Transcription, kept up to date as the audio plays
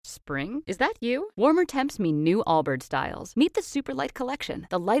Spring? Is that you? Warmer temps mean new Allbirds styles. Meet the Superlight Collection,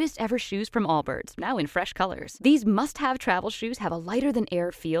 the lightest ever shoes from Allbirds, now in fresh colors. These must-have travel shoes have a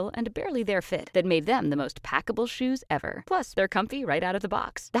lighter-than-air feel and a barely-there fit that made them the most packable shoes ever. Plus, they're comfy right out of the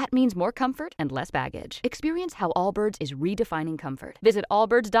box. That means more comfort and less baggage. Experience how Allbirds is redefining comfort. Visit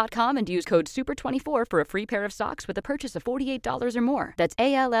allbirds.com and use code SUPER24 for a free pair of socks with a purchase of $48 or more. That's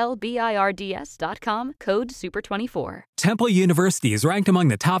ALLBIRDS.com, code SUPER24. Temple University is ranked among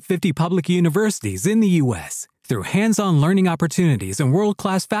the top 50 public universities in the U.S. Through hands-on learning opportunities and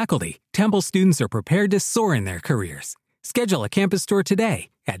world-class faculty, Temple students are prepared to soar in their careers. Schedule a campus tour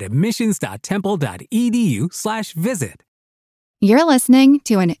today at admissions.temple.edu/visit. You're listening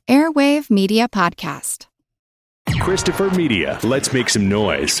to an Airwave Media Podcast. Christopher Media. Let's make some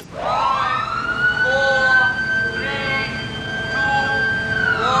noise.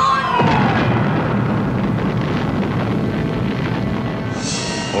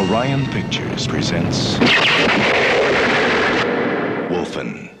 Orion Pictures presents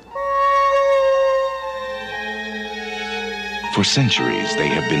Wolfen. For centuries, they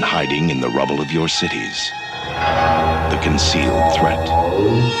have been hiding in the rubble of your cities. The concealed threat.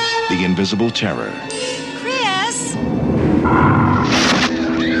 The invisible terror. Chris!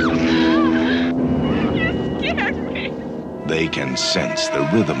 You scared me. They can sense the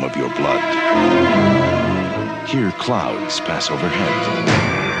rhythm of your blood. Hear clouds pass overhead.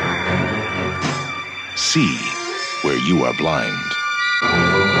 See where you are blind.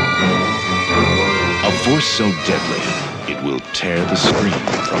 A force so deadly, it will tear the scream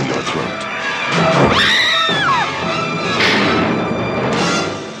from your throat.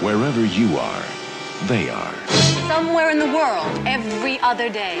 Wherever you are, they are. Somewhere in the world, every other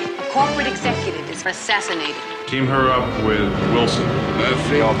day, a corporate executive is assassinated. Team her up with Wilson.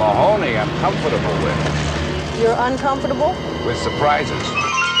 Murphy or Mahoney, I'm comfortable with. You're uncomfortable? With surprises.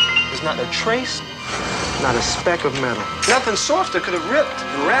 There's not a trace, not a speck of metal. Nothing softer could have ripped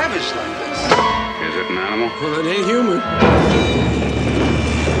and ravaged like this. Is it an animal? Well, it ain't human.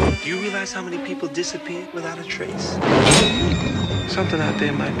 Do you realize how many people disappeared without a trace? Something out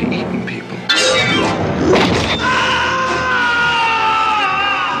there might be eating people. Did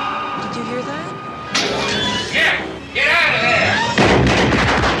you hear that? Yeah! Get out of there!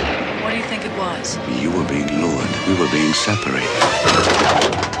 What do you think it was? You were being lured. We were being separated.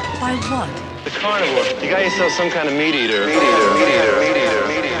 By what? The carnivore. You got yourself some kind of meat eater. What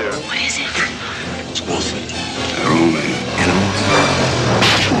is it? It's Wolfen. They're only animals.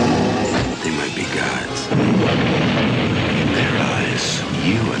 They might be gods. In their eyes,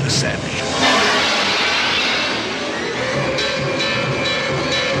 you are the savage.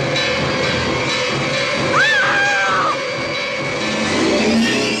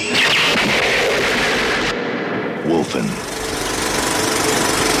 Wolfen.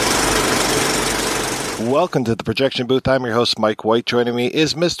 Welcome to the projection booth. I'm your host, Mike White. Joining me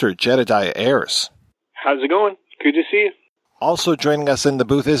is Mr. Jedidiah Ayres. How's it going? Good to see you. Also joining us in the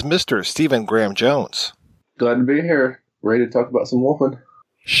booth is Mr. Stephen Graham Jones. Glad to be here. Ready to talk about some Wolfen.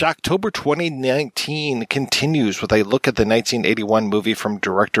 Shocktober 2019 continues with a look at the 1981 movie from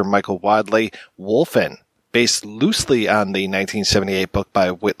director Michael Wadleigh, Wolfen. Based loosely on the 1978 book by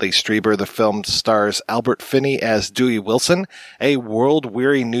Whitley Strieber, the film stars Albert Finney as Dewey Wilson, a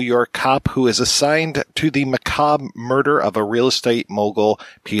world-weary New York cop who is assigned to the macabre murder of a real estate mogul,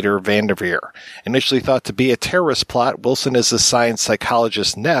 Peter Vanderveer. Initially thought to be a terrorist plot, Wilson is assigned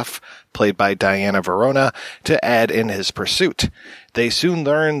psychologist Neff, played by Diane Venora, to aid in his pursuit. They soon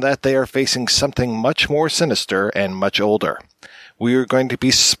learn that they are facing something much more sinister and much older. We are going to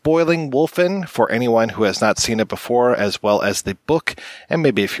be spoiling Wolfen for anyone who has not seen it before, as well as the book, and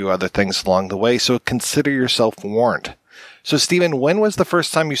maybe a few other things along the way, so consider yourself warned. So, Stephen, when was the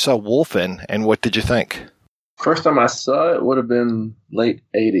first time you saw Wolfen, and what did you think? First time I saw it would have been late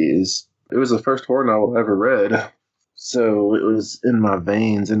 80s. It was the first horror novel I ever read, so it was in my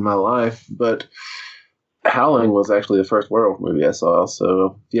veins, in my life, but Howling was actually the first werewolf movie I saw,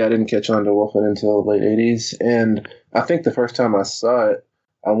 so yeah, I didn't catch on to Wolfen until the late 80s, and I think the first time I saw it,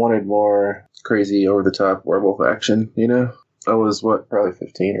 I wanted more crazy, over-the-top werewolf action, you know? I was, probably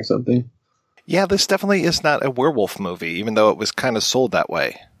 15 or something. Yeah, this definitely is not a werewolf movie, even though it was kind of sold that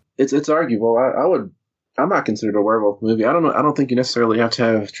way. It's arguable. I'm not considered a werewolf movie. I don't think you necessarily have to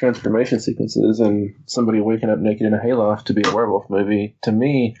have transformation sequences and somebody waking up naked in a hayloft to be a werewolf movie. To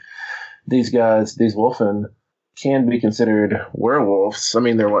me, these guys, these Wolfen, can be considered werewolves. I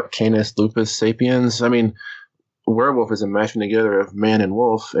mean, they're what, Canis, Lupus, Sapiens? I mean, werewolf is a mashing together of man and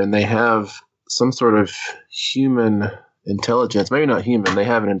wolf, and they have some sort of human intelligence. Maybe not human. They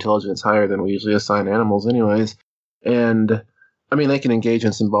have an intelligence higher than we usually assign animals anyways. And I mean, they can engage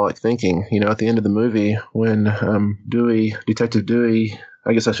in symbolic thinking. You know, at the end of the movie, when Detective Dewey,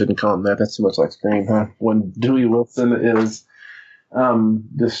 I guess I shouldn't call him that. That's too much like Scream, huh? When Dewey Wilson is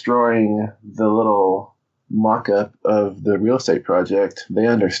destroying the little mock-up of the real estate project, they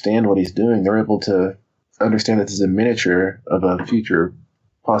understand what he's doing. They're able to understand that this is a miniature of a future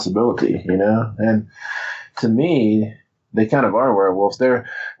possibility, you know? And to me, they kind of are werewolves. They're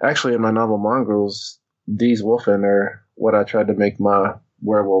actually, in my novel Mongrels, these Wolfen are what I tried to make my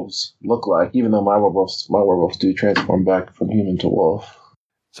werewolves look like, even though my werewolves do transform back from human to wolf.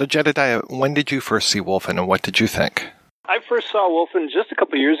 So, Jedidiah, when did you first see Wolfen, and what did you think? I first saw Wolfen just a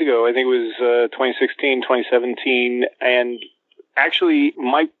couple of years ago. I think it was 2016, 2017, and actually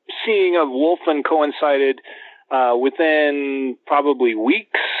my seeing of Wolfen coincided within probably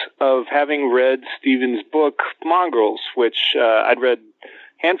weeks of having read Stephen's book, Mongrels, which I'd read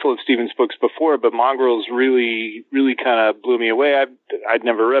handful of Stephen's books before, but Mongrels really, really kind of blew me away. I'd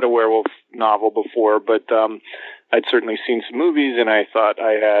never read a werewolf novel before, but I'd certainly seen some movies, and I thought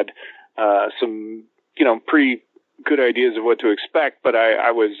I had some, pretty good ideas of what to expect. But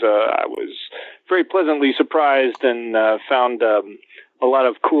I was very pleasantly surprised and found a lot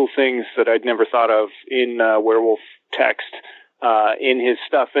of cool things that I'd never thought of in werewolf text. In his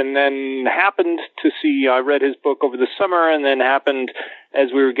stuff, and then happened to see, I read his book over the summer, and then happened as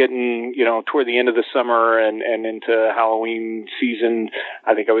we were getting, toward the end of the summer and into Halloween season,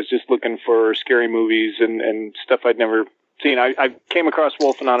 I think I was just looking for scary movies and stuff I'd never seen. I came across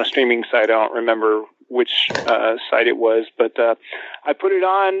Wolfen on a streaming site. I don't remember which site it was, but I put it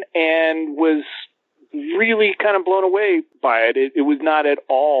on and was really kind of blown away by it. It was not at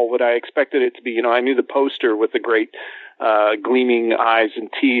all what I expected it to be. I knew the poster with the great gleaming eyes and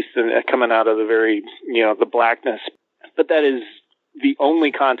teeth and coming out of the very, the blackness. But that is the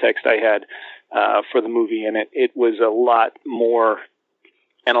only context I had for the movie, and it was a lot more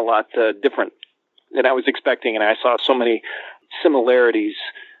and a lot different than I was expecting. And I saw so many similarities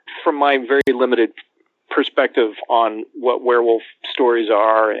from my very limited perspective on what werewolf stories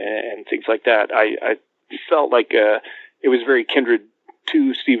are and things like that. I felt like it was very kindred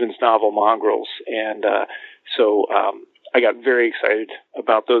to Stephen's novel Mongrels, and so I got very excited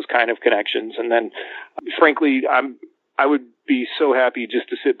about those kind of connections. And then, frankly, I would be so happy just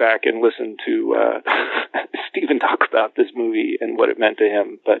to sit back and listen to Stephen talk about this movie and what it meant to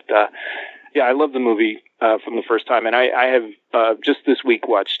him. But yeah, I love the movie from the first time, and I have just this week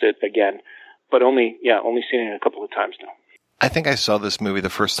watched it again, but only seen it a couple of times now. I think I saw this movie the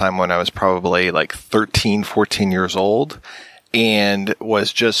first time when I was probably like 13, 14 years old, and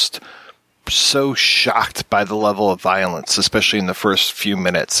was just so shocked by the level of violence, especially in the first few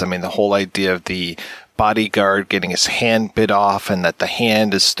minutes. I mean, the whole idea of the bodyguard getting his hand bit off and that the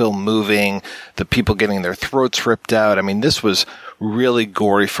hand is still moving, the people getting their throats ripped out. I mean, this was really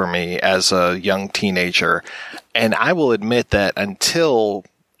gory for me as a young teenager. And I will admit that until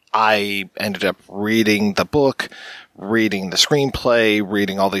I ended up reading the book, reading the screenplay,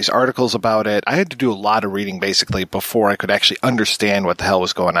 reading all these articles about it, I had to do a lot of reading basically before I could actually understand what the hell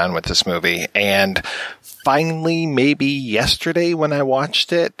was going on with this movie. And finally, maybe yesterday when I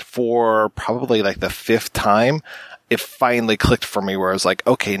watched it for probably like the 5th time, it finally clicked for me where I was like,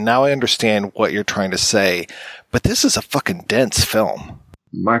 okay, now I understand what you're trying to say. But this is a fucking dense film.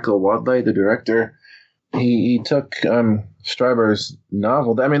 Michael Wadleigh, the director, he took Streiber's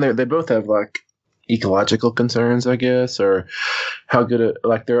novel. I mean, they both have like ecological concerns, I guess, or how good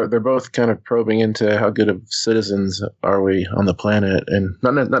they're both kind of probing into how good of citizens are we on the planet, and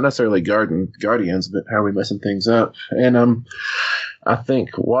not necessarily guardians, but how are we messing things up. And I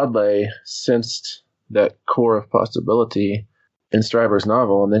think Wadleigh sensed that core of possibility in Streiber's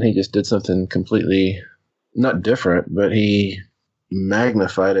novel, and then he just did something completely not different, but he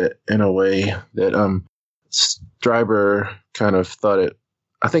magnified it in a way that Streiber kind of thought it.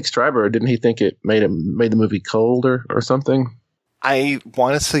 I think Streiber, didn't he think it made the movie colder or something? I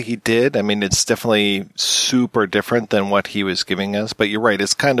want to say he did. I mean, it's definitely super different than what he was giving us, but you're right.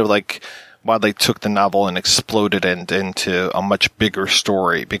 It's kind of like Wadleigh took the novel and exploded it into a much bigger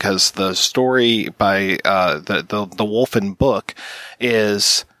story, because the story by the Wolfen book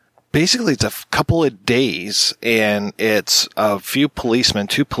is basically it's a couple of days, and it's a few policemen,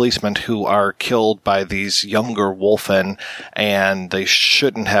 2 policemen who are killed by these younger Wolfen, and they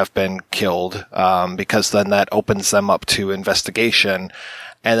shouldn't have been killed, because then that opens them up to investigation.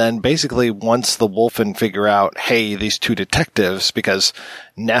 And then basically once the Wolfen figure out, hey, these 2 detectives, because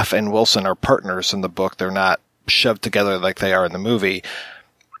Neff and Wilson are partners in the book, they're not shoved together like they are in the movie.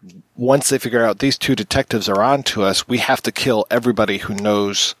 Once they figure out these 2 detectives are on to us, we have to kill everybody who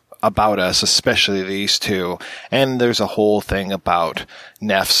knows about us, especially these two. And there's a whole thing about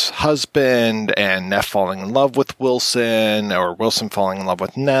Neff's husband and Neff falling in love with Wilson, or Wilson falling in love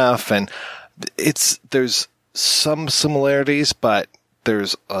with Neff. And there's some similarities, but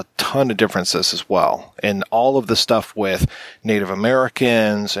there's a ton of differences as well. And all of the stuff with Native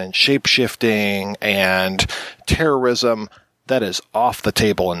Americans and shape-shifting and terrorism, that is off the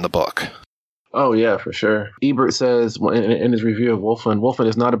table in the book. Oh, yeah, for sure. Ebert says in his review of Wolfen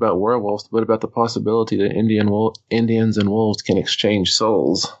is not about werewolves, but about the possibility that Indians and wolves can exchange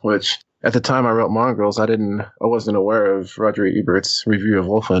souls, which at the time I wrote Mongrels, I wasn't aware of Roger Ebert's review of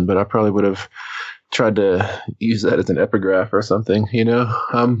Wolfen, but I probably would have tried to use that as an epigraph or something,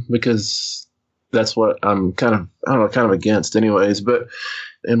 because that's what I'm kind of against anyways. But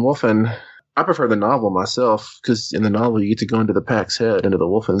in Wolfen, I prefer the novel myself, because in the novel you get to go into the Pack's head, into the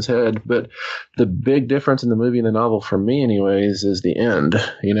Wolfen's head. But the big difference in the movie and the novel for me anyways is the end,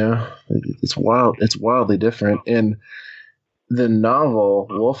 It's wildly different. In the novel,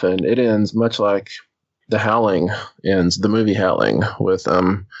 Wolfen, it ends much like The Howling ends, the movie Howling, with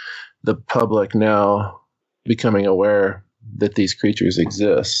the public now becoming aware that these creatures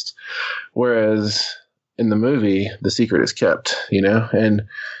exist. Whereas in the movie, the secret is kept, and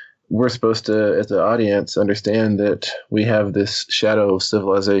we're supposed to, as the audience, understand that we have this shadow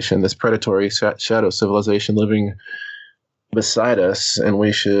civilization, this predatory shadow civilization living beside us, and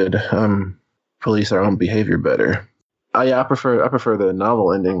we should police our own behavior better. I prefer the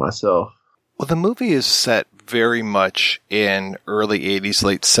novel ending myself. Well, the movie is set very much in early 80s,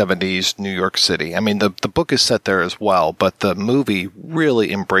 late 70s New York City. I mean, the book is set there as well, but the movie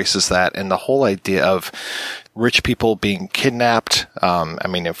really embraces that, and the whole idea of rich people being kidnapped. I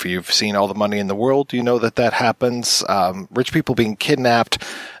mean, if you've seen All the Money in the World, you know that happens. Rich people being kidnapped,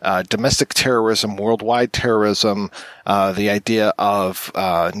 domestic terrorism, worldwide terrorism, the idea of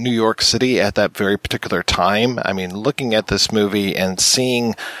New York City at that very particular time. I mean, looking at this movie and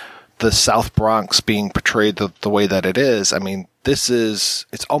seeing the South Bronx being portrayed the way that it is, I mean,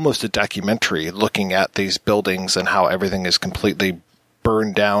 it's almost a documentary looking at these buildings and how everything is completely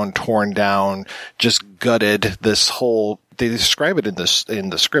burned down, torn down, just gutted. They describe it in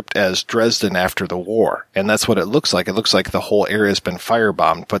the script as Dresden after the war. And that's what it looks like. It looks like the whole area has been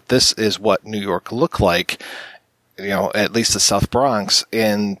firebombed, but this is what New York looked like, at least the South Bronx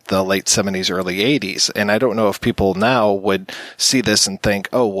in the late 70s, early 80s. And I don't know if people now would see this and think,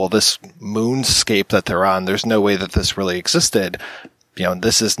 oh, well, this moonscape that they're on, there's no way that this really existed.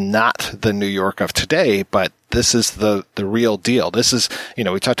 This is not the New York of today, but this is the real deal. This is,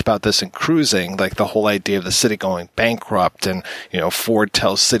 we talked about this in Cruising, like the whole idea of the city going bankrupt and, Ford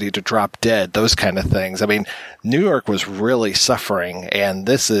tells city to drop dead, those kind of things. I mean, New York was really suffering, and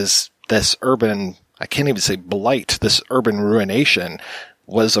this urban, I can't even say blight, this urban ruination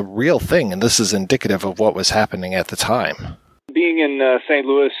was a real thing, and this is indicative of what was happening at the time. Being in St.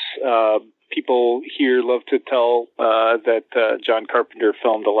 Louis, people here love to tell that John Carpenter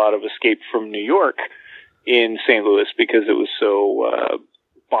filmed a lot of Escape from New York in St. Louis because it was so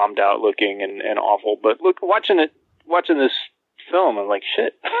bombed out looking and awful. But look, watching this film, I'm like,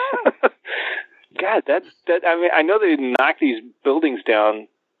 shit. God, I mean, I know they knocked these buildings down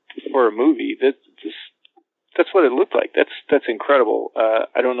for a movie. That's what it looked like. That's incredible.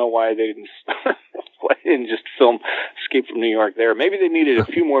 I don't know why they didn't just film Escape from New York there. Maybe they needed a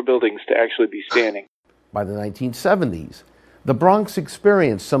few more buildings to actually be standing. By the 1970s, the Bronx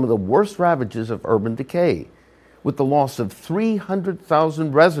experienced some of the worst ravages of urban decay, with the loss of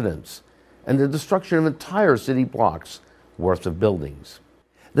 300,000 residents and the destruction of entire city blocks worth of buildings.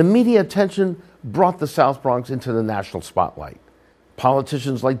 The media attention brought the South Bronx into the national spotlight.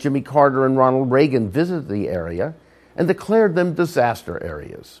 Politicians like Jimmy Carter and Ronald Reagan visited the area and declared them disaster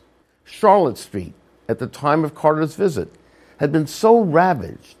areas. Charlotte Street, at the time of Carter's visit, had been so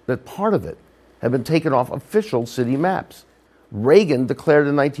ravaged that part of it had been taken off official city maps. Reagan declared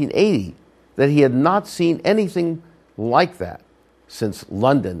in 1980 that he had not seen anything like that since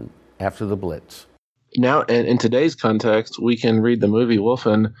London after the Blitz. Now, in today's context, we can read the movie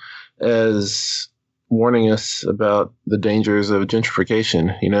Wolfen as warning us about the dangers of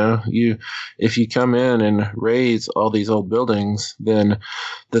gentrification. If you come in and raise all these old buildings, then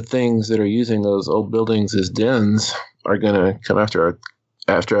the things that are using those old buildings as dens are going to come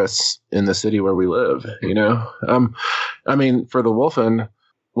after us in the city where we live. I mean, for the Wolfen,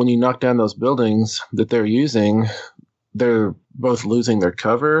 when you knock down those buildings that they're using, they're both losing their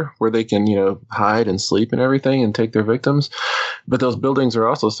cover where they can, hide and sleep and everything and take their victims. But those buildings are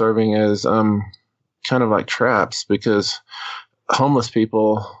also serving as kind of like traps, because homeless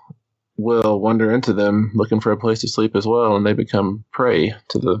people will wander into them looking for a place to sleep as well, and they become prey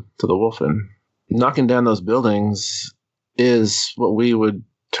to the Wolfen. Knocking down those buildings is what we would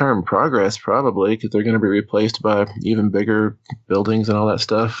term progress, probably, because they're going to be replaced by even bigger buildings and all that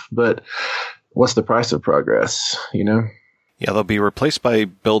stuff. But what's the price of progress, you know? Yeah, they'll be replaced by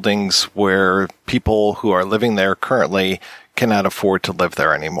buildings where people who are living there currently cannot afford to live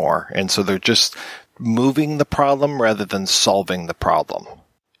there anymore. And so they're just moving the problem rather than solving the problem.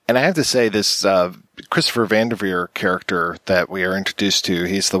 And I have to say, this Christopher Vanderveer character that we are introduced to,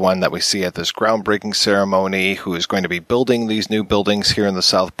 he's the one that we see at this groundbreaking ceremony who is going to be building these new buildings here in the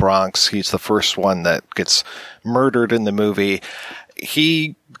South Bronx. He's the first one that gets murdered in the movie.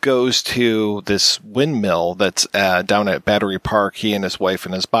 He goes to this windmill that's down at Battery Park, he and his wife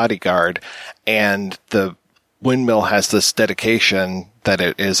and his bodyguard, and the windmill has this dedication that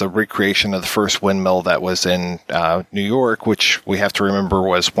it is a recreation of the first windmill that was in New York, which we have to remember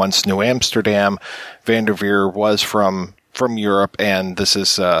was once New Amsterdam. Vanderveer was from Europe, and this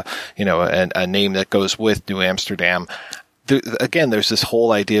is a name that goes with New Amsterdam. Again, there's this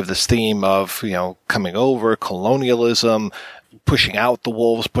whole idea of this theme of, coming over, colonialism, pushing out the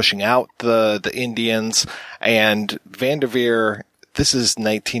wolves, pushing out the Indians, and Vanderveer. This is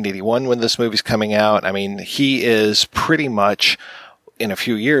 1981 when this movie's coming out. I mean, he is pretty much, in a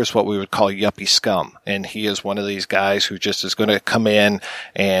few years, what we would call yuppie scum. And he is one of these guys who just is going to come in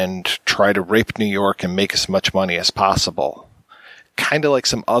and try to rape New York and make as much money as possible. Kind of like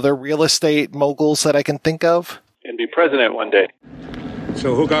some other real estate moguls that I can think of. And be president one day.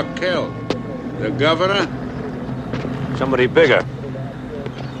 So who got killed? The governor? Somebody bigger.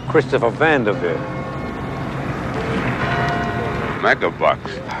 Christopher Vanderveer.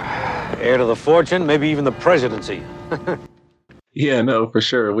 Megabucks. Heir to the fortune, maybe even the presidency. Yeah, no, for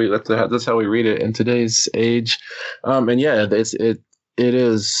sure. That's how we read it in today's age. And yeah, it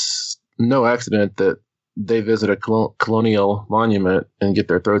is no accident that they visit a colonial monument and get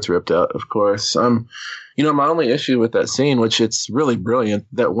their throats ripped out, of course. My only issue with that scene, which it's really brilliant,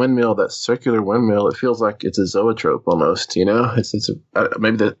 that windmill, that circular windmill, it feels like it's a zoetrope almost,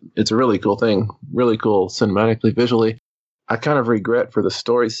 It's a really cool thing, really cool cinematically, visually. I kind of regret, for the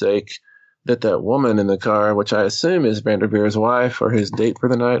story's sake, that woman in the car, which I assume is Vanderveer's wife or his date for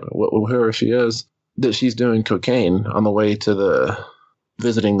the night, whoever she is, that she's doing cocaine on the way to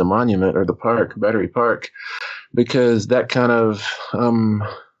visiting the monument or the park, Battery Park, because that kind of,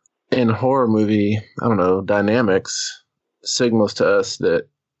 in horror movie, dynamics signals to us that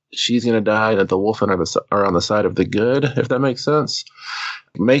she's going to die and that the Wolfen are on the side of the good, if that makes sense.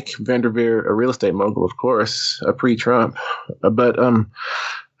 Make Vanderveer a real estate mogul, of course, a pre-Trump. But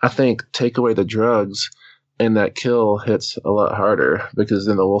I think take away the drugs and that kill hits a lot harder, because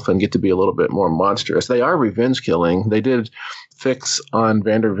then the Wolfen get to be a little bit more monstrous. They are revenge killing. They did fix on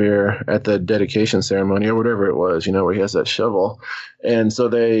Vanderveer at the dedication ceremony or whatever it was, where he has that shovel. And so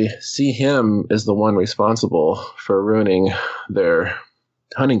they see him as the one responsible for ruining their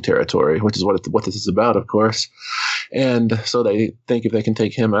hunting territory, which is what this is about, of course. And so they think if they can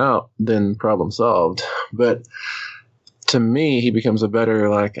take him out, then problem solved. But to me, he becomes a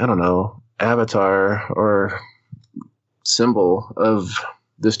better, avatar or symbol of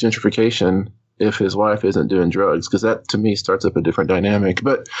this gentrification if his wife isn't doing drugs, because that, to me, starts up a different dynamic.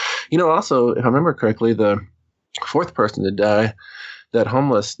 But, also, if I remember correctly, the fourth person to die, that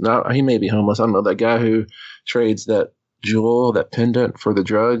homeless, now he may be homeless, I don't know, that guy who trades that jewel, that pendant for the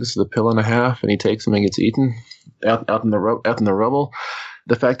drugs, the pill and a half, and he takes them and gets eaten out in the rubble.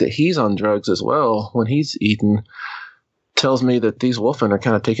 The fact that he's on drugs as well when he's eaten tells me that these Wolfen are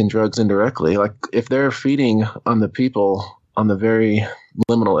kind of taking drugs indirectly. Like, if they're feeding on the people on the very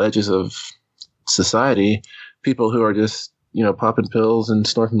liminal edges of society, people who are just, popping pills and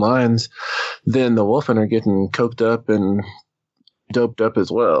snorting lines, then the Wolfen are getting coked up and doped up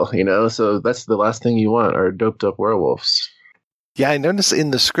as well, so that's the last thing you want, are doped up werewolves. Yeah, I noticed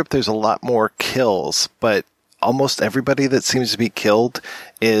in the script there's a lot more kills, but almost everybody that seems to be killed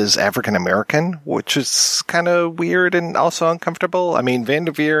is African American, which is kind of weird and also uncomfortable. I mean,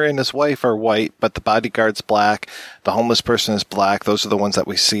 Vanderveer and his wife are white, but the bodyguard's black. The homeless person is black. Those are the ones that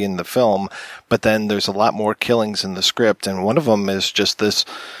we see in the film. But then there's a lot more killings in the script, and one of them is just this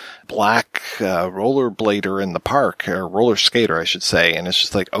black rollerblader in the park, or roller skater, I should say. And it's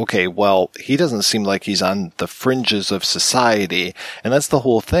just like, okay, well, he doesn't seem like he's on the fringes of society. And that's the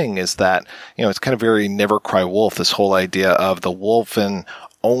whole thing, is that, it's kind of very Never Cry Wolf, this whole idea of the Wolfen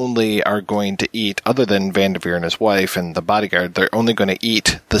only are going to eat, other than Vanderveer and his wife and the bodyguard, they're only going to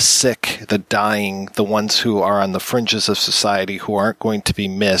eat the sick, the dying, the ones who are on the fringes of society, who aren't going to be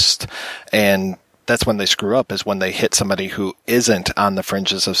missed. And that's when they screw up, is when they hit somebody who isn't on the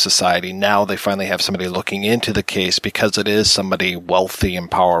fringes of society. Now they finally have somebody looking into the case because it is somebody wealthy and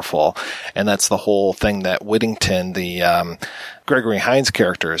powerful. And that's the whole thing that Whittington, the Gregory Hines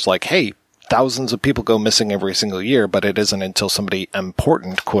character, is like, hey, thousands of people go missing every single year, but it isn't until somebody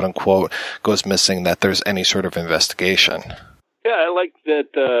important, quote unquote, goes missing that there's any sort of investigation. Yeah, I like that,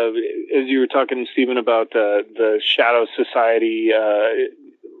 as you were talking, Stephen, about the shadow society,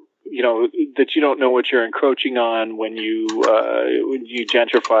 that you don't know what you're encroaching on when you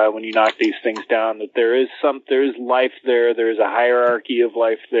gentrify, when you knock these things down, that there is life there, there is a hierarchy of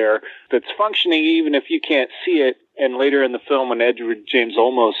life there that's functioning even if you can't see it. And later in the film, when Edward James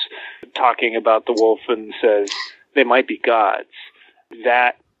Olmos, talking about the Wolfen, says they might be gods,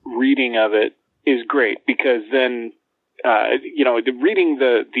 that reading of it is great, because then reading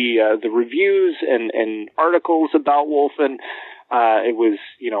the reviews and articles about Wolfen, it was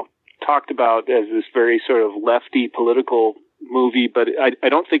talked about as this very sort of lefty political movie, but I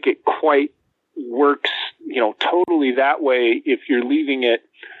don't think it quite works totally that way if you're leaving it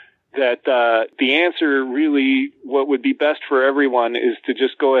that the answer really, what would be best for everyone, is to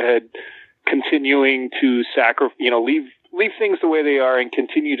just go ahead continuing to leave things the way they are and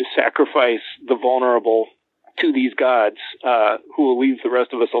continue to sacrifice the vulnerable to these gods, who will leave the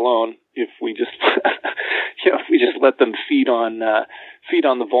rest of us alone if we just if we just let them feed on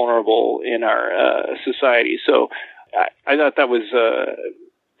the vulnerable in our society. So I thought that was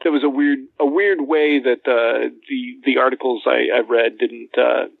a weird way that the articles I read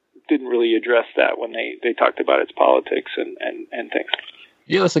didn't really address that when they talked about its politics and things.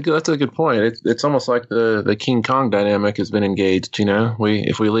 Yeah, that's a good point. It's almost like the King Kong dynamic has been engaged.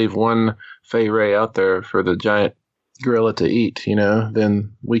 If we leave one Fey Ray out there for the giant gorilla to eat,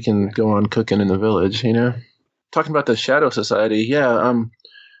 then we can go on cooking in the village. Talking about the Shadow Society,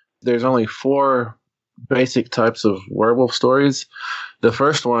 there's only 4 basic types of werewolf stories. The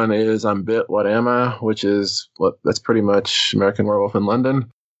first one is I'm Bit, What Am I?, which is that's pretty much American Werewolf in London.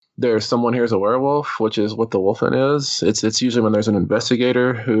 There's Someone Here's a Werewolf, which is what the Wolfen is. It's usually when there's an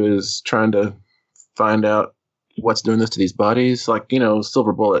investigator who is trying to find out what's doing this to these bodies. Like,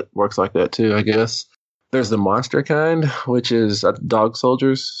 Silver Bullet works like that too, I guess. There's the monster kind, which is Dog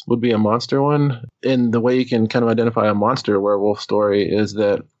Soldiers would be a monster one. And the way you can kind of identify a monster werewolf story is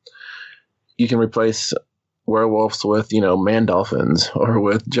that you can replace werewolves with, man dolphins or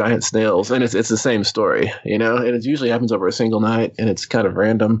with giant snails. And it's the same story, and it usually happens over a single night and it's kind of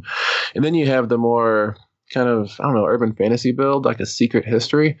random. And then you have the more kind of, urban fantasy build, like a secret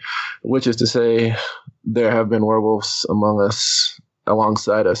history, which is to say there have been werewolves among us,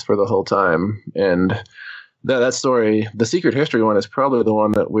 alongside us for the whole time. And that story, the secret history one, is probably the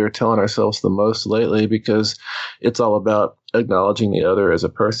one that we're telling ourselves the most lately, because it's all about acknowledging the other as a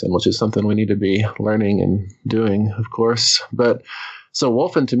person, which is something we need to be learning and doing, of course. But so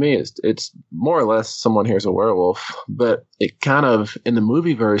Wolfen, to me, it's more or less Someone Here's a Werewolf, but it kind of, in the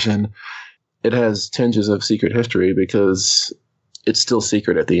movie version, it has tinges of secret history because it's still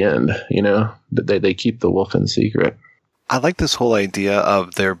secret at the end, that they keep the Wolfen secret. I like this whole idea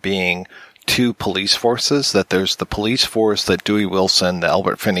of there being 2 police forces, that there's the police force that Dewey Wilson, the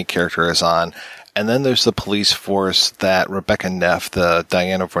Albert Finney character, is on, and then there's the police force that Rebecca Neff, the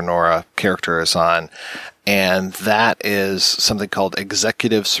Diane Venora character, is on. And that is something called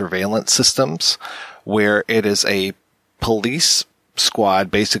executive surveillance systems, where it is a police squad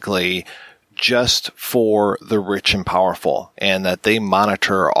basically just for the rich and powerful, and that they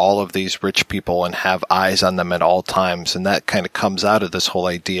monitor all of these rich people and have eyes on them at all times. And that kind of comes out of this whole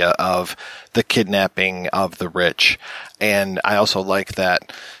idea of the kidnapping of the rich. And I also like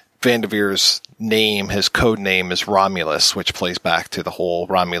that Vanderveer's name, his code name, is Romulus, which plays back to the whole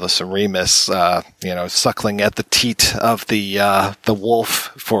Romulus and Remus, suckling at the teat of the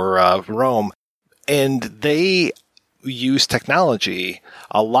wolf for Rome. And they use technology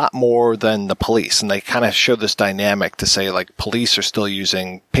a lot more than the police. And they kind of show this dynamic to say, like, police are still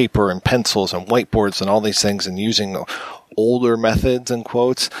using paper and pencils and whiteboards and all these things and using older methods, in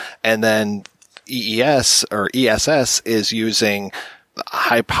quotes. And then EES or ESS is using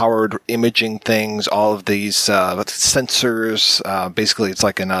high-powered imaging things, all of these sensors. Basically, it's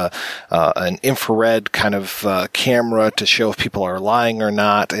like an infrared kind of camera to show if people are lying or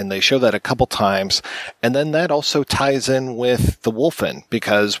not, and they show that a couple times. And then that also ties in with the Wolfen,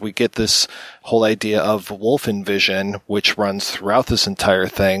 because we get this whole idea of Wolfen vision, which runs throughout this entire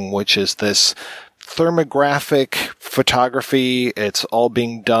thing, which is this thermographic photography. It's all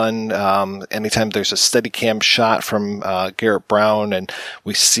being done anytime there's a Steadicam shot from Garrett Brown, and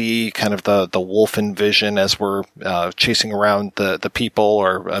we see kind of the Wolfen vision as we're chasing around the people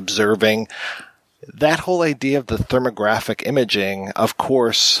or observing. That whole idea of the thermographic imaging, of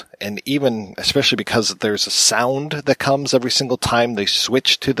course, and even especially because there's a sound that comes every single time they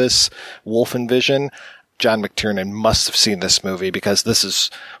switch to this Wolfen vision, John McTiernan must have seen this movie because this is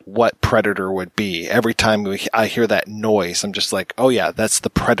what Predator would be. Every time I hear that noise, I'm just like, oh yeah, that's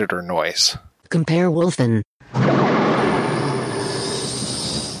the Predator noise. Compare Wolfen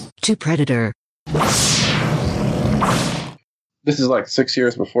to Predator. This is like 6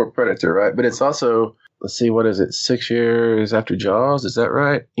 years before Predator, right? But it's also, let's see, what is it? 6 years after Jaws? Is that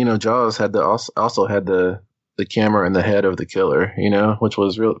right? You know, Jaws had also had the camera in the head of the killer, you know, which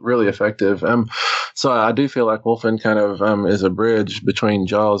was really effective. So I do feel like Wolfen kind of is a bridge between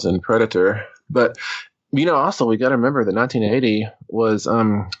Jaws and Predator. But, you know, also we got to remember that 1980 was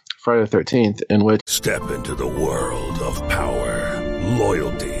Friday the 13th, in which... Step into the world of power,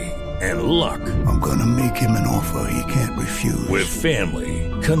 loyalty, and luck. I'm gonna make him an offer he can't refuse. With family,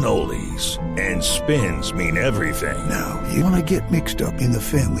 cannolis, and spins mean everything. Now, you wanna get mixed up in the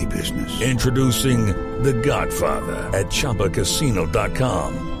family business. Introducing The Godfather at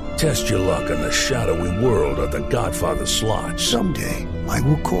ChumbaCasino.com. Test your luck in the shadowy world of The Godfather slot. Someday, I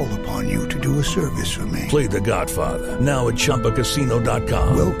will call upon you to do a service for me. Play The Godfather, now at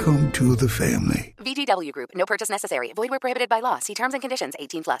ChumbaCasino.com. Welcome to the family. VGW Group. No purchase necessary. Void where prohibited by law. See terms and conditions.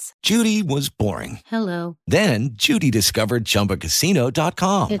 18+. Judy was boring. Hello. Then Judy discovered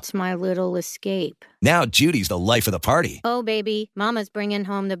ChumbaCasino.com. It's my little escape. Now Judy's the life of the party. Oh, baby, mama's bringing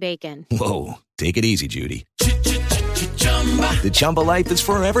home the bacon. Whoa, take it easy, Judy. The Chumba life is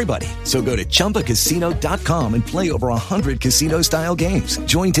for everybody. So go to ChumbaCasino.com and play over 100 casino-style games.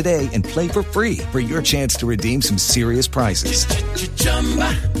 Join today and play for free for your chance to redeem some serious prizes.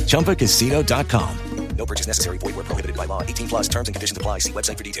 ChumbaCasino.com. No purchase necessary. Void where prohibited by law. 18+. Terms and conditions apply. See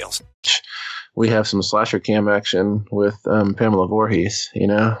website for details. We have some slasher cam action with Pamela Voorhees, you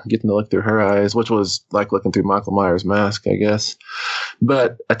know, getting to look through her eyes, which was like looking through Michael Myers' mask, I guess.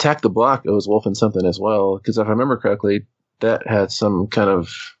 But Attack the Block, it was Wolfen something as well, because if I remember correctly, that had some kind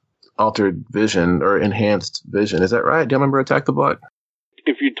of altered vision or enhanced vision. Is that right? Do you remember Attack the Block?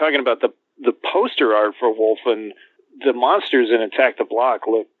 If you're talking about the poster art for Wolfen, the monsters in Attack the Block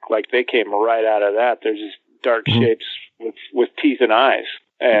look like they came right out of that. They're just dark shapes with teeth and eyes.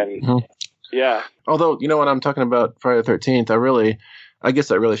 And yeah. Although, you know, when I'm talking about Friday the 13th, I guess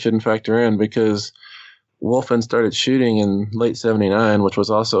that really shouldn't factor in because Wolfen started shooting in late 79, which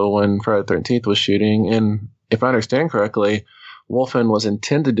was also when Friday the 13th was shooting. And if I understand correctly, Wolfen was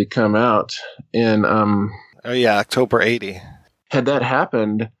intended to come out in October 80. Had that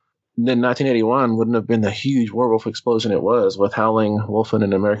happened, then 1981 wouldn't have been the huge werewolf explosion it was with Howling, Wolfen,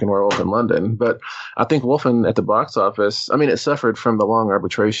 and American Werewolf in London. But I think Wolfen at the box office, I mean, it suffered from the long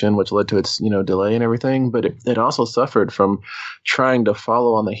arbitration, which led to its, you know, delay and everything. But it also suffered from trying to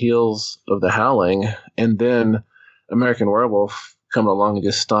follow on the heels of the Howling, and then American Werewolf coming along and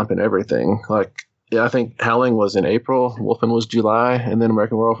just stomping everything. Like, yeah, I think Howling was in April, Wolfen was July, and then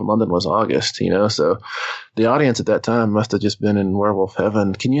American Werewolf in London was August, you know. So the audience at that time must have just been in werewolf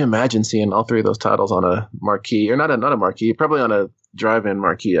heaven. Can you imagine seeing all three of those titles on a marquee, or not a marquee, probably on a drive-in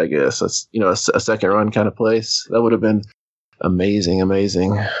marquee, I guess. That's, you know, a second run kind of place. That would have been amazing,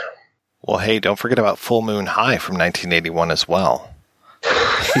 amazing. Well, hey, don't forget about Full Moon High from 1981 as well.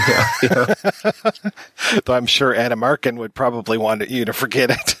 yeah. Though I'm sure Adam Arkin would probably want you to forget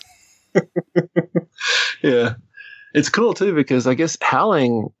it. Yeah, it's cool too because I guess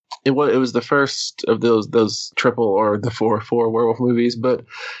Howling it was the first of those triple or the four werewolf movies, but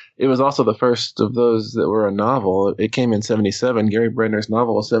it was also the first of those that were a novel. It came in 77. Gary Brandner's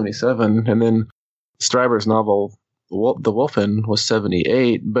novel was 77, and then Streiber's novel The Wolfen was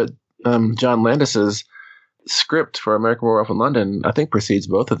 78. But John Landis's script for American Werewolf in London I think precedes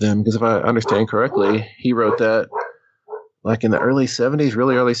both of them because if I understand correctly, he wrote that like in the early 70s,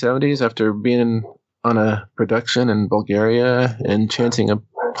 really early 70s, after being on a production in Bulgaria and chancing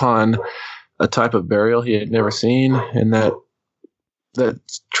upon a type of burial he had never seen. And that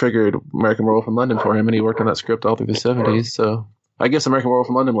triggered American Werewolf in London for him, and he worked on that script all through the 70s. So I guess American Werewolf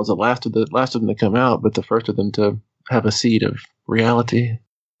in London was the last of them to come out, but the first of them to have a seed of reality.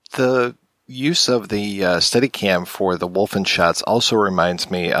 The use of the Steadicam for the Wolfen shots also reminds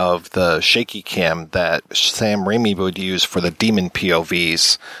me of the shaky cam that Sam Raimi would use for the demon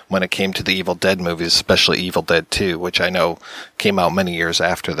POVs when it came to the Evil Dead movies, especially Evil Dead 2, which I know came out many years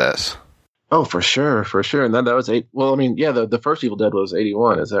after this. Oh, for sure. And then that was the first Evil Dead was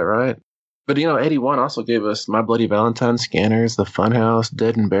 81, is that right? But, you know, 81 also gave us My Bloody Valentine, Scanners, The Funhouse,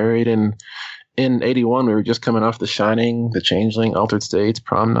 Dead and Buried, and in 81 we were just coming off The Shining, The Changeling, Altered States,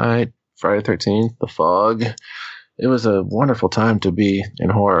 Prom Night, Friday the 13th, The Fog. It was a wonderful time to be in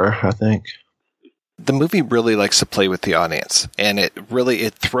horror, I think. The movie really likes to play with the audience, and it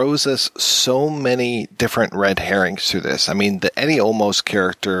throws us so many different red herrings through this. I mean, the Eddie Olmos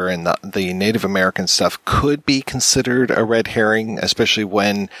character and the Native American stuff could be considered a red herring, especially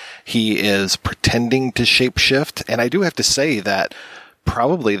when he is pretending to shapeshift. And I do have to say that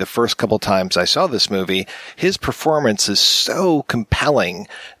probably the first couple times I saw this movie, his performance is so compelling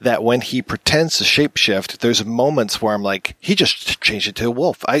that when he pretends to shapeshift, there's moments where I'm like, he just changed it to a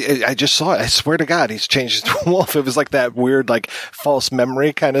wolf. I just saw it. I swear to God, he's changed it to a wolf. It was like that weird, like, false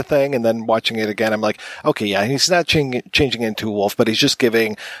memory kind of thing. And then watching it again, I'm like, okay, yeah, he's not changing into a wolf, but he's just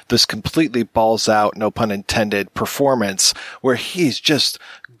giving this completely balls out, no pun intended, performance where he's just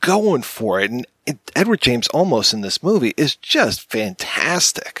going for it. And Edward James Olmos in this movie is just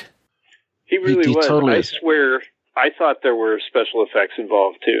fantastic. He really was. Totally I swear, I thought there were special effects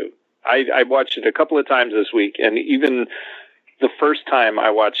involved too. I watched it a couple of times this week, and even the first time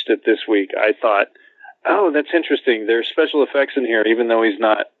I watched it this week, I thought, oh, that's interesting. There's special effects in here, even though he's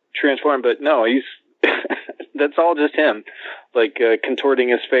not transformed. But no, he's that's all just him, like contorting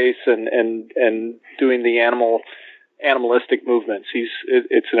his face and doing the animalistic movements.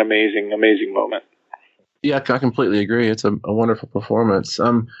 It's an amazing moment. Yeah, I completely agree. It's a wonderful performance.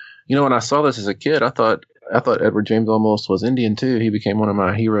 When I saw this as a kid, I thought Edward James Olmos was Indian too. He became one of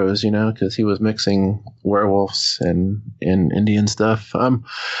my heroes, because he was mixing werewolves and Indian stuff.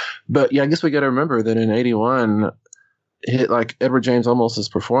 But yeah, I guess we got to remember that in '81, like Edward James Olmos's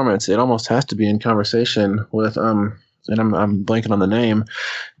performance, it almost has to be in conversation with and I'm blanking on the name,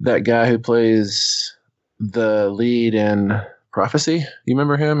 that guy who plays the lead in Prophecy. You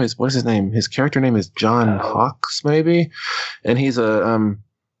remember him? What's his name? His character name is John Hawkes, maybe. And he's an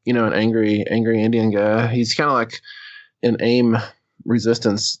angry Indian guy. He's kind of like an AIM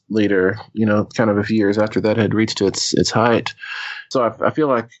resistance leader, kind of a few years after that had reached its height. So I feel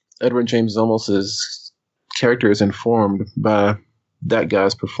like Edward James Olmos's character is informed by that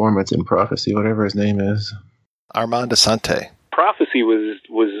guy's performance in Prophecy, whatever his name is. Armand Assante. Prophecy was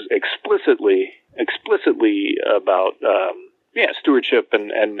explicitly about stewardship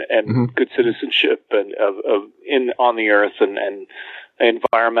and mm-hmm. good citizenship and on the earth and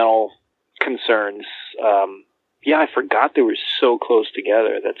environmental concerns. I forgot they were so close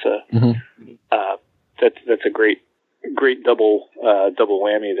together. That's a great double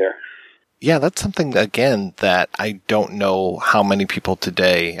whammy there. Yeah, that's something, again, that I don't know how many people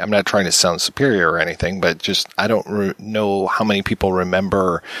today, I'm not trying to sound superior or anything, but just I don't know how many people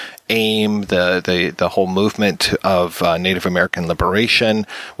remember AIM, the whole movement of Native American liberation,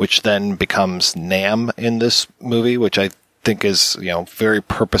 which then becomes NAM in this movie, which I think is, very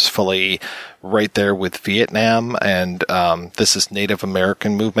purposefully right there with Vietnam. And this is Native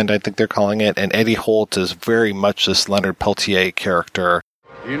American movement, I think they're calling it. And Eddie Holt is very much this Leonard Peltier character.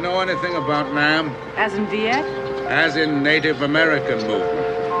 You know anything about NAM? As in Viet? As in Native American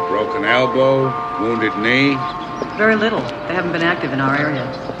movement. Broken elbow, wounded knee. Very little. They haven't been active in our area.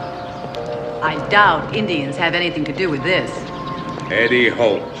 I doubt Indians have anything to do with this. Eddie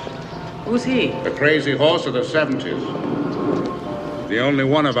Holt. Who's he? The crazy horse of the 70s. The only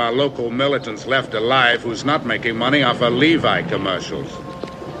one of our local militants left alive who's not making money off of Levi commercials.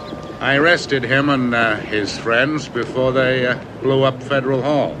 I arrested him and his friends before they blew up Federal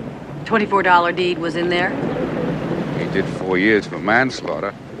Hall. $24 deed was in there? He did 4 years for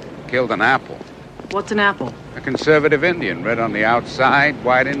manslaughter. Killed an apple. What's an apple? A conservative Indian, red on the outside,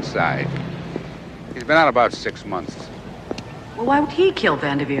 white inside. He's been out about 6 months. Well, why would he kill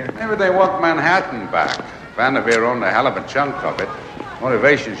Vanderveer? Maybe they want Manhattan back. Vanderveer owned a hell of a chunk of it.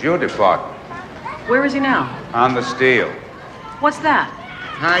 Motivation's your department. Where is he now? On the steel. What's that?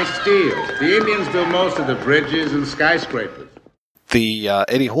 High steel. The Indians build most of the bridges and skyscrapers. The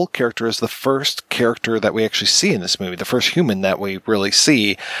Eddie Holt character is the first character that we actually see in this movie, the first human that we really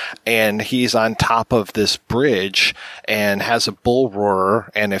see, and he's on top of this bridge and has a bull roarer,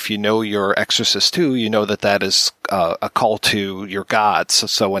 and if you know your Exorcist 2, you know that is a call to your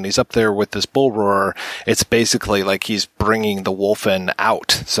gods. So when he's up there with this bull roarer, it's basically like he's bringing the Wolfen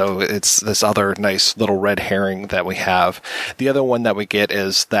out. So it's this other nice little red herring that we have. The other one that we get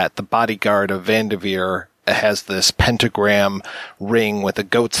is that the bodyguard of Vanderveer has this pentagram ring with a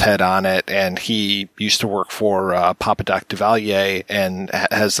goat's head on it, and he used to work for Papa Doc Duvalier and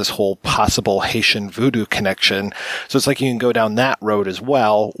has this whole possible Haitian voodoo connection. So it's like you can go down that road as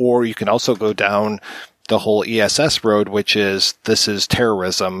well, or you can also go down the whole ESS road, which is this is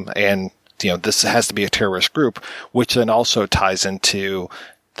terrorism, and this has to be a terrorist group, which then also ties into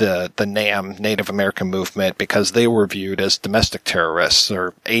the NAM, Native American movement, because they were viewed as domestic terrorists,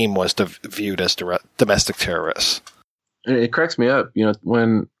 or AIM was viewed as domestic terrorists. It cracks me up,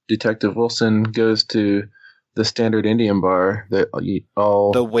 when Detective Wilson goes to the standard Indian bar that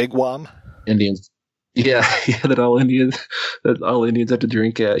all the wigwam Indians. Yeah, that all Indians have to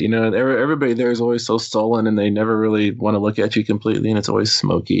drink at. You know, everybody there is always so sullen, and they never really want to look at you completely, and it's always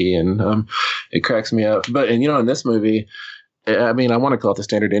smoky, and it cracks me up. But in this movie, I mean, I want to call it the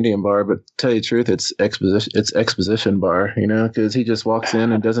standard Indian bar, but to tell you the truth, it's exposition bar. You know, because he just walks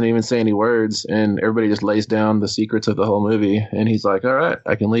in and doesn't even say any words, and everybody just lays down the secrets of the whole movie, and he's like, "All right,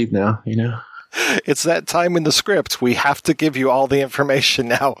 I can leave now." You know. It's that time in the script. We have to give you all the information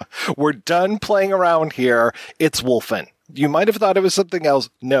now. We're done playing around here. It's Wolfen. You might have thought it was something else.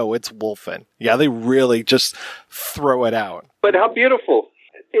 No, it's Wolfen. Yeah, they really just throw it out. But how beautiful.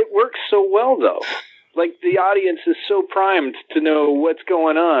 It works so well, though. Like, the audience is so primed to know what's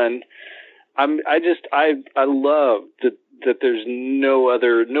going on. I love that there's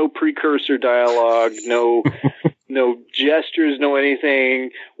no precursor dialogue, no gestures, no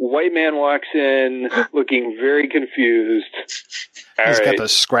anything. White man walks in looking very confused. He's got the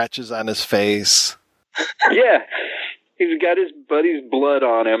scratches on his face. Yeah. He's got his buddy's blood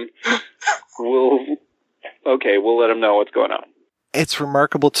on him. We'll let him know what's going on. It's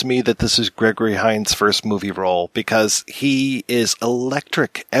remarkable to me that this is Gregory Hines' first movie role because he is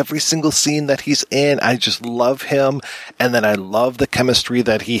electric. Every single scene that he's in, I just love him. And then I love the chemistry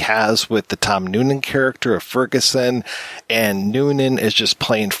that he has with the Tom Noonan character of Ferguson. And Noonan is just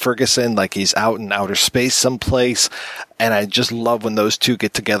playing Ferguson like he's out in outer space someplace. And I just love when those two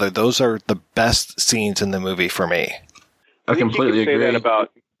get together. Those are the best scenes in the movie for me. I completely agree. You can say that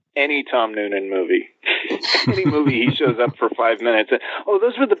about any Tom Noonan movie. Any movie he shows up for 5 minutes. Oh,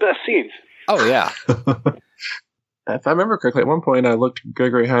 those were the best scenes. Oh, yeah. If I remember correctly, at one point I looked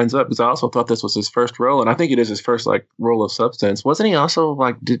Gregory Hines up because I also thought this was his first role, and I think it is his first role of substance. Wasn't he also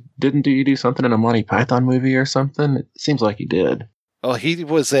didn't he do something in a Monty Python movie or something? It seems like he did. Well, he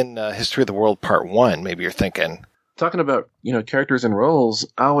was in History of the World Part 1, maybe you're thinking. Talking about, characters and roles,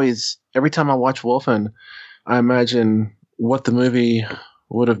 every time I watch Wolfen, I imagine what the movie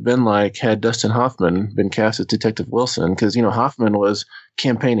would have been like had Dustin Hoffman been cast as Detective Wilson, because Hoffman was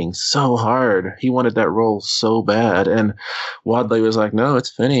campaigning so hard. He wanted that role so bad, and Wadleigh was like, "No, it's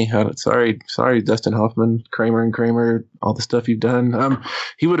Finney. Sorry, Dustin Hoffman, Kramer, all the stuff you've done."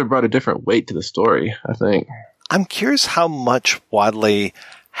 He would have brought a different weight to the story, I think. I'm curious how much Wadleigh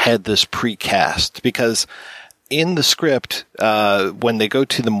had this precast, because in the script, when they go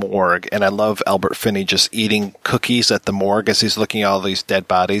to the morgue, and I love Albert Finney just eating cookies at the morgue as he's looking at all these dead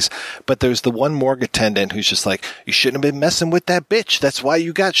bodies, but there's the one morgue attendant who's just like, "You shouldn't have been messing with that bitch. That's why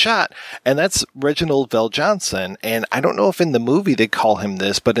you got shot." And that's Reginald VelJohnson. And I don't know if in the movie they call him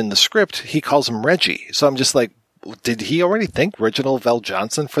this, but in the script, he calls him Reggie. So I'm just like, did he already think Reginald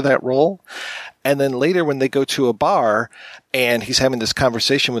VelJohnson for that role? And then later when they go to a bar and he's having this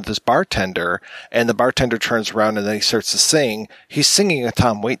conversation with this bartender, and the bartender turns around and then he starts to sing, he's singing a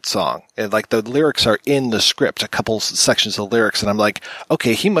Tom Waits song. And the lyrics are in the script, a couple sections of lyrics. And I'm like,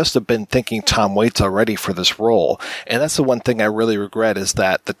 okay, he must have been thinking Tom Waits already for this role. And that's the one thing I really regret, is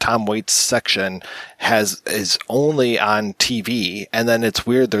that the Tom Waits section is only on TV. And then it's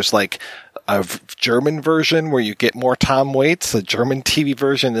weird. There's a German version where you get more Tom Waits, the German TV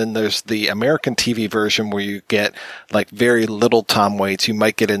version, and there's the American TV version where you get very little Tom Waits. You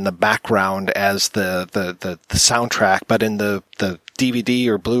might get in the background as the soundtrack, but in the DVD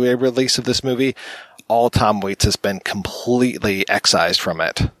or Blu-ray release of this movie, all Tom Waits has been completely excised from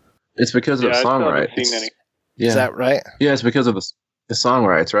it. It's because of song rights. Is that right? Yeah, it's because of the song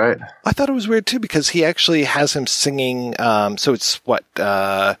rights, right? I thought it was weird too, because he actually has him singing, so it's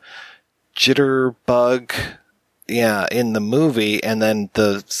Jitterbug, in the movie, and then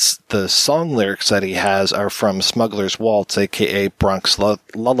the song lyrics that he has are from Smuggler's Waltz, aka Bronx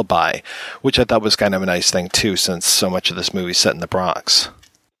Lullaby, which I thought was kind of a nice thing too, since so much of this movie is set in the Bronx.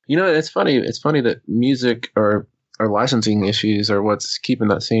 It's funny. It's funny that music or licensing issues are what's keeping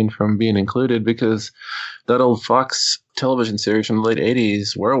that scene from being included, because that old Fox television series from the late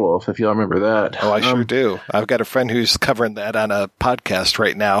 80s, Werewolf, if y'all remember that. Oh, I sure do. I've got a friend who's covering that on a podcast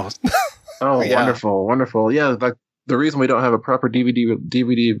right now. Oh, yeah. Wonderful. Yeah, the reason we don't have a proper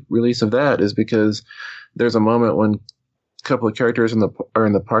DVD release of that is because there's a moment when a couple of characters are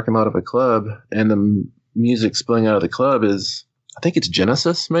in the parking lot of a club, and the music spilling out of the club is, I think it's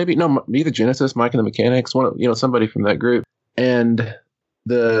Genesis, maybe? No, either Genesis, Mike and the Mechanics, somebody from that group. And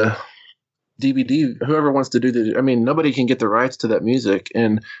the DVD, whoever wants to do nobody can get the rights to that music,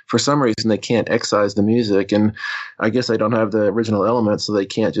 and for some reason they can't excise the music, and I guess they don't have the original elements, so they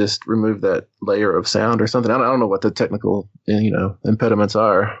can't just remove that layer of sound or something. I don't know what the technical impediments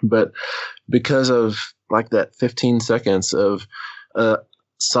are, but because of that 15 seconds of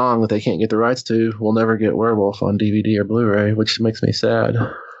song that they can't get the rights to will never get Werewolf on DVD or Blu-ray, which makes me sad.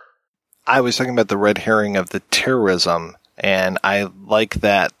 I was talking about the red herring of the terrorism, and I like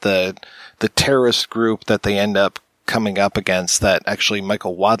that the terrorist group that they end up coming up against, that actually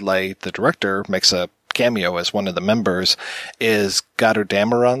Michael Wadleigh, the director, makes a cameo as one of the members, is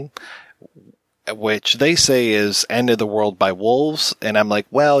Gotterdammerung, which they say is End of the World by Wolves. And I'm like,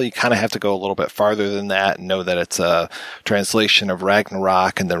 well, you kind of have to go a little bit farther than that and know that it's a translation of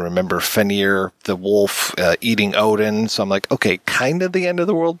Ragnarok, and then remember Fenrir, the wolf, eating Odin. So I'm like, okay, kind of the End of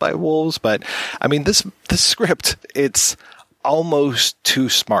the World by Wolves. But I mean, this script, it's almost too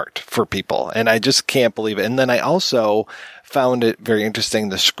smart for people, and I just can't believe it. And then I also found it very interesting.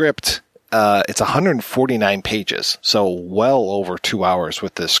 The script, it's 149 pages, so well over 2 hours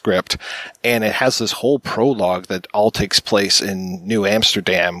with this script. And it has this whole prologue that all takes place in New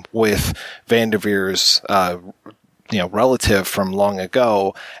Amsterdam with Vanderveer's, relative from long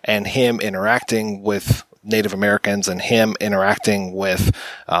ago, and him interacting with Native Americans and him interacting with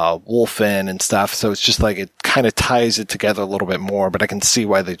Wolfen and stuff. So it's just like it kind of ties it together a little bit more, but I can see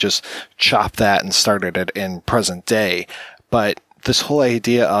why they just chopped that and started it in present day. But this whole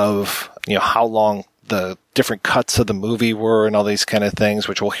idea of, how long the different cuts of the movie were and all these kind of things,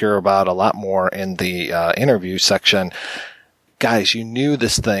 which we'll hear about a lot more in the interview section. Guys, you knew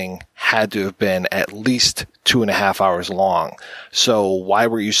this thing had to have been at least 2.5 hours long. So why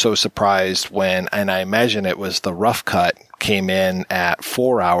were you so surprised when, and I imagine it was the rough cut, came in at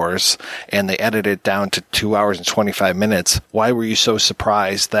 4 hours and they edited it down to 2 hours and 25 minutes. Why were you so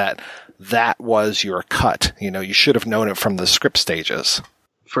surprised that was your cut? You should have known it from the script stages.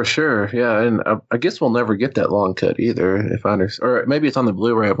 For sure, yeah, and I guess we'll never get that long cut either, if I understand. Or maybe it's on the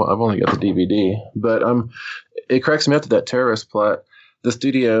Blu-ray. I've only got the DVD, but it cracks me up that terrorist plot. The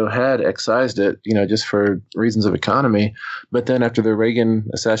studio had excised it, just for reasons of economy. But then after the Reagan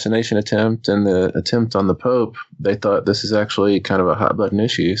assassination attempt and the attempt on the Pope, they thought this is actually kind of a hot button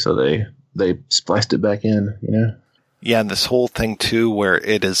issue, so they spliced it back in. Yeah, and this whole thing, too, where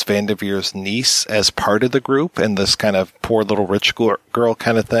it is Vanderveer's niece as part of the group and this kind of poor little rich girl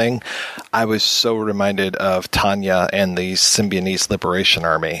kind of thing. I was so reminded of Tanya and the Symbionese Liberation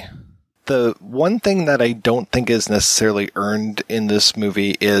Army. The one thing that I don't think is necessarily earned in this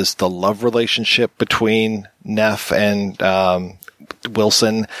movie is the love relationship between Neff and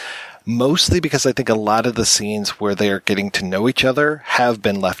Wilson. Mostly because I think a lot of the scenes where they are getting to know each other have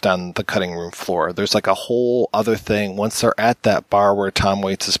been left on the cutting room floor. There's like a whole other thing. Once they're at that bar where Tom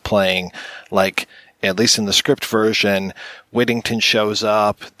Waits is playing, like, at least in the script version, Whittington shows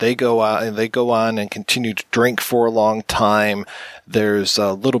up. They go out and they go on and continue to drink for a long time. There's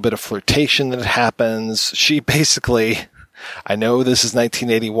a little bit of flirtation that happens. She basically, I know this is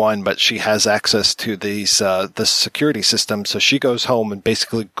 1981, but she has access to these the security system, so she goes home and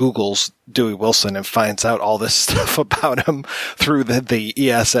basically Googles Dewey Wilson and finds out all this stuff about him through the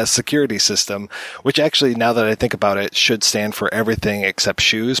ESS security system, which actually, now that I think about it, should stand for everything except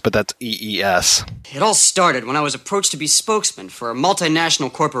shoes, but that's EES. It all started when I was approached to be spokesman for a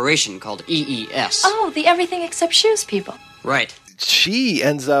multinational corporation called EES. Oh, the everything except shoes people. Right. They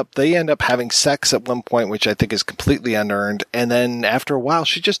end up having sex at one point, which I think is completely unearned. And then after a while,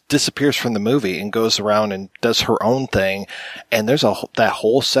 she just disappears from the movie and goes around and does her own thing. And there's that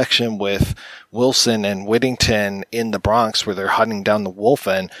whole section with Wilson and Whittington in the Bronx where they're hunting down the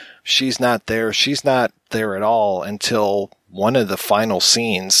Wolfen. She's not there. She's not there at all until one of the final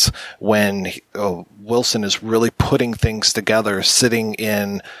scenes when Wilson is really putting things together, sitting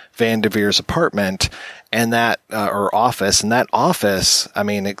in Vanderveer's apartment and or office. And that office, I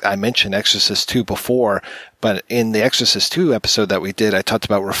mean, I mentioned Exorcist 2 before, but in the Exorcist 2 episode that we did, I talked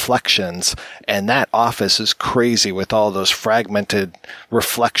about reflections, and that office is crazy with all those fragmented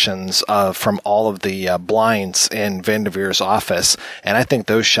reflections from all of the blinds in Vanderveer's office. And I think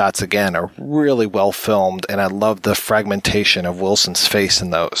those shots, again, are really well filmed, and I love the fragmentation of Wilson's face in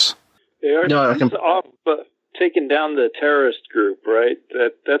those. She's off taking down the terrorist group, right?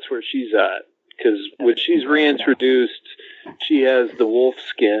 That's where she's at. Because when she's reintroduced, she has the wolf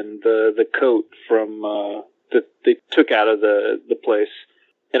skin, the coat from that they took out of the place.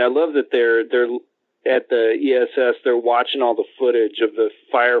 And I love that they're at the ESS. They're watching all the footage of the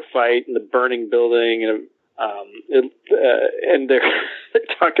firefight and the burning building, and they're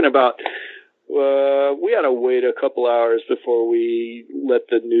talking about we ought to wait a couple hours before we let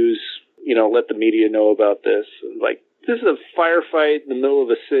the news, let the media know about this. Like, this is a firefight in the middle of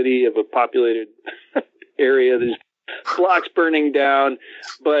a city, of a populated area. There's blocks burning down,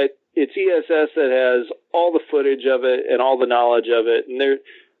 but it's ESS that has all the footage of it and all the knowledge of it, and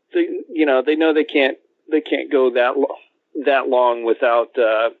they know they can't go that that long without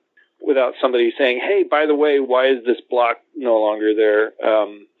somebody saying, "Hey, by the way, why is this block no longer there?"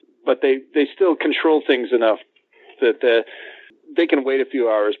 But they still control things enough that they can wait a few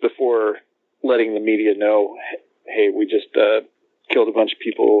hours before letting the media know, "Hey, we just killed a bunch of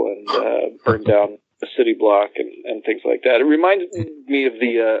people and burned down a city block and things like that." It reminds me of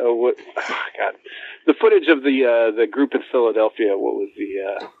the footage of the group in Philadelphia. What was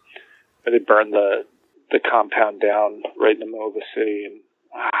where they burned the compound down right in the middle of the city, and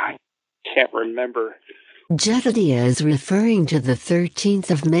I can't remember. Jedidiah is referring to the 13th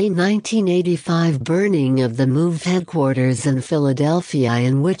of May 1985 burning of the MOVE headquarters in Philadelphia,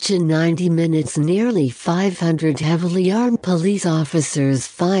 in which in 90 minutes nearly 500 heavily armed police officers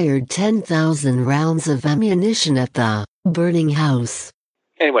fired 10,000 rounds of ammunition at the burning house.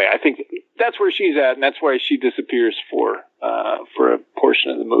 Anyway, I think that's where she's at, and that's why she disappears for a portion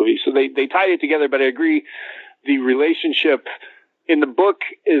of the movie. So they tied it together, but I agree the relationship in the book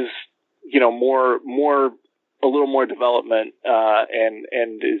is, a little more development,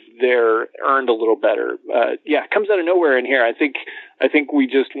 and is there earned a little better. It comes out of nowhere in here. I think we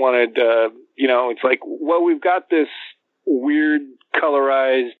just wanted, it's like, well, we've got this weird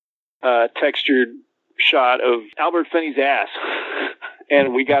colorized, textured shot of Albert Finney's ass,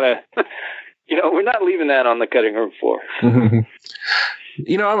 and we gotta, we're not leaving that on the cutting room floor. I'm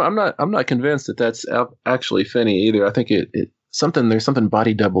not convinced that that's actually Finney either. I think there's something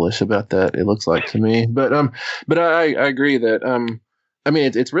body double-ish about that, it looks like to me. But I agree that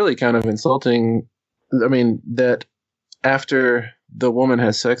it's really kind of insulting. I mean, that after the woman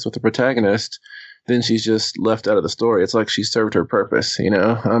has sex with the protagonist, then she's just left out of the story. It's like she served her purpose,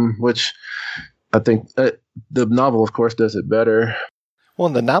 which I think the novel, of course, does it better. Well,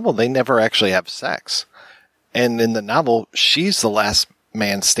 in the novel, they never actually have sex. And in the novel, she's the last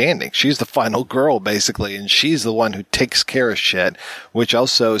man standing. She's the final girl, basically, and she's the one who takes care of shit, which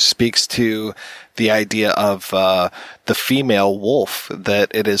also speaks to the idea of the female wolf,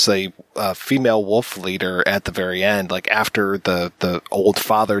 that it is a female wolf leader at the very end, like after the old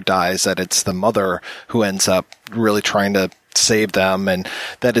father dies, that it's the mother who ends up really trying to save them, and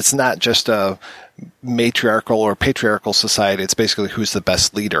that it's not just a matriarchal or patriarchal society. It's basically who's the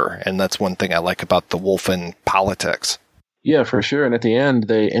best leader, and that's one thing I like about the Wolfen politics. Yeah, for sure. And at the end,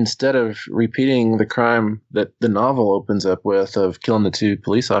 they, instead of repeating the crime that the novel opens up with of killing the two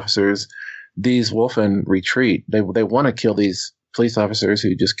police officers, these Wolfen retreat. They want to kill these police officers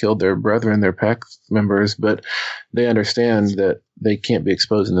who just killed their brethren, their pack members, but they understand that they can't be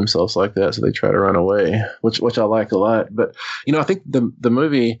exposing themselves like that, so they try to run away, which I like a lot. But I think the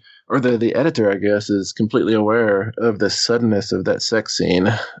movie, or the editor, I guess, is completely aware of the suddenness of that sex scene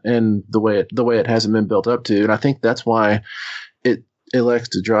and the way it hasn't been built up to, and I think that's why it elects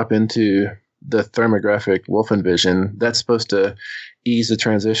to drop into the thermographic Wolfen vision. That's supposed to ease the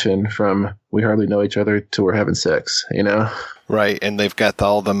transition from we hardly know each other to we're having sex, Right, and they've got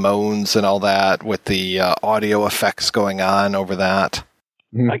all the moans and all that with the audio effects going on over that.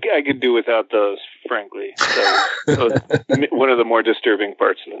 I could do without those, frankly. So one of the more disturbing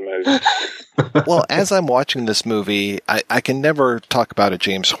parts of the movie. Well, as I'm watching this movie, I can never talk about a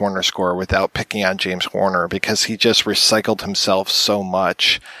James Horner score without picking on James Horner, because he just recycled himself so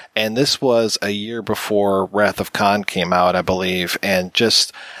much. And this was a year before Wrath of Khan came out, I believe. And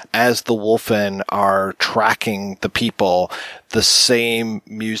just as the Wolfen are tracking the people, the same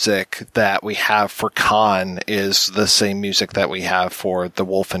music that we have for Khan is the same music that we have for the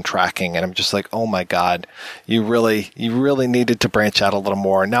Wolfen tracking. And I'm just like, oh my God, you really needed to branch out a little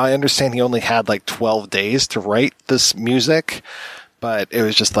more. Now I understand he only had like 12 days to write this music, but it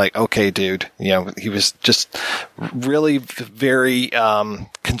was just like, okay, dude, he was just really very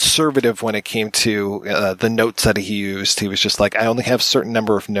conservative when it came to the notes that he used. He was just like, I only have a certain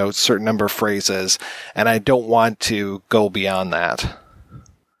number of notes, certain number of phrases, and I don't want to go beyond that.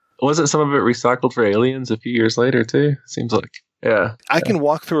 Wasn't some of it recycled for Aliens a few years later, too? Seems like. Yeah. I can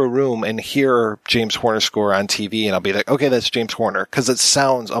walk through a room and hear James Horner score on TV, and I'll be like, okay, that's James Horner, because it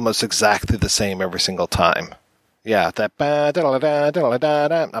sounds almost exactly the same every single time. Yeah, that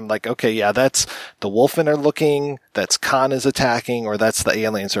ba-da-da-da-da-da-da. I'm like, okay, yeah, that's the Wolfen are looking, that's Khan is attacking, or that's the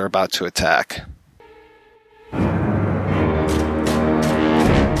aliens are about to attack.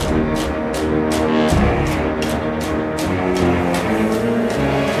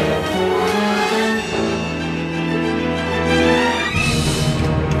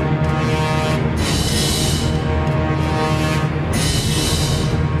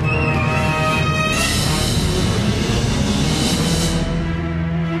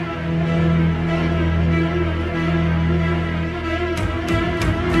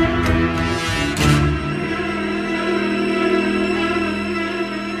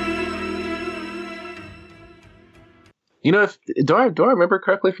 You know, do I remember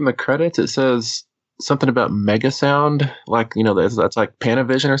correctly from the credits? It says something about Megasound, like, you know, that's like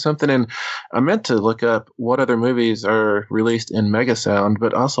Panavision or something. And I meant to look up what other movies are released in Megasound,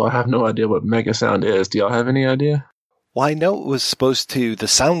 but also I have no idea what Megasound is. Do y'all have any idea? Well, I know the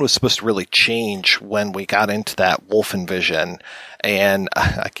sound was supposed to really change when we got into that Wolfen vision. And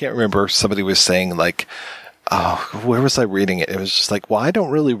I can't remember, somebody was saying like, where was I reading it? It was just like, well, I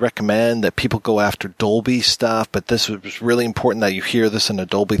don't really recommend that people go after Dolby stuff, but this was really important that you hear this in a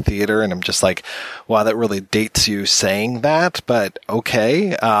Dolby theater. And I'm just like, wow, that really dates you saying that, but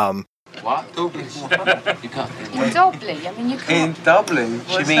okay. What? Dolby? You can't. In Dolby? I mean, you can't. In Dublin?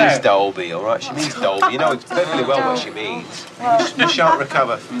 She means Dolby, all right? She means Dolby. You know perfectly well what she means. You shan't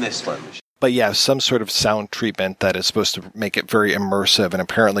recover from this one. But yeah, some sort of sound treatment that is supposed to make it very immersive. And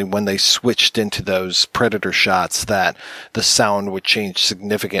apparently when they switched into those Predator shots, that the sound would change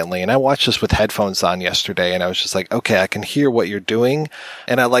significantly. And I watched this with headphones on yesterday, and I was just like, okay, I can hear what you're doing.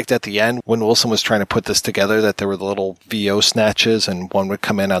 And I liked at the end when Wilson was trying to put this together that there were the little VO snatches, and one would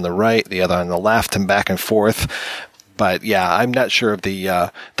come in on the right, the other on the left, and back and forth. But yeah, I'm not sure of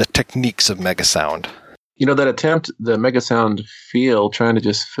the techniques of Megasound. You know, that attempt, the Megasound feel, trying to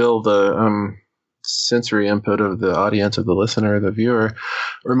just fill the sensory input of the audience, of the listener, the viewer,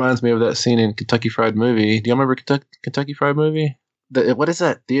 reminds me of that scene in Kentucky Fried Movie. Do you remember Kentucky Fried Movie? What is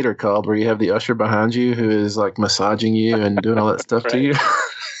that theater called where you have the usher behind you who is like massaging you and doing all that stuff to you?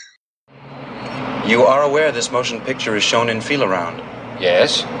 You are aware this motion picture is shown in Feel Around?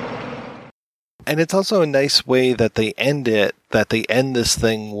 Yes. And it's also a nice way that they end this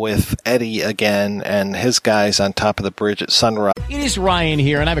thing with Eddie again and his guys on top of the bridge at sunrise. It is Ryan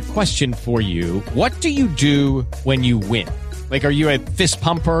here, and I have a question for you. What do you do when you win? Like, are you a fist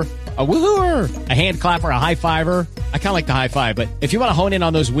pumper, a woohooer, a hand clapper, a high fiver? I kind of like the high five, but if you want to hone in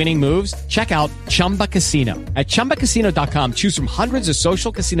on those winning moves, check out Chumba Casino. At ChumbaCasino.com, choose from hundreds of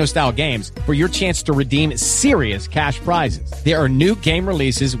social casino-style games for your chance to redeem serious cash prizes. There are new game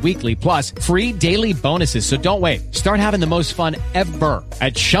releases weekly, plus free daily bonuses. So don't wait. Start having the most fun ever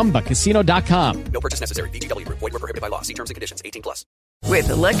at ChumbaCasino.com. No purchase necessary. VGW. Void where prohibited by law. See terms and conditions. 18+. With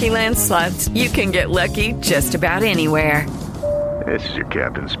the Lucky Land Slots, you can get lucky just about anywhere. This is your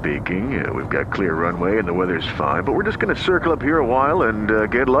captain speaking. We've got clear runway and the weather's fine, but we're just going to circle up here a while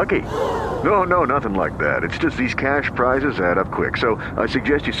and get lucky. No, nothing like that. It's just these cash prizes add up quick. So I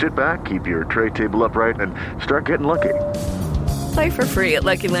suggest you sit back, keep your tray table upright, and start getting lucky. Play for free at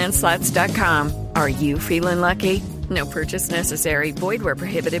LuckyLandSlots.com. Are you feeling lucky? No purchase necessary. Void where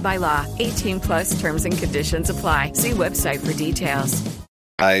prohibited by law. 18+ terms and conditions apply. See website for details.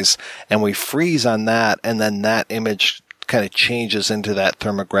 And we freeze on that, and then that image kind of changes into that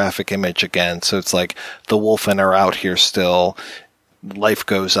thermographic image again. So it's like the Wolfen are out here still. Life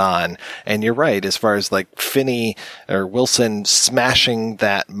goes on. And you're right, as far as like Finney or Wilson smashing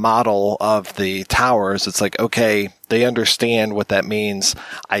that model of the towers, it's like, okay, they understand what that means.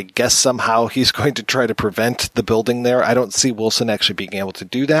 I guess somehow he's going to try to prevent the building there. I don't see Wilson actually being able to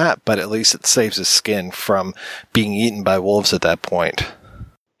do that, but at least it saves his skin from being eaten by wolves at that point.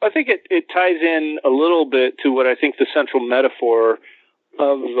 I think it ties in a little bit to what I think the central metaphor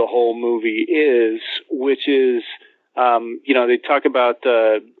of the whole movie is, which is, they talk about,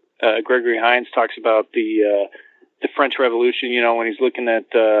 Gregory Hines talks about the French Revolution, when he's looking at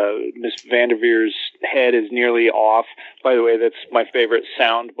Miss Vanderveer's head is nearly off. By the way, that's my favorite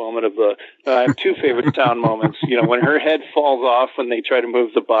sound moment of I have two favorite sound moments, when her head falls off when they try to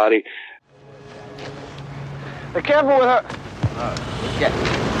move the body. Be careful with her.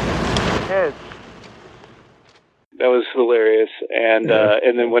 Head. That was hilarious, and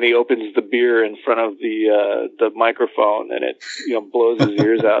then when he opens the beer in front of the microphone and it blows his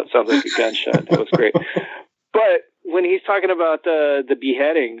ears out, sounds like a gunshot. That was great. But when he's talking about the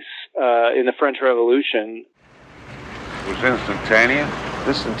beheadings in the French Revolution, it was instantaneous.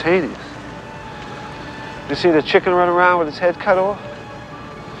 Instantaneous. You see the chicken run around with his head cut off,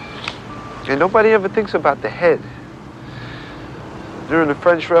 and nobody ever thinks about the head. During the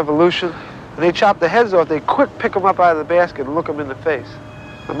French Revolution, when they chopped the heads off, they quick pick them up out of the basket and look them in the face.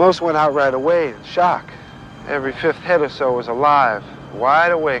 And most went out right away in shock. Every fifth head or so was alive,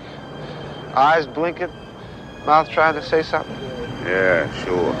 wide awake, eyes blinking, mouth trying to say something. Yeah,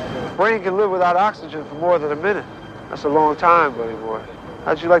 sure. The brain can live without oxygen for more than a minute. That's a long time, buddy boy.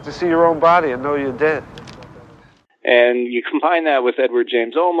 How'd you like to see your own body and know you're dead? And you combine that with Edward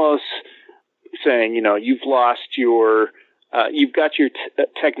James Olmos saying, you've lost your... you've got your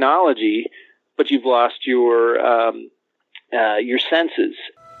technology, but you've lost your senses.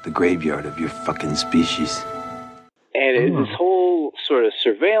 The graveyard of your fucking species. And this whole sort of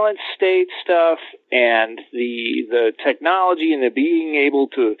surveillance state stuff, and the technology and the being able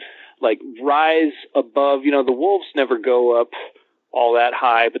to like rise above, the wolves never go up all that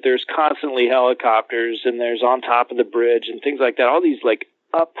high, but there's constantly helicopters and there's on top of the bridge and things like that. All these like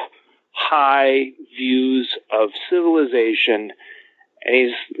up high views of civilization.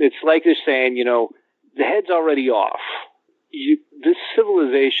 And it's like they're saying, the head's already off. This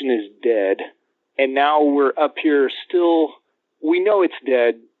civilization is dead. And now we're up here still, we know it's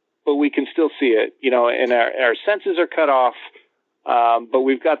dead, but we can still see it, and our senses are cut off. But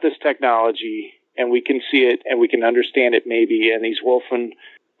we've got this technology and we can see it and we can understand it maybe. And these Wolfen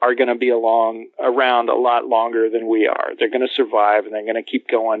are going to be around a lot longer than we are. They're going to survive and they're going to keep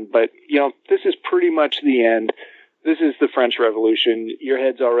going. But, this is pretty much the end. This is the French Revolution. Your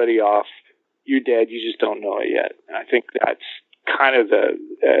head's already off. You're dead. You just don't know it yet. And I think that's kind of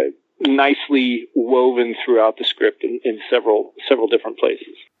the nicely woven throughout the script in several different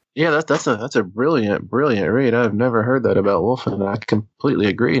places. Yeah, that's a brilliant read. I've never heard that about Wolfen, and I completely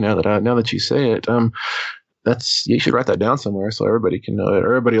agree. Now that you say it, you should write that down somewhere so everybody can know it. Or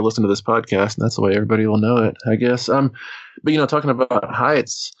everybody will listen to this podcast, and that's the way everybody will know it, I guess. But talking about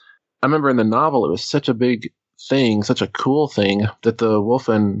heights, I remember in the novel it was such a big thing, such a cool thing, that the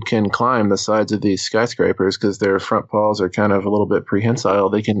Wolfen can climb the sides of these skyscrapers because their front paws are kind of a little bit prehensile.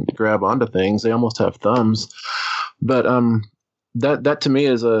 They can grab onto things. They almost have thumbs. But that to me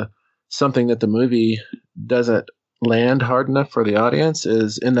is something that the movie doesn't land hard enough for the audience,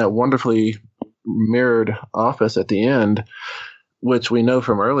 is in that wonderfully mirrored office at the end, which we know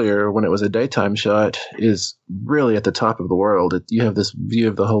from earlier when it was a daytime shot is really at the top of the world. You have this view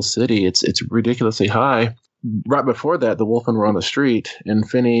of the whole city. It's ridiculously high. Right before that, the Wolfen were on the street, and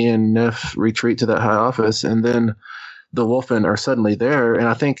Finney and Neff retreat to that high office, and then the Wolfen are suddenly there. And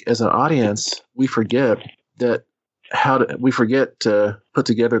I think as an audience, we forget to put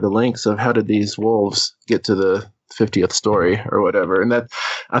together the links of how did these wolves get to the 50th story or whatever. And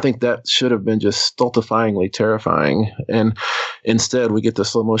I think that should have been just stultifyingly terrifying. And instead we get the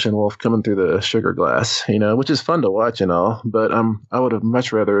slow motion wolf coming through the sugar glass, which is fun to watch and all. But I would have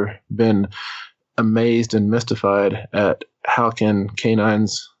much rather been amazed and mystified at how can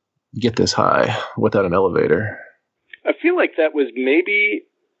canines get this high without an elevator. I feel like that was maybe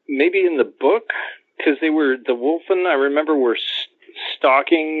in the book, because the Wolfen, I remember, were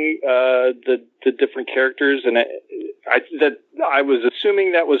stalking the different characters, and I was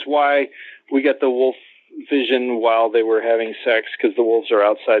assuming that was why we got the wolf vision while they were having sex, because the wolves are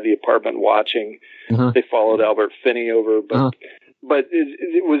outside the apartment watching. Mm-hmm. They followed Albert Finney over, but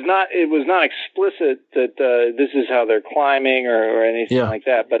it was not explicit that this is how they're climbing or anything like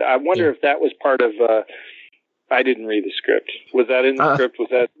that. But I wonder if that was part of. I didn't read the script. Was that in the script? Was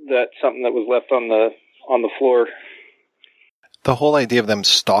that something that was left on the floor? The whole idea of them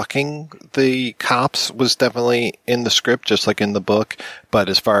stalking the cops was definitely in the script, just like in the book. But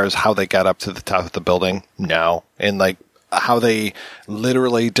as far as how they got up to the top of the building, no. And like how they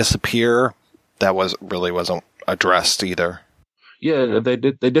literally disappear, that wasn't addressed either. Yeah, they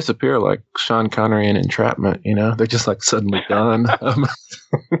disappear like Sean Connery in Entrapment. They're just like suddenly gone.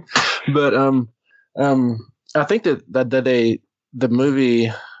 But I think that the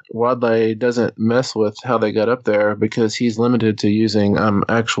movie Wadleigh doesn't mess with how they got up there because he's limited to using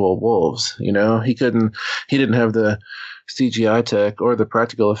actual wolves. He didn't have the CGI tech or the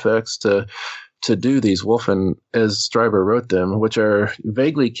practical effects to do these Wolfen as Streiber wrote them, which are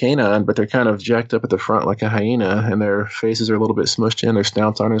vaguely canine, but they're kind of jacked up at the front like a hyena, and their faces are a little bit smushed in. Their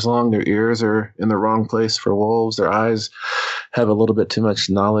snouts aren't as long. Their ears are in the wrong place for wolves. Their eyes have a little bit too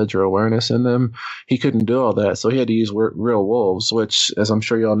much knowledge or awareness in them. He couldn't do all that, so he had to use real wolves, which, as I'm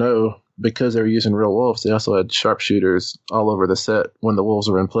sure y'all know, because they were using real wolves, they also had sharpshooters all over the set when the wolves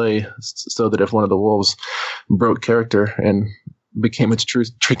were in play, so that if one of the wolves broke character and became its true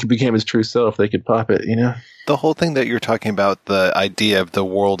self, they could pop it, The whole thing that you're talking about, the idea of the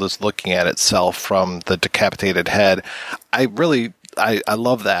world is looking at itself from the decapitated head, I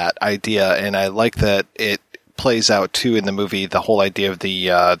love that idea, and I like that it plays out too in the movie, the whole idea of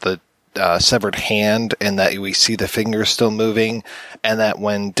the severed hand, and that we see the fingers still moving, and that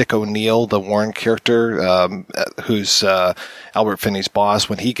when Dick O'Neill, the Warren character, who's Albert Finney's boss,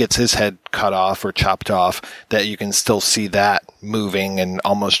 when he gets his head cut off or chopped off, that you can still see that moving and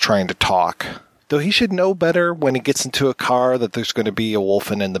almost trying to talk. Though he should know better when he gets into a car that there's going to be a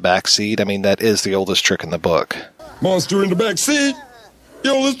Wolfen in the back seat. I mean, that is the oldest trick in the book. Monster in the back seat? The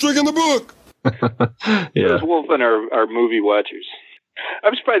oldest trick in the book. Yeah. Those Wolfen are movie watchers.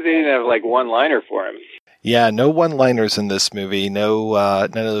 I'm surprised they didn't have like one-liner for him. Yeah, no one-liners in this movie. No,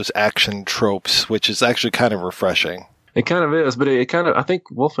 none of those action tropes, which is actually kind of refreshing. It kind of is, but I think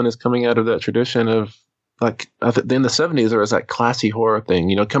Wolfen is coming out of that tradition of, like, in the 70s, there was that classy horror thing.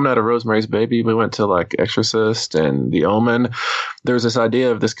 You know, coming out of Rosemary's Baby, we went to, like, Exorcist and The Omen. There's this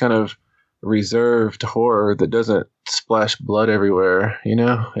idea of this kind of reserved horror that doesn't splash blood everywhere, you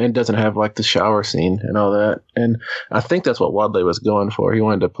know, and doesn't have, like, the shower scene and all that. And I think that's what Wadleigh was going for. He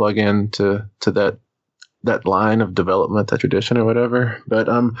wanted to plug into that line of development, that tradition or whatever. But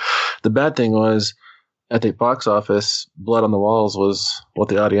the bad thing was, at the box office, blood on the walls was what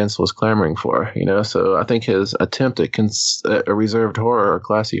the audience was clamoring for, you know? So I think his attempt at a reserved horror or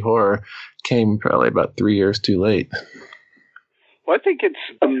classy horror came probably about 3 years too late. Well, I think it's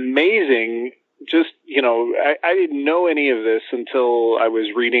amazing. Just, you know, I didn't know any of this until I was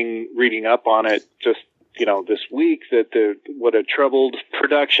reading up on it just, you know, this week, that what a troubled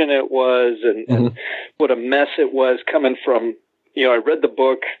production it was and what a mess it was coming from, you know, I read the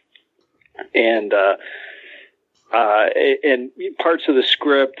book, and parts of the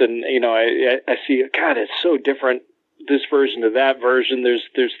script, and you know, I see, God, it's so different, this version to that version.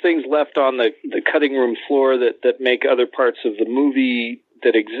 There's things left on the cutting room floor that make other parts of the movie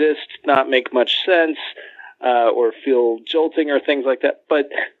that exist not make much sense, or feel jolting or things like that. But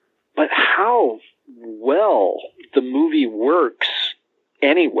how well the movie works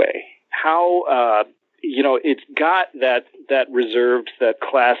anyway. How you know, it's got that reserved, that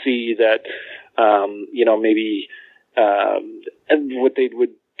classy, that, you know, maybe, what they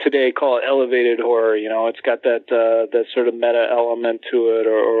would today call elevated horror. You know, it's got that sort of meta element to it,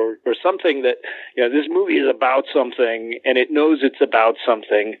 or something that, you know, this movie is about something and it knows it's about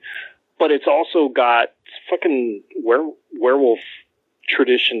something, but it's also got fucking werewolf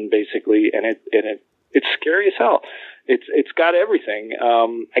tradition basically. And it's scary as hell. It's got everything.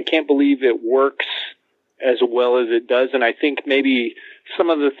 I can't believe it works as well as it does. And I think maybe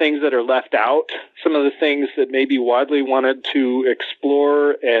some of the things that are left out, some of the things that maybe Wadleigh wanted to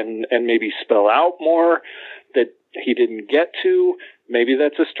explore and maybe spell out more that he didn't get to, maybe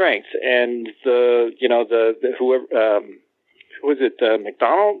that's a strength. And whoever, who was it,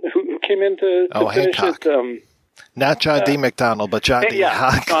 McDonald, who came in to finish Hancock. it? Not John D. McDonald, but John D.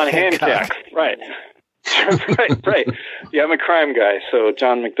 John Hancock. Right. right. Yeah, I'm a crime guy, so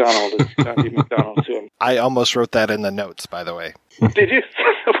John McDonald is John D. McDonald to him. I almost wrote that in the notes, by the way. Did you?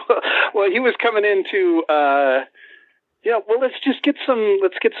 Well, he was coming into, let's get some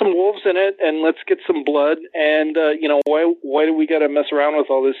wolves in it, and let's get some blood, and why do we got to mess around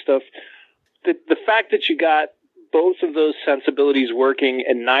with all this stuff? The fact that you got both of those sensibilities working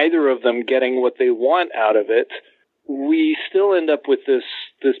and neither of them getting what they want out of it, we still end up with this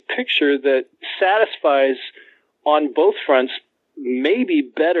picture that satisfies on both fronts maybe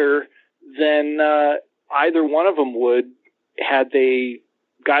better than either one of them would had they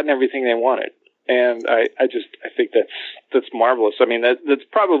gotten everything they wanted. And I think that's marvelous. I mean, that's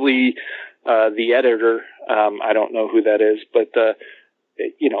probably the editor. I don't know who that is, but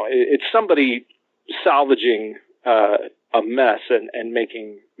it's somebody salvaging a mess and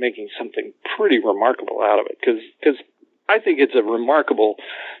making something pretty remarkable out of it. Because I think it's a remarkable,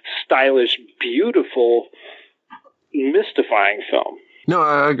 stylish, beautiful, mystifying film. No,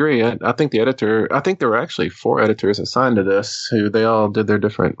 I agree. I think I think there were actually 4 editors assigned to this, who they all did their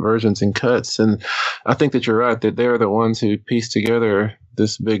different versions and cuts. And I think that you're right, that they're the ones who pieced together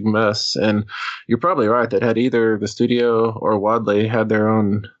this big mess. And you're probably right that had either the studio or Wadleigh had their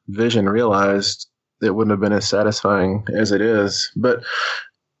own vision realized, it wouldn't have been as satisfying as it is. But,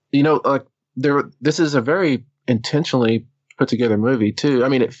 this is a very intentionally put together movie too. I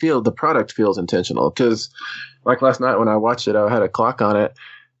mean, the product feels intentional, because like last night when I watched it, I had a clock on it,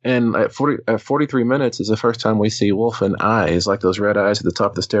 and at 43 minutes is the first time we see Wolfen eyes, like those red eyes at the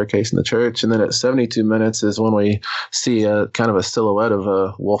top of the staircase in the church. And then at 72 minutes is when we see a kind of a silhouette of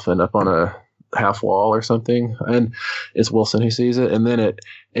a Wolfen up on a half wall or something, and it's Wilson who sees it. And then at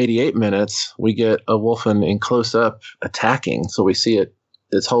 88 minutes we get a Wolfen in close up attacking, so we see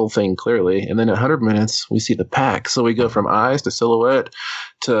its whole thing clearly. And then at 100 minutes we see the pack, so we go from eyes to silhouette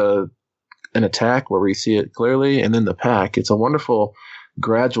to an attack where we see it clearly, and then the pack. It's a wonderful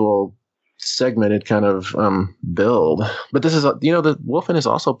gradual segmented kind of build. But this is the Wolfen is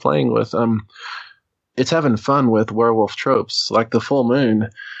also playing with it's having fun with werewolf tropes, like the full moon,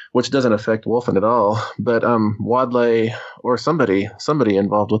 which doesn't affect Wolfen at all. But Wadleigh or somebody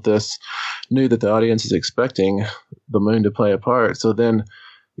involved with this knew that the audience is expecting the moon to play a part. So then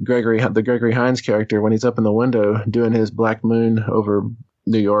the Gregory Hines character, when he's up in the window doing his black moon over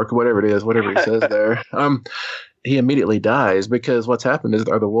New York, whatever it is, whatever he says there, he immediately dies, because what's happened is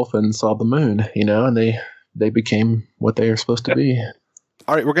the Wolfen saw the moon, and they became what they are supposed to be.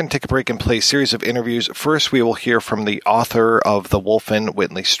 All right, we're going to take a break and play a series of interviews. First, we will hear from the author of The Wolfen,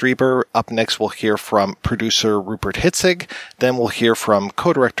 Whitley Strieber. Up next, we'll hear from producer Rupert Hitzig. Then we'll hear from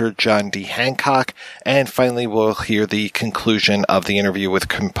co-director John D. Hancock. And finally, we'll hear the conclusion of the interview with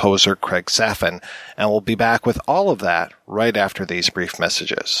composer Craig Safan. And we'll be back with all of that right after these brief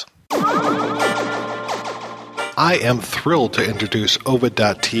messages. I am thrilled to introduce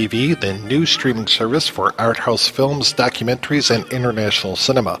Ovid.tv, the new streaming service for art house films, documentaries, and international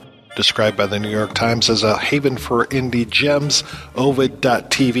cinema. Described by the New York Times as a haven for indie gems,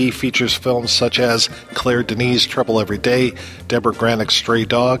 Ovid.tv features films such as Claire Denis' Trouble Every Day, Deborah Granick's Stray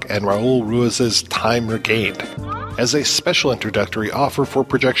Dog, and Raul Ruiz's Time Regained. As a special introductory offer for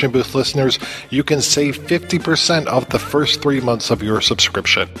Projection Booth listeners, you can save 50% off the first 3 months of your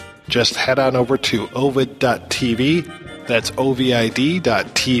subscription. Just head on over to Ovid.tv, that's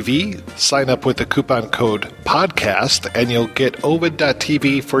OVID.tv, sign up with the coupon code PODCAST, and you'll get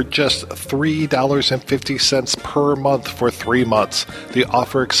Ovid.tv for just $3.50 per month for 3 months. The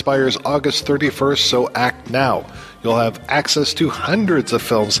offer expires August 31st, so act now. You'll have access to hundreds of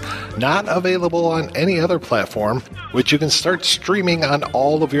films not available on any other platform, which you can start streaming on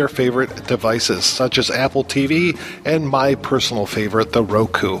all of your favorite devices, such as Apple TV and my personal favorite, the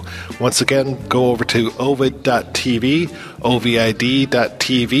Roku. Once again, go over to Ovid.tv,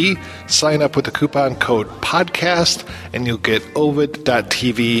 OVID.tv, sign up with the coupon code PODCAST, and you'll get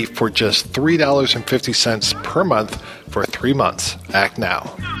Ovid.tv for just $3.50 per month for 3 months. Act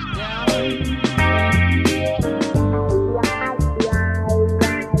now.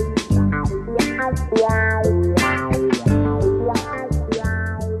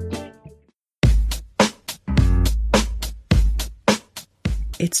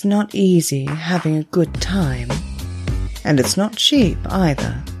 It's not easy having a good time, and it's not cheap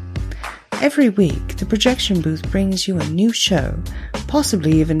either. Every week, the Projection Booth brings you a new show,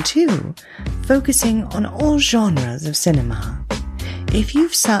 possibly even 2, focusing on all genres of cinema. If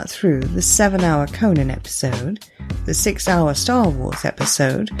you've sat through the 7-hour Conan episode, the 6-hour Star Wars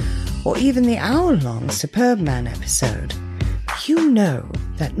episode, or even the hour-long Superbman episode, you know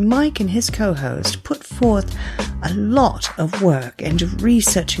that Mike and his co-host put forth a lot of work into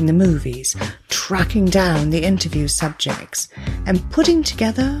researching the movies, tracking down the interview subjects, and putting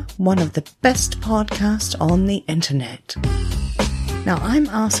together one of the best podcasts on the internet. Now I'm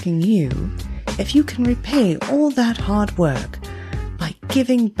asking you if you can repay all that hard work by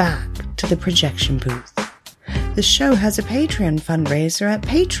giving back to the Projection Booth. The show has a Patreon fundraiser at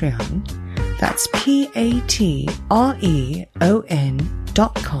Patreon. That's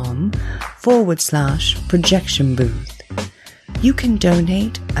patreon.com/Projection Booth. You can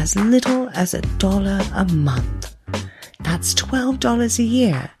donate as little as $1 a month. That's $12 a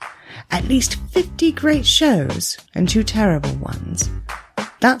year. At least 50 great shows and 2 terrible ones.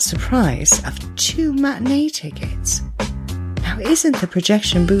 That's the price of 2 matinee tickets. Now isn't the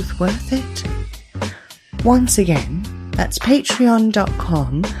Projection Booth worth it? Once again, that's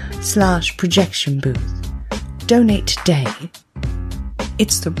patreon.com/Projection Booth. Donate today.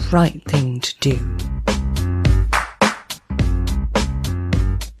 It's the right thing to do.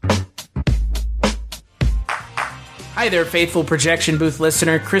 Hi there, faithful Projection Booth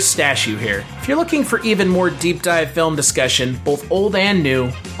listener, Chris Stashew here. If you're looking for even more deep dive film discussion, both old and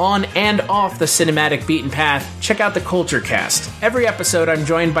new, on and off the cinematic beaten path, check out the Culture Cast. Every episode I'm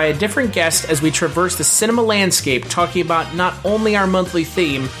joined by a different guest as we traverse the cinema landscape talking about not only our monthly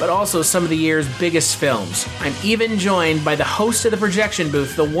theme, but also some of the year's biggest films. I'm even joined by the host of the Projection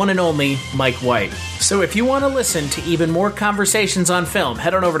Booth, the one and only Mike White. So if you want to listen to even more conversations on film,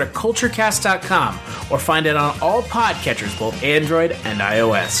 head on over to culturecast.com or find it on all podcatchers, both Android and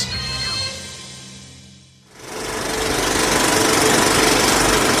iOS.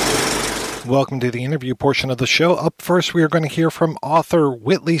 Welcome to the interview portion of the show. Up first, we are going to hear from author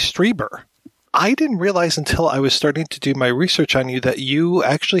Whitley Strieber. I didn't realize until I was starting to do my research on you that you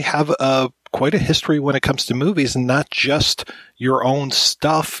actually have quite a history when it comes to movies, and not just your own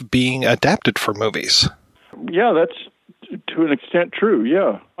stuff being adapted for movies. Yeah, that's to an extent true,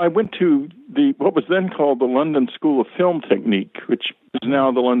 yeah. I went to what was then called the London School of Film Technique, which is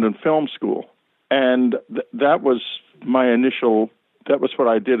now the London Film School. And that was what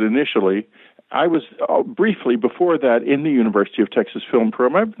I did initially. I was briefly before that in the University of Texas Film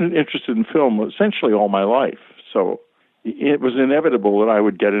Program. I've been interested in film essentially all my life, so it was inevitable that I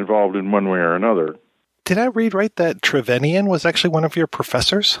would get involved in one way or another. Did I read right that Trevanian was actually one of your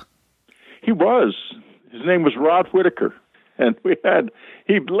professors? He was. His name was Rod Whitaker, and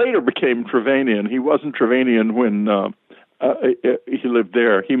he later became Trevanian. He wasn't Trevanian when he lived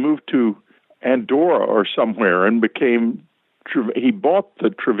there. He moved to Andorra or somewhere and became he bought the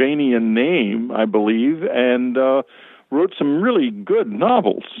Trevanian name, I believe, and wrote some really good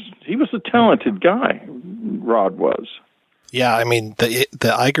novels. He was a talented guy, Rod was. Yeah, I mean,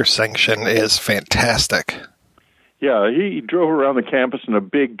 the Ayres section is fantastic. Yeah, he drove around the campus in a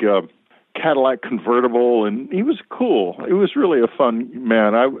big Cadillac convertible, and he was cool. He was really a fun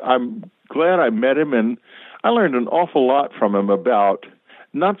man. I'm glad I met him, and I learned an awful lot from him about,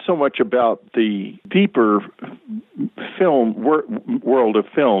 not so much about the deeper film world of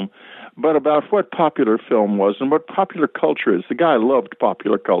film, but about what popular film was and what popular culture is. The guy loved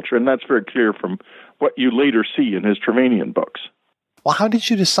popular culture, and that's very clear from what you later see in his Trevanian books. Well, how did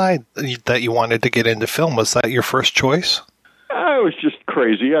you decide that you wanted to get into film? Was that your first choice? I was just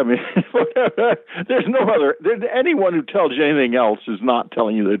crazy. I mean, there's no other. Anyone who tells you anything else is not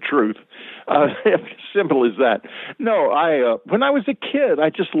telling you the truth. Simple as that. No, when I was a kid, I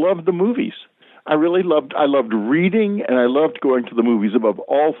just loved the movies. I loved reading, and I loved going to the movies above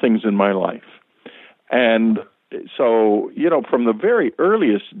all things in my life. And so, from the very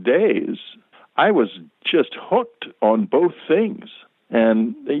earliest days, I was just hooked on both things.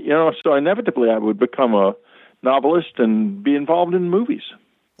 And, so inevitably I would become a novelist and be involved in movies.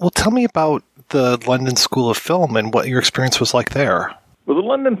 Well, tell me about the London School of Film and what your experience was like there. Well, the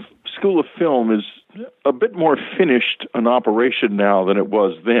London School of Film is a bit more finished an operation now than it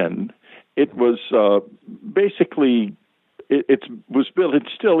was then. It was basically, it was built, it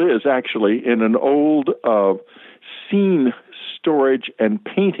still is actually, in an old scene storage and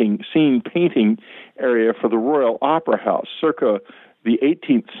scene painting area for the Royal Opera House, circa the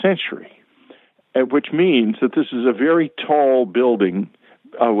 18th century, which means that this is a very tall building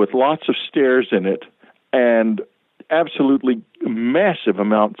with lots of stairs in it and absolutely massive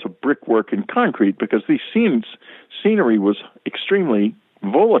amounts of brickwork and concrete, because these scenery was extremely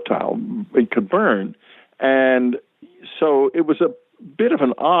volatile. It could burn. And so it was a bit of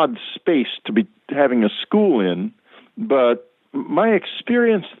an odd space to be having a school in, but my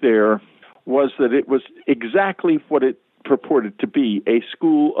experience there was that it was exactly what it purported to be, a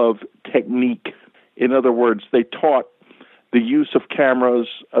school of technique. In other words, they taught the use of cameras.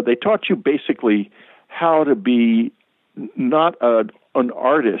 They taught you basically how to be not an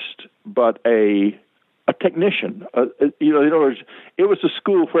artist, but a technician. In other words, it was a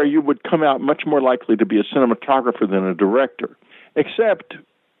school where you would come out much more likely to be a cinematographer than a director, except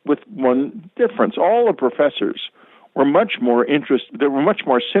with one difference. All the professors were much more interested. They were much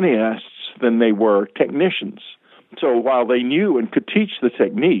more cineasts than they were technicians. So while they knew and could teach the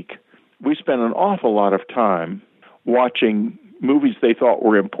technique, we spent an awful lot of time watching movies they thought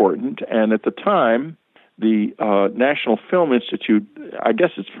were important. And at the time, the National Film Institute, I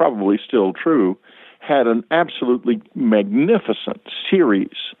guess it's probably still true, had an absolutely magnificent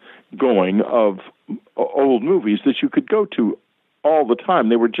series going of old movies that you could go to all the time.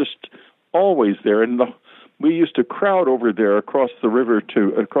 They were just always there. And we used to crowd over there across the river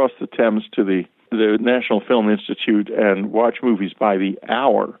across the Thames to the National Film Institute and watch movies by the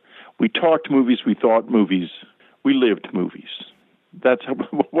hour. We talked movies, we thought movies, we lived movies. That's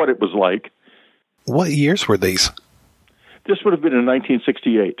what it was like. What years were these? This would have been in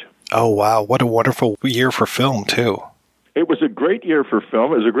 1968. Oh, wow. What a wonderful year for film, too. It was a great year for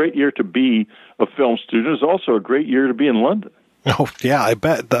film. It was a great year to be a film student. It was also a great year to be in London. Oh, yeah, I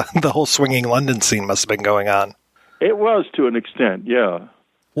bet. The whole swinging London scene must have been going on. It was, to an extent, yeah.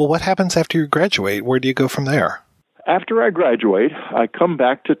 Well, what happens after you graduate? Where do you go from there? After I graduate, I come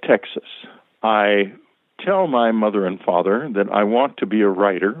back to Texas. I tell my mother and father that I want to be a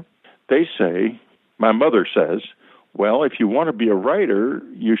writer. They say, my mother says, well, if you want to be a writer,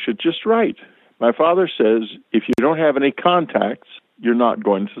 you should just write. My father says, if you don't have any contacts, you're not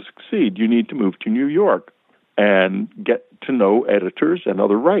going to succeed. You need to move to New York and get to know editors and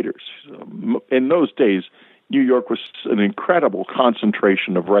other writers. In those days, New York was an incredible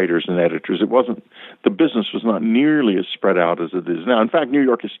concentration of writers and editors. The business was not nearly as spread out as it is now. In fact, New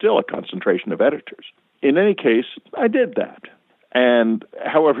York is still a concentration of editors. In any case, I did that. And,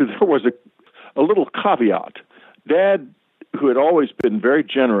 however, there was a little caveat. Dad, who had always been very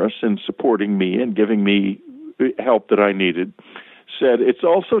generous in supporting me and giving me help that I needed, said, it's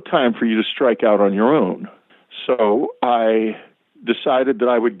also time for you to strike out on your own. So I decided that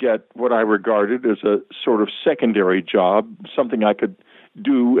I would get what I regarded as a sort of secondary job, something I could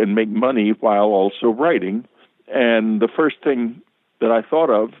do and make money while also writing. And the first thing that I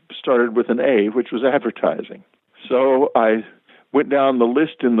thought of started with an A, which was advertising. So I went down the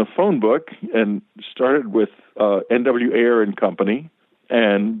list in the phone book and started with N.W. Ayer and Company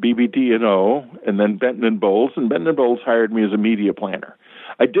and BBD&O, and then Benton and Bowles, and Benton and Bowles hired me as a media planner.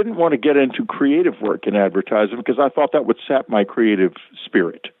 I didn't want to get into creative work in advertising because I thought that would sap my creative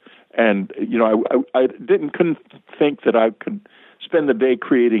spirit. And, I couldn't think that I could spend the day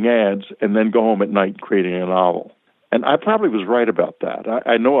creating ads and then go home at night creating a novel. And I probably was right about that.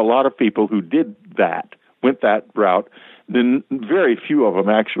 I know a lot of people who did that, went that route, then very few of them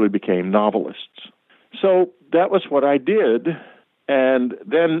actually became novelists. So that was what I did. And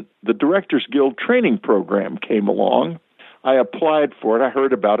then the Directors Guild training program came along. I applied for it. I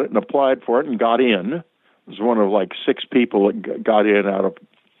heard about it and applied for it and got in. I was one of like 6 people that got in out of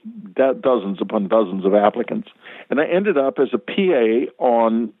dozens upon dozens of applicants. And I ended up as a PA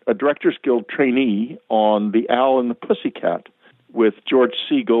on a Directors Guild trainee on The Owl and the Pussycat with George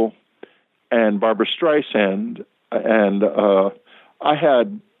Segal and Barbara Streisand. And I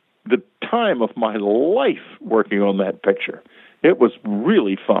had the time of my life working on that picture. It was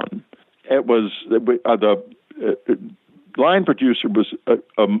really fun. It was the line producer was a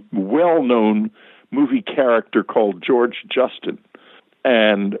well-known movie character called George Justin,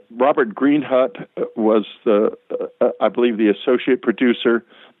 and Robert Greenhut was I believe, the associate producer.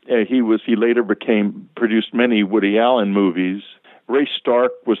 He later produced many Woody Allen movies. Ray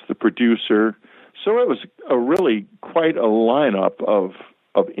Stark was the producer. So it was really quite a lineup of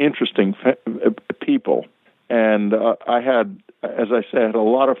interesting people. And I had, as I said, a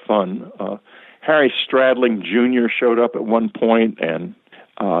lot of fun. Harry Stradling Jr. showed up at one point, and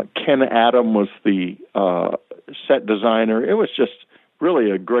Ken Adam was the set designer. It was just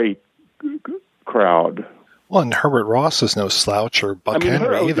really a great crowd. Well, and Herbert Ross is no slouch, or Buck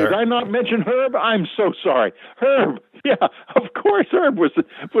Henry either. Did I not mention Herb? I'm so sorry. Herb, yeah, of course Herb was the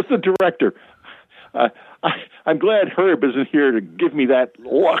director. I'm glad Herb isn't here to give me that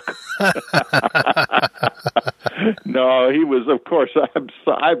look. No, he was, of course.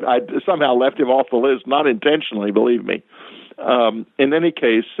 I somehow left him off the list, not intentionally, believe me. In any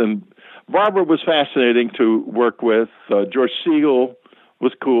case, and Barbara was fascinating to work with. George Segal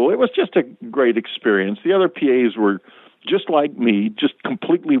was cool. It was just a great experience. The other PAs were just like me, just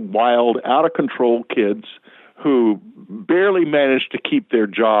completely wild, out-of-control kids who barely managed to keep their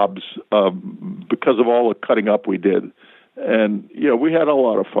jobs because of all the cutting up we did. And, we had a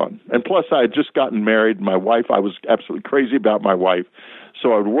lot of fun. And plus, I had just gotten married. My wife, I was absolutely crazy about my wife.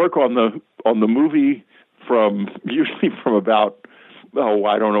 So I would work on the movie usually from about,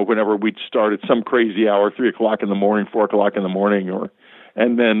 I don't know, whenever we'd start at some crazy hour, 3 o'clock in the morning, 4 o'clock in the morning,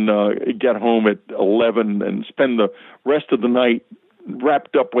 and then get home at 11 and spend the rest of the night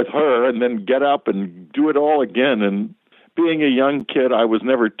wrapped up with her, and then get up and do it all again. And being a young kid, I was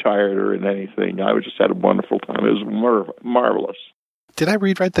never tired or in anything. I just had a wonderful time. It was marvelous. Did I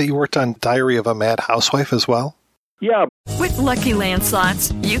read right that you worked on Diary of a Mad Housewife as well? Yeah. With Lucky Land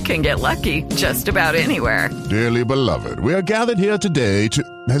Slots, you can get lucky just about anywhere. Dearly beloved, we are gathered here today to...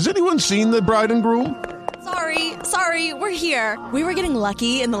 Has anyone seen the bride and groom? Sorry, we're here. We were getting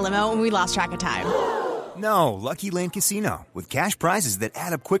lucky in the limo and we lost track of time. No, Lucky Land Casino, with cash prizes that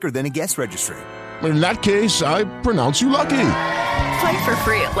add up quicker than a guest registry. In that case, I pronounce you lucky. Play for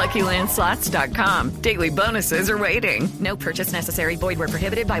free at LuckyLandSlots.com. Daily bonuses are waiting. No purchase necessary. Void where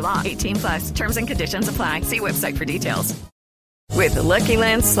prohibited by law. 18+. Terms and conditions apply. See website for details. With the Lucky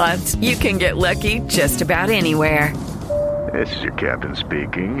Land Slots, you can get lucky just about anywhere. This is your captain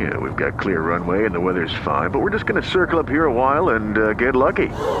speaking. We've got clear runway and the weather's fine, but we're just going to circle up here a while and get lucky.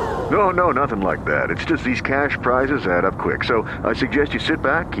 No, nothing like that. It's just these cash prizes add up quick. So I suggest you sit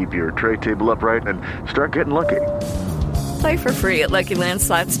back, keep your tray table upright, and start getting lucky. Play for free at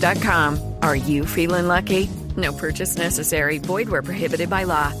LuckyLandSlots.com. Are you feeling lucky? No purchase necessary. Void where prohibited by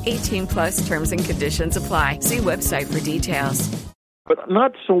law. 18+ terms and conditions apply. See website for details. But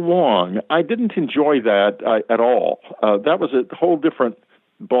not so long. I didn't enjoy that at all. That was a whole different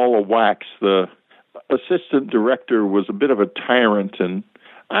ball of wax. The assistant director was a bit of a tyrant, and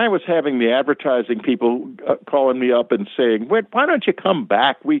I was having the advertising people calling me up and saying, why don't you come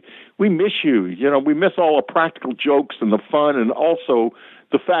back? We miss you. We miss all the practical jokes and the fun, and also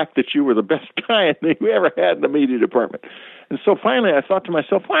the fact that you were the best guy we ever had in the media department. And so finally I thought to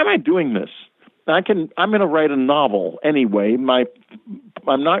myself, why am I doing this? I'm going to write a novel anyway.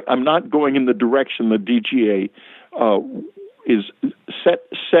 I'm not going in the direction the DGA is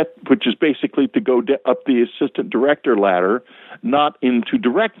set, which is basically to go up the assistant director ladder, not into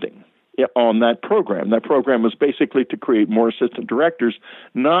directing on that program. That program was basically to create more assistant directors,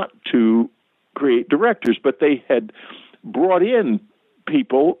 not to create directors. But they had brought in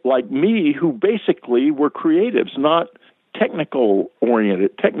people like me who basically were creatives, not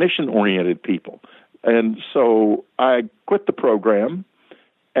technician-oriented people. And so I quit the program,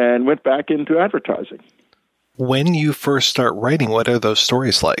 and went back into advertising. When you first start writing, what are those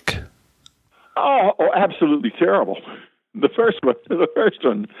stories like? Oh, absolutely terrible. The first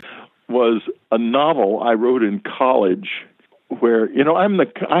one was a novel I wrote in college where,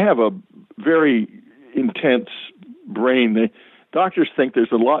 I have a very intense brain. The doctors think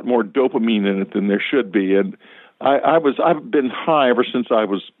there's a lot more dopamine in it than there should be, and I've been high ever since I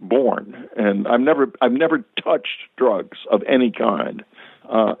was born, and I've never touched drugs of any kind.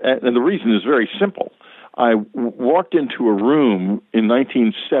 And the reason is very simple. I walked into a room in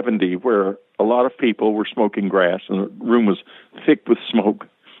 1970 where a lot of people were smoking grass, and the room was thick with smoke.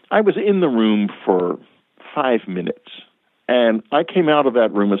 I was in the room for 5 minutes, and I came out of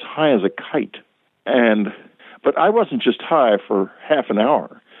that room as high as a kite. But I wasn't just high for half an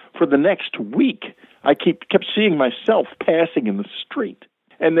hour. For the next week, I kept seeing myself passing in the street.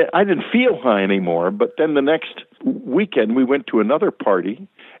 And I didn't feel high anymore, but then the next weekend we went to another party,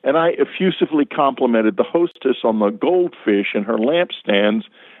 and I effusively complimented the hostess on the goldfish and her lampstands,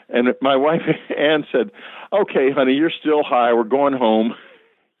 and my wife, Ann, said, "Okay, honey, you're still high. We're going home."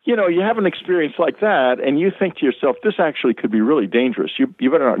 You have an experience like that, and you think to yourself, this actually could be really dangerous. You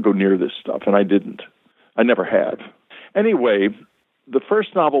better not go near this stuff, and I didn't. I never have. Anyway, the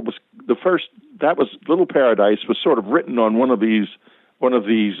first novel that was Little Paradise, was sort of written on one of these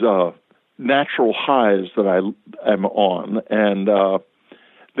natural highs that I am on, and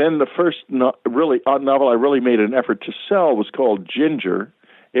then the first really odd novel I really made an effort to sell was called Ginger.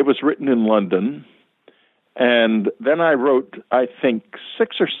 It was written in London, and then I wrote, I think,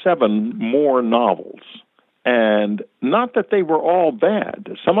 6 or 7 more novels, and not that they were all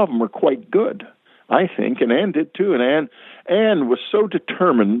bad. Some of them were quite good, I think, and Anne did too. And Anne was so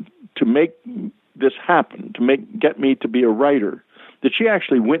determined to make this happen, to get me to be a writer, that she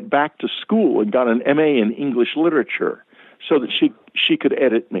actually went back to school and got an MA in English literature so that she could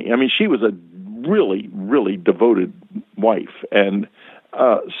edit me. I mean, she was a really, really devoted wife. And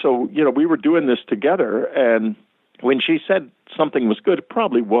so, we were doing this together, and when she said something was good, it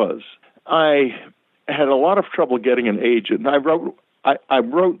probably was. I had a lot of trouble getting an agent. I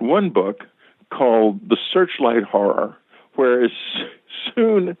wrote one book called The Searchlight Horror, where as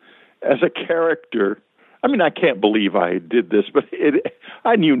soon as a character, I mean, I can't believe I did this, but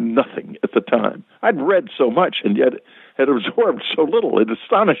I knew nothing at the time. I'd read so much and yet had absorbed so little. It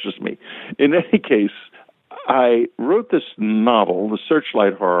astonishes me. In any case, I wrote this novel, The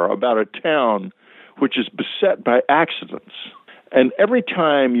Searchlight Horror, about a town which is beset by accidents. And every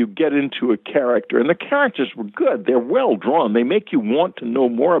time you get into a character, and the characters were good, they're well drawn, they make you want to know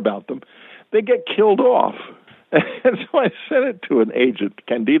more about them, they get killed off. And so I sent it to an agent,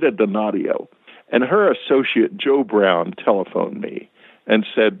 Candida Donadio, and her associate, Joe Brown, telephoned me and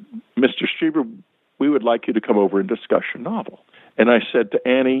said, "Mr. Strieber, we would like you to come over and discuss your novel." And I said to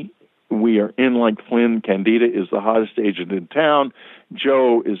Annie, "We are in like Flynn. Candida is the hottest agent in town.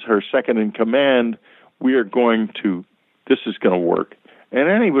 Joe is her second in command. This is going to work." And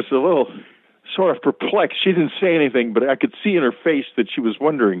Annie was a little sort of perplexed. She didn't say anything, but I could see in her face that she was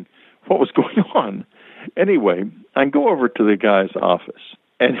wondering what was going on. Anyway, I go over to the guy's office,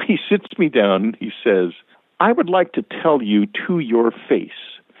 and he sits me down and he says, "I would like to tell you to your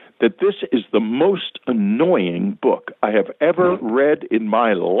face that this is the most annoying book I have ever read in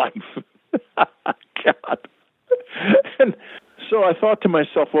my life." God. And so I thought to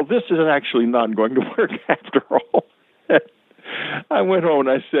myself, well, this is actually not going to work after all. I went home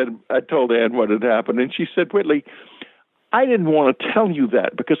and I told Anne what had happened, and she said, "Whitley, I didn't want to tell you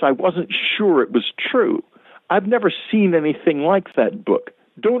that because I wasn't sure it was true. I've never seen anything like that book.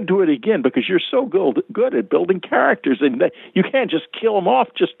 Don't do it again because you're so good at building characters, and you can't just kill them off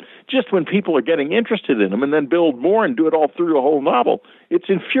just when people are getting interested in them and then build more and do it all through the whole novel. It's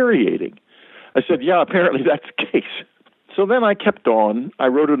infuriating." I said, "Yeah, apparently that's the case." So then I kept on. I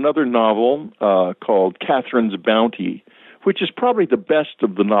wrote another novel called Catherine's Bounty, which is probably the best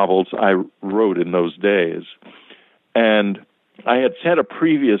of the novels I wrote in those days. And I had sent a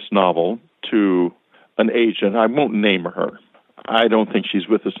previous novel to an agent. I won't name her. I don't think she's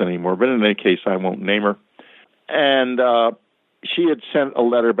with us anymore, but in any case, I won't name her. And she had sent a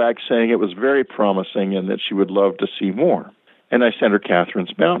letter back saying it was very promising and that she would love to see more. And I sent her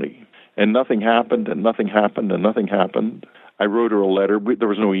Catherine's Bounty. And nothing happened, and nothing happened, and nothing happened. I wrote her a letter. There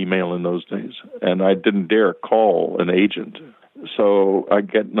was no email in those days, and I didn't dare call an agent, so I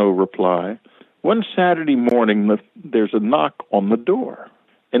get no reply. One Saturday morning, there's a knock on the door,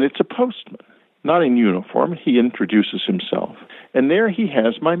 and it's a postman, not in uniform. He introduces himself, and there he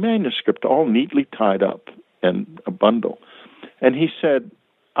has my manuscript all neatly tied up in a bundle. And he said,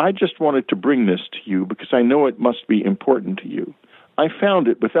 "I just wanted to bring this to you because I know it must be important to you. I found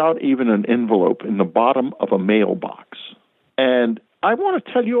it without even an envelope in the bottom of a mailbox. And I want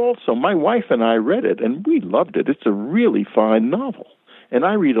to tell you also, my wife and I read it, and we loved it. It's a really fine novel. And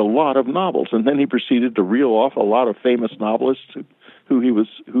I read a lot of novels. And then he proceeded to reel off a lot of famous novelists who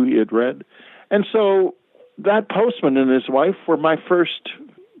he had read. And so that postman and his wife were my first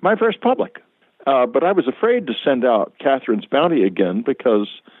public. But I was afraid to send out Catherine's Bounty again because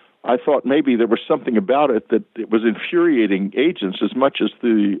I thought maybe there was something about it that it was infuriating agents as much as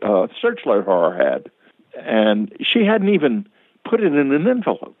the Searchlight Horror had. And she hadn't even put it in an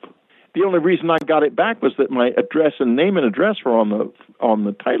envelope. The only reason I got it back was that my address and name and address were on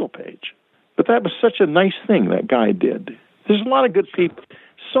the title page. But that was such a nice thing that guy did. There's a lot of good people,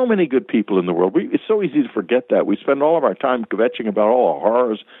 so many good people in the world. It's so easy to forget that. We spend all of our time kvetching about all the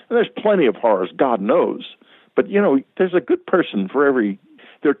horrors, and there's plenty of horrors, God knows. But, there's a good person for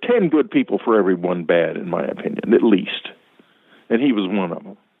there are 10 good people for every one bad, in my opinion, at least. And he was one of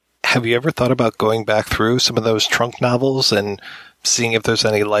them. Have you ever thought about going back through some of those trunk novels and seeing if there's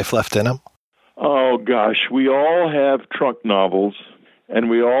any life left in them? Oh, gosh, we all have trunk novels, and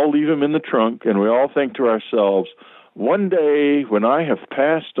we all leave them in the trunk, and we all think to ourselves, one day when I have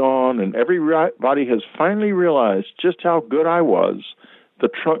passed on and everybody has finally realized just how good I was, the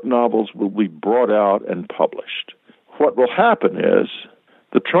trunk novels will be brought out and published. What will happen is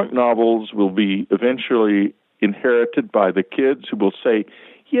the trunk novels will be eventually inherited by the kids who will say,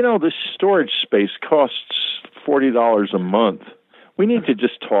 this storage space costs $40 a month. We need to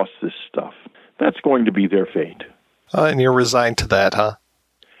just toss this stuff. That's going to be their fate. And you're resigned to that, huh?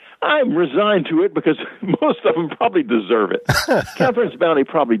 I'm resigned to it because most of them probably deserve it. Catherine's Bounty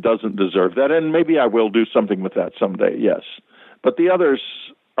probably doesn't deserve that, and maybe I will do something with that someday, yes. But the others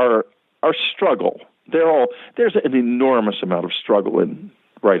are struggle. There's an enormous amount of struggle in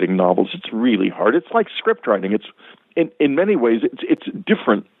writing novels. It's really hard. It's like script writing. It's in many ways it's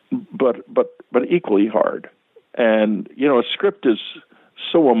different, but equally hard. And a script is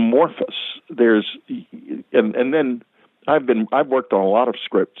so amorphous. And then I've worked on a lot of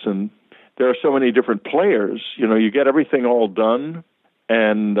scripts, and there are so many different players. You get everything all done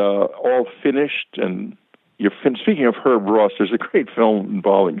and all finished, and you're speaking of Herb Ross, there's a great film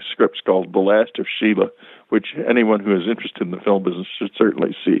involving scripts called The Last of Sheila, which anyone who is interested in the film business should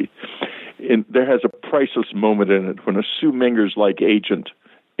certainly see. There has a priceless moment in it when a Sue Mengers-like agent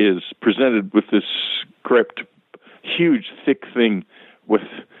is presented with this script, huge, thick thing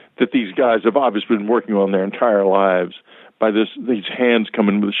that these guys have obviously been working on their entire lives, by these hands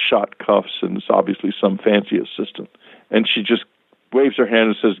coming with shot cuffs, and it's obviously some fancy assistant. And she just waves her hand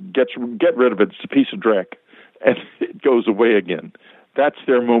and says, get rid of it, it's a piece of dreck. And it goes away again. That's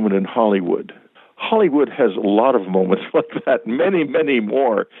their moment in Hollywood. Hollywood has a lot of moments like that, many, many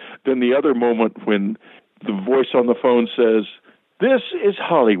more than the other moment when the voice on the phone says, "This is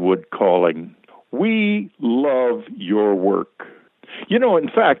Hollywood calling. We love your work." In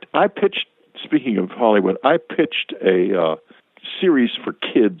fact, speaking of Hollywood, I pitched a series for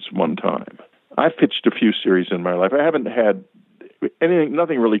kids one time. I've pitched a few series in my life. I haven't had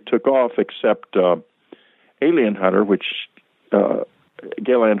nothing really took off except Alien Hunter, which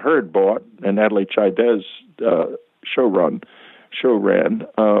Gail Ann Hurd bought, and Adelaide Chaidez show ran.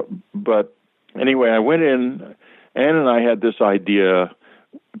 But anyway, I went in, Ann and I had this idea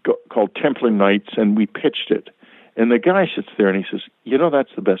called Templar Nights, and we pitched it. And the guy sits there and he says,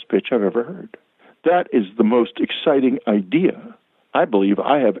 that's the best pitch I've ever heard. That is the most exciting idea I believe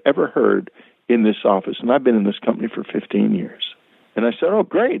I have ever heard in this office. And I've been in this company for 15 years. And I said, "Oh,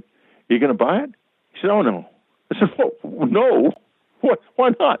 great. Are you going to buy it?" He said, "Oh, no." I said, "Well, no. What?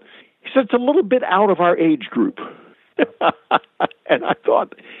 Why not?" He said, "It's a little bit out of our age group." And I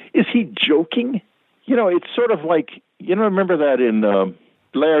thought, is he joking? It's sort of like, remember that in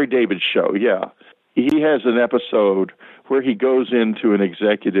Larry David's show? Yeah. He has an episode where he goes into an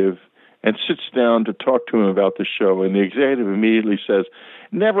executive and sits down to talk to him about the show, and the executive immediately says,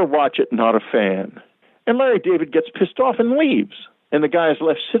 "Never watch it, not a fan." And Larry David gets pissed off and leaves. And the guy is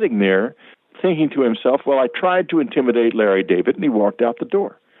left sitting there thinking to himself, well, I tried to intimidate Larry David, and he walked out the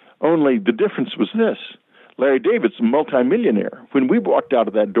door. Only the difference was this. Larry David's a multimillionaire. When we walked out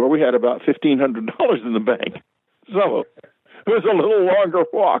of that door, we had about $1,500 in the bank. So it was a little longer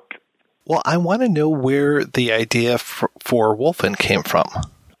walk. Well, I want to know where the idea for Wolfen came from.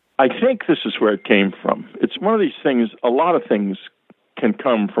 I think this is where it came from. It's one of these things, a lot of things can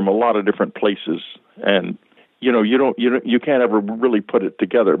come from a lot of different places, and you can't ever really put it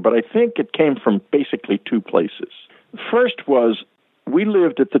together. But I think it came from basically two places. First was, we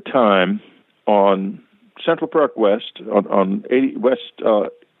lived at the time on Central Park West, on West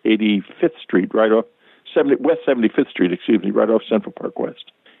 85th Street, right off West 75th Street, right off Central Park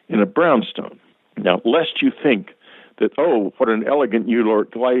West, in a brownstone. Now, lest you think that, oh, what an elegant New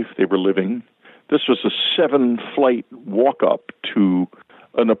York life they were living, this was a 7-flight walk-up to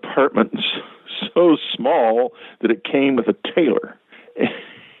an apartment so small that it came with a tailor.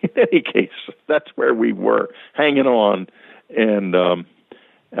 In any case, that's where we were, hanging on. And I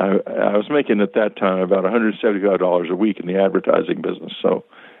was making at that time about $175 a week in the advertising business. So,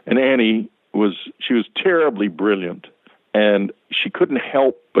 and Annie was terribly brilliant, and she couldn't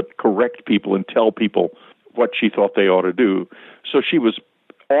help but correct people and tell people what she thought they ought to do. So she was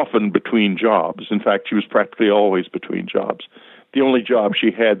often between jobs. In fact, she was practically always between jobs. The only job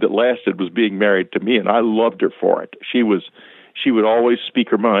she had that lasted was being married to me, and I loved her for it. She would always speak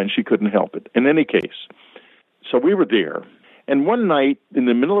her mind. She couldn't help it. In any case, so we were there. And one night, in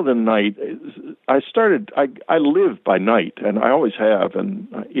the middle of the night, I live by night, and I always have. And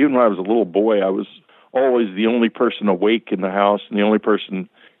even when I was a little boy, I was always the only person awake in the house, and the only person,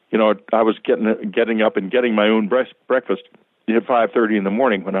 I was getting up and getting my own breakfast at 5:30 in the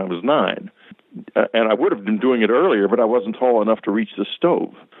morning when I was 9. And I would have been doing it earlier, but I wasn't tall enough to reach the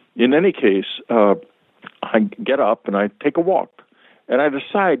stove. In any case, I get up and I take a walk. And I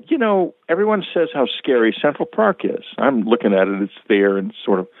decide, everyone says how scary Central Park is. I'm looking at it, it's there, and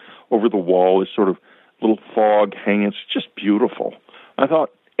sort of over the wall is sort of little fog hanging. It's just beautiful. I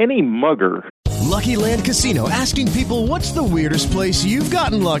thought, any mugger. Lucky Land Casino, asking people, what's the weirdest place you've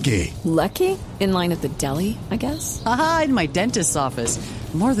gotten lucky? Lucky? In line at the deli, I guess? Aha, in my dentist's office.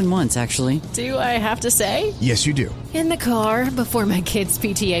 More than once, actually. Do I have to say? Yes, you do. In the car before my kids'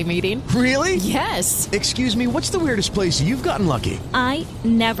 PTA meeting. Really? Yes. Excuse me, what's the weirdest place you've gotten lucky? I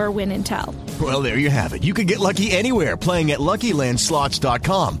never win and tell. Well, there you have it. You can get lucky anywhere, playing at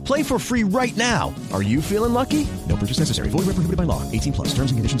LuckyLandSlots.com. Play for free right now. Are you feeling lucky? No purchase necessary. Void where prohibited by law. 18+.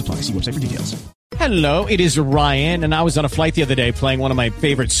 Terms and conditions apply. See website for details. Hello, it is Ryan, and I was on a flight the other day playing one of my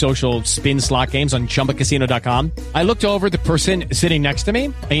favorite social spin slot games on ChumbaCasino.com. I looked over at the person sitting next to me,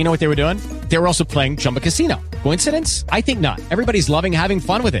 and you know what they were doing? They were also playing Chumba Casino. Coincidence? I think not. Everybody's loving having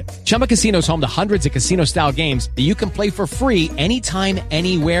fun with it. Chumba Casino is home to hundreds of casino-style games that you can play for free anytime,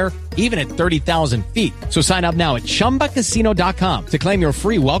 anywhere, even at 30,000 feet. So sign up now at ChumbaCasino.com to claim your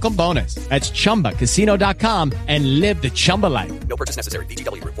free welcome bonus. That's ChumbaCasino.com and live the Chumba life. No purchase necessary.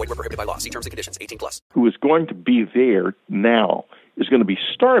 VGW. Void where prohibited by law. See terms and conditions. 18+. Who is going to be there now is going to be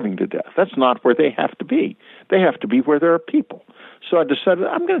starving to death. That's not where they have to be. They have to be where there are people. So I decided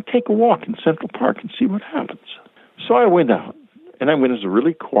I'm going to take a walk in Central Park and see what happens. So I went out, and I went as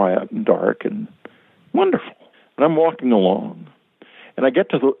really quiet and dark and wonderful. And I'm walking along, and I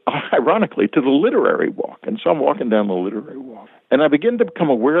get ironically, to the literary walk. And so I'm walking down the literary walk, and I begin to become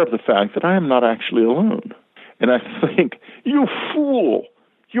aware of the fact that I am not actually alone. And I think, you fool,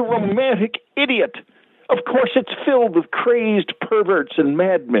 you romantic idiot. Of course it's filled with crazed perverts and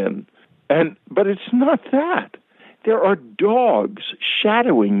madmen. But it's not that. There are dogs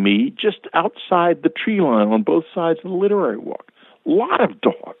shadowing me just outside the tree line on both sides of the literary walk. A lot of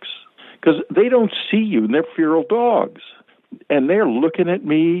dogs, because they don't see you, and they're feral dogs. And they're looking at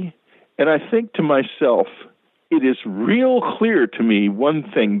me, and I think to myself, it is real clear to me one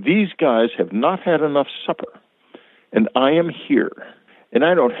thing. These guys have not had enough supper, and I am here, and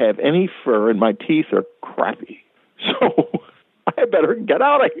I don't have any fur, and my teeth are crappy. So I better get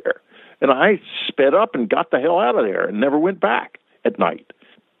out of here. And I sped up and got the hell out of there and never went back at night,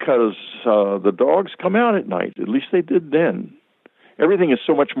 because the dogs come out at night. At least they did then. Everything is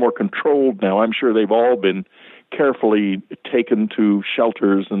so much more controlled now. I'm sure they've all been carefully taken to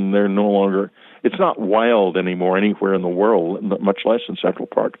shelters, and they're no longer, it's not wild anymore anywhere in the world, much less in Central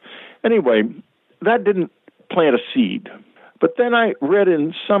Park. Anyway, that didn't plant a seed. But then I read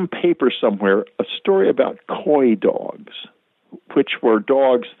in some paper somewhere a story about coy dogs, which were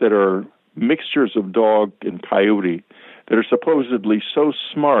dogs that are mixtures of dog and coyote that are supposedly so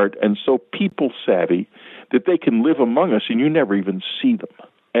smart and so people-savvy that they can live among us and you never even see them.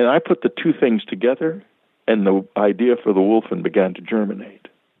 And I put the two things together, and the idea for the Wolfen began to germinate.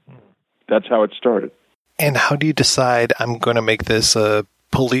 That's how it started. And how do you decide I'm going to make this a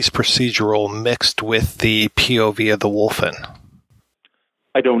police procedural mixed with the POV of the Wolfen?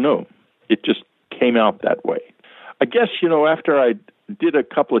 I don't know. It just came out that way. I guess, after I did a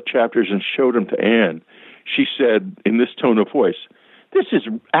couple of chapters and showed them to Anne, she said in this tone of voice, "This is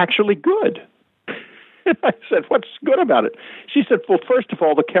actually good." And I said, "What's good about it?" She said, "Well, first of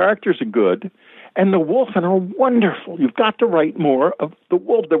all, the characters are good, and the Wolfen are wonderful. You've got to write more of the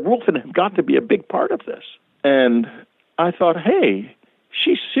Wolf. The Wolfen have got to be a big part of this." And I thought, hey,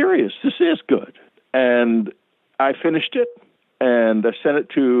 she's serious. This is good. And I finished it, and I sent it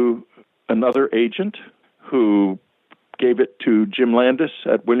to another agent who gave it to Jim Landis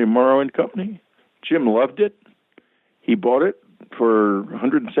at William Morrow and Company. Jim loved it. He bought it for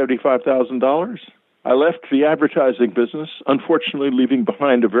 $175,000. I left the advertising business, unfortunately leaving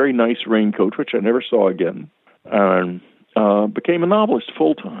behind a very nice raincoat, which I never saw again, and became a novelist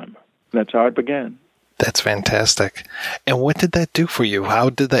full-time. That's how it began. That's fantastic. And what did that do for you? How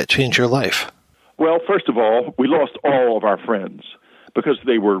did that change your life? Well, first of all, we lost all of our friends because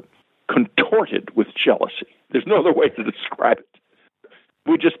they were contorted with jealousy. There's no other way to describe it.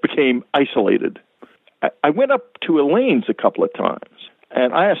 We just became isolated. I went up to Elaine's a couple of times,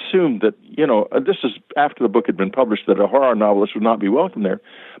 and I assumed that, this is after the book had been published, that a horror novelist would not be welcome there.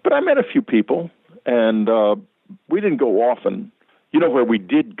 But I met a few people, and we didn't go often. Where we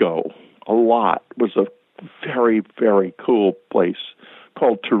did go a lot was a very, very cool place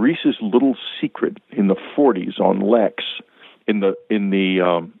called Teresa's Little Secret in the 40s on Lex, in the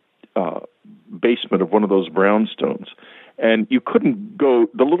basement of one of those brownstones. And you couldn't go.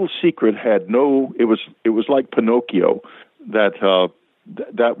 The Little Secret had no. It was like Pinocchio, that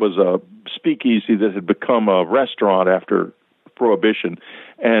was a speakeasy that had become a restaurant after Prohibition.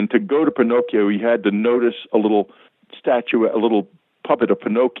 And to go to Pinocchio, you had to notice a little statue, a little puppet of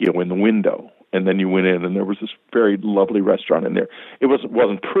Pinocchio in the window, and then you went in, and there was this very lovely restaurant in there. It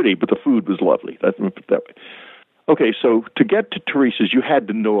wasn't pretty, but the food was lovely. Let me put it that way. Okay, so to get to Teresa's, you had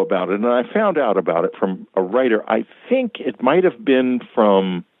to know about it, and I found out about it from a writer. I think it might have been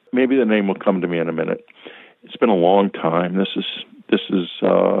from, maybe the name will come to me in a minute. It's been a long time. This is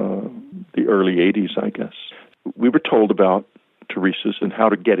the early 80s, I guess. We were told about Teresa's and how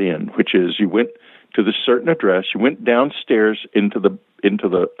to get in, which is you went to this certain address, you went downstairs into the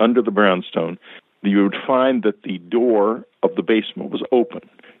under the brownstone. You would find that the door of the basement was open.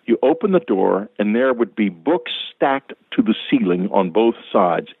 You open the door, and there would be books stacked to the ceiling on both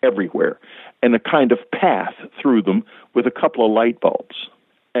sides, everywhere, and a kind of path through them with a couple of light bulbs.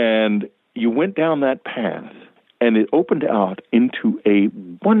 And you went down that path, and it opened out into a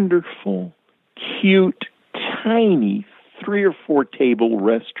wonderful, cute, tiny 3 or 4 table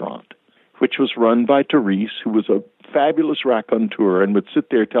restaurant, which was run by Therese, who was a fabulous raconteur and would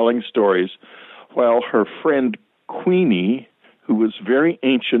sit there telling stories while her friend Queenie, who was very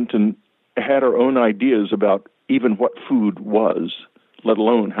ancient and had her own ideas about even what food was, let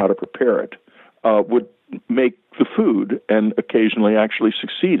alone how to prepare it, would make the food and occasionally actually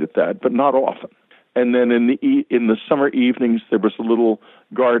succeed at that, but not often. And then in the summer evenings, there was a little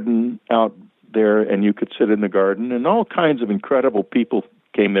garden out there, and you could sit in the garden, and all kinds of incredible people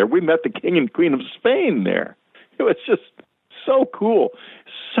came there. We met the King and Queen of Spain there. It was just so cool,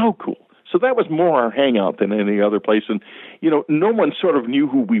 so cool. So that was more our hangout than any other place. And, no one sort of knew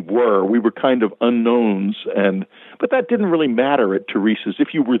who we were. We were kind of unknowns. But that didn't really matter at Teresa's.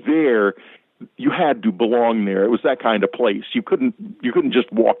 If you were there, you had to belong there. It was that kind of place. You couldn't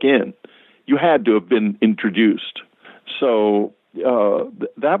just walk in. You had to have been introduced. So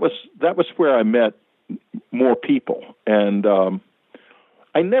that was where I met more people. And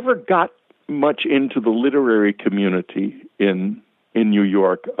I never got much into the literary community in New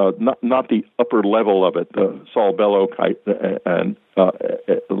York, not the upper level of it, the Saul Bellow and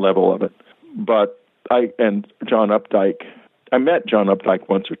level of it, but and John Updike. I met John Updike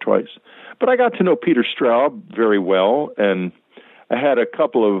once or twice, but I got to know Peter Straub very well, and I had a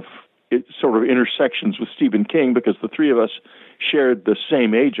couple of sort of intersections with Stephen King because the three of us shared the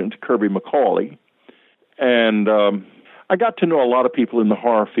same agent, Kirby McCauley, and I got to know a lot of people in the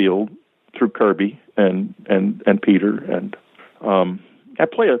horror field through Kirby and Peter, and I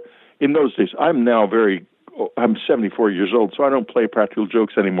play in those days. I'm 74 years old, so I don't play practical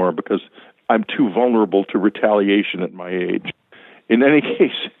jokes anymore because I'm too vulnerable to retaliation at my age. In any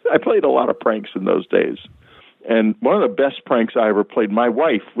case, I played a lot of pranks in those days. And one of the best pranks I ever played, my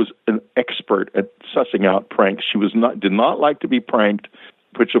wife was an expert at sussing out pranks. She did not like to be pranked,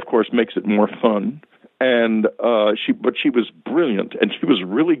 which of course makes it more fun. And but she was brilliant, and she was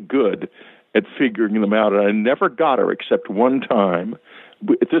really good at figuring them out. And I never got her except one time.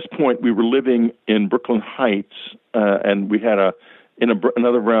 At this point, we were living in Brooklyn Heights, and we had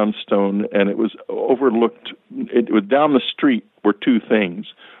another brownstone, and it was overlooked. It was down the street were two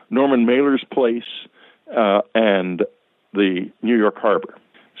things: Norman Mailer's place and the New York Harbor.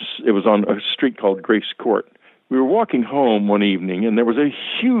 It was on a street called Grace Court. We were walking home one evening, and there was a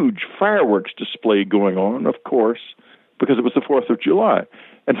huge fireworks display going on, of course, because it was the 4th of July.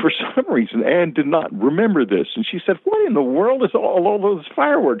 And for some reason, Anne did not remember this. And she said, "What in the world is all those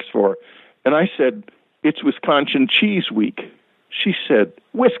fireworks for?" And I said, "It's Wisconsin Cheese Week." She said,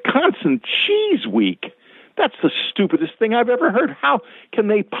 "Wisconsin Cheese Week?" That's the stupidest thing I've ever heard. How can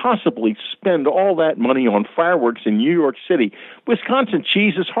they possibly spend all that money on fireworks in New York City? Wisconsin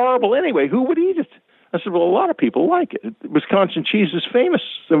cheese is horrible anyway. Who would eat it? I said, well, a lot of people like it. Wisconsin cheese is famous.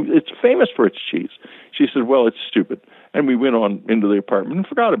 It's famous for its cheese. She said, well, it's stupid. And we went on into the apartment and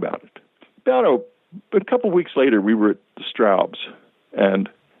forgot about it. About a couple of weeks later, we were at the Straubs, and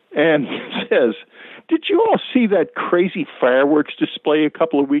Anne says, did you all see that crazy fireworks display a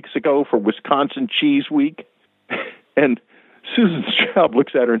couple of weeks ago for Wisconsin Cheese Week? And Susan Straub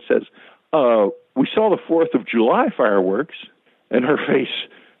looks at her and says, we saw the 4th of July fireworks. And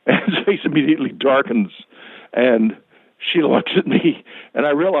Anne's face immediately darkens, and she looks at me, and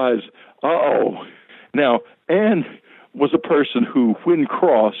I realize, uh-oh. Now, Anne was a person who, when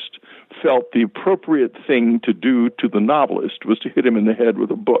crossed, felt the appropriate thing to do to the novelist was to hit him in the head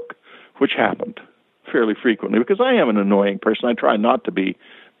with a book, which happened fairly frequently, because I am an annoying person. I try not to be,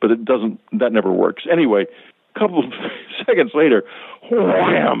 but that never works. Anyway, a couple of seconds later,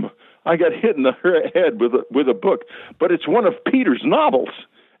 wham! I got hit in the head with a book, but it's one of Peter's novels.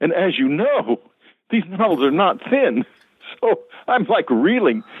 And as you know, these novels are not thin. So I'm like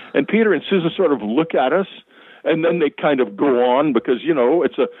reeling. And Peter and Susan sort of look at us, and then they kind of go on because,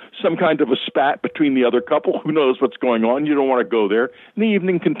 it's some kind of a spat between the other couple. Who knows what's going on? You don't want to go there. And the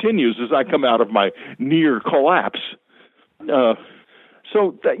evening continues as I come out of my near collapse. So,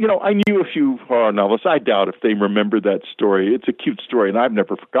 I knew a few horror novelists. I doubt if they remember that story. It's a cute story, and I've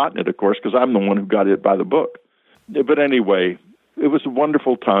never forgotten it, of course, because I'm the one who got it by the book. But anyway, it was a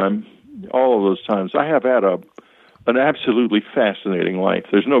wonderful time, all of those times. I have had an absolutely fascinating life.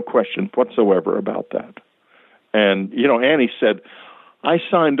 There's no question whatsoever about that. And, Annie said, I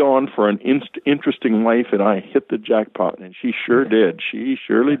signed on for an interesting life, and I hit the jackpot, and she sure did. She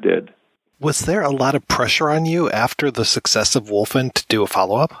surely did. Was there a lot of pressure on you after the success of Wolfen to do a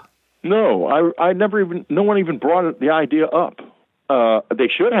follow-up? No, no one even brought the idea up. They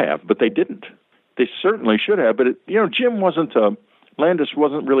should have, but they didn't. They certainly should have, but Jim Landis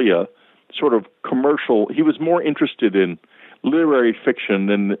wasn't really a sort of commercial. He was more interested in literary fiction,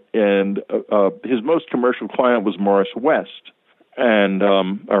 and his most commercial client was Morris West, and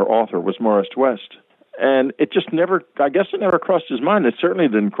our author was Morris West. And it just never crossed his mind. It certainly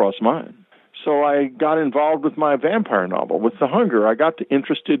didn't cross mine. So I got involved with my vampire novel. With The Hunger, I got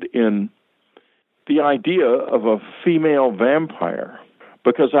interested in the idea of a female vampire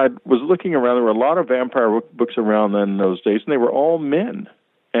because I was looking around. There were a lot of vampire books around then in those days, and they were all men.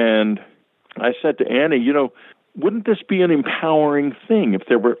 And I said to Annie, wouldn't this be an empowering thing if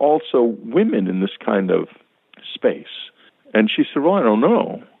there were also women in this kind of space? And she said, well, I don't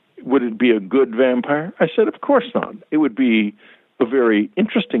know. Would it be a good vampire? I said, of course not. It would be a very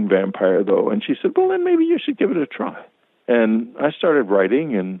interesting vampire, though. And she said, well, then maybe you should give it a try. And I started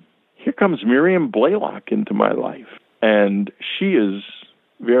writing, and here comes Miriam Blaylock into my life. And she is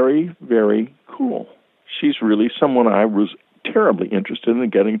very, very cool. She's really someone I was terribly interested in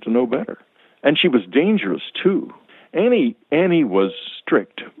getting to know better. And she was dangerous, too. Annie was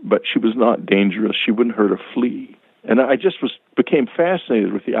strict, but she was not dangerous. She wouldn't hurt a flea. And I just became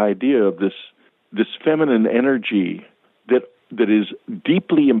fascinated with the idea of this feminine energy that is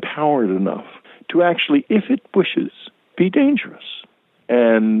deeply empowered enough to actually, if it wishes, be dangerous.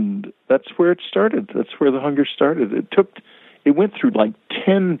 And that's where it started. That's where The Hunger started. It went through like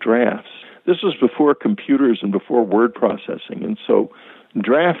 10 drafts. This was before computers and before word processing. And so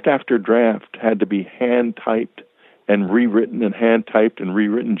draft after draft had to be hand-typed and rewritten and hand-typed and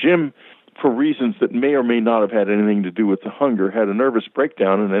rewritten. Jim, for reasons that may or may not have had anything to do with The Hunger, had a nervous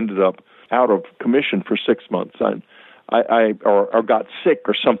breakdown and ended up out of commission for 6 months. Or got sick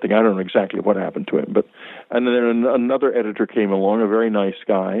or something. I don't know exactly what happened to him. And then another editor came along, a very nice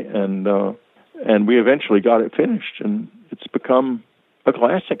guy, and we eventually got it finished, and it's become a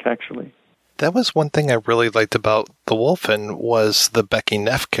classic, actually. That was one thing I really liked about The Wolfen was the Becky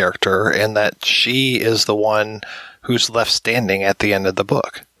Neff character, and that she is the one who's left standing at the end of the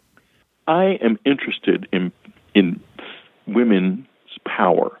book. I am interested in women's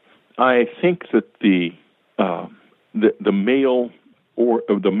power. I think that the male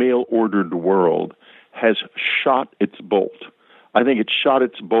ordered world has shot its bolt. I think it shot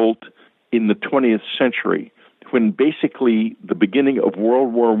its bolt in the 20th century when basically the beginning of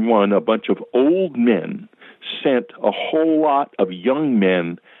World War I, a bunch of old men sent a whole lot of young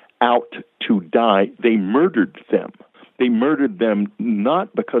men out to die. They murdered them. They murdered them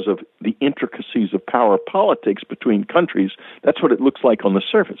not because of the intricacies of power politics between countries. That's what it looks like on the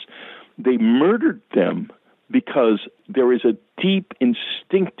surface. They murdered them because there is a deep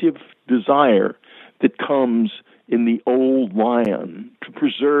instinctive desire that comes in the old lion to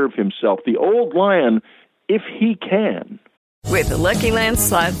preserve himself. The old lion if he can. With the Lucky Land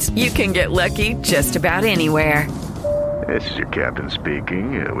Slots, you can get lucky just about anywhere. This is your captain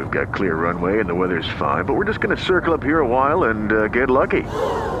speaking. We've got clear runway and the weather's fine, but we're just going to circle up here a while and get lucky.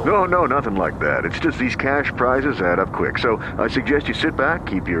 No, nothing like that. It's just these cash prizes add up quick. So I suggest you sit back,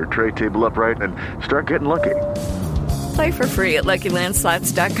 keep your tray table upright, and start getting lucky. Play for free at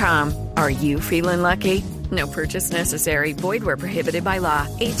LuckyLandSlots.com. Are you feeling lucky? No purchase necessary. Void where prohibited by law.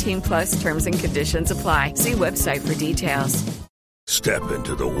 18+ terms and conditions apply. See website for details. Step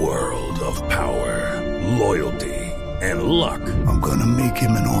into the world of power, loyalty, and luck. I'm gonna make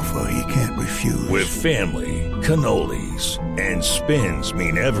him an offer he can't refuse. With family, cannolis, and spins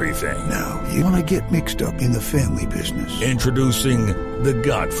mean everything. Now, you wanna get mixed up in the family business. Introducing The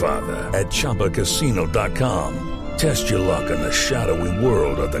Godfather at ChumbaCasino.com. Test your luck in the shadowy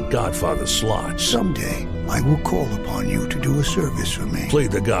world of The Godfather slot. Someday, I will call upon you to do a service for me. Play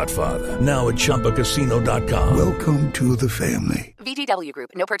The Godfather, now at ChumbaCasino.com. Welcome to the family. VGW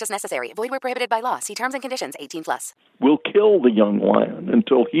Group. No purchase necessary. Void where prohibited by law. See terms and conditions. 18+. Will kill the young lion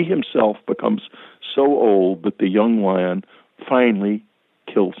until he himself becomes so old that the young lion finally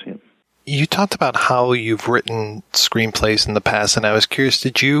kills him. You talked about how you've written screenplays in the past, and I was curious,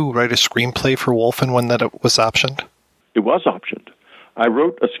 did you write a screenplay for Wolfen when that was optioned? It was optioned. I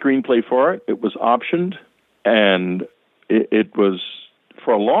wrote a screenplay for it. It was optioned, and it was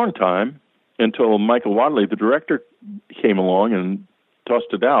for a long time until Michael Wadleigh, the director, came along and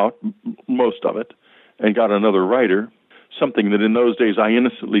tossed it out, most of it, and got another writer, something that in those days I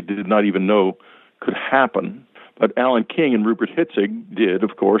innocently did not even know could happen. But Alan King and Rupert Hitzig did,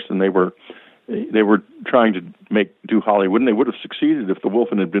 of course, and they were trying to do Hollywood, and they would have succeeded if the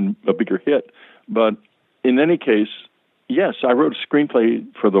Wolfen had been a bigger hit. But in any case, yes, I wrote a screenplay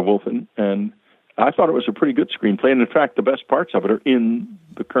for the Wolfen, and I thought it was a pretty good screenplay. And in fact, the best parts of it are in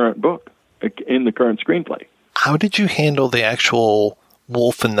the current book, in the current screenplay. How did you handle the actual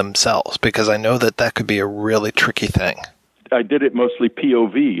Wolfen themselves? Because I know that could be a really tricky thing. I did it mostly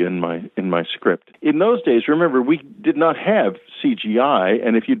POV in my script. In those days, remember, we did not have CGI,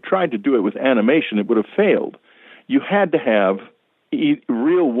 and if you tried to do it with animation, it would have failed. You had to have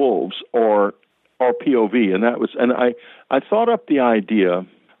real wolves or POV, and I thought up the idea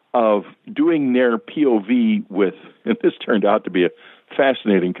of doing their POV with, and this turned out to be a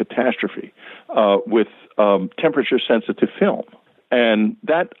fascinating catastrophe, with temperature-sensitive film. And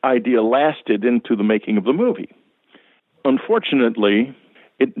that idea lasted into the making of the movie. Unfortunately,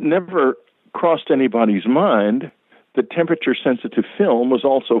 it never crossed anybody's mind that temperature-sensitive film was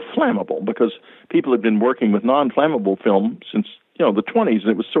also flammable, because people had been working with non-flammable film since the 20s,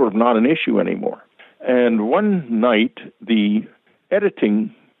 and it was sort of not an issue anymore. And one night, the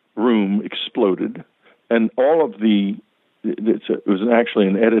editing room exploded, and all of it was actually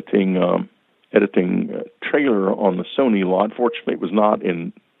an editing trailer on the Sony lot. Fortunately, it was not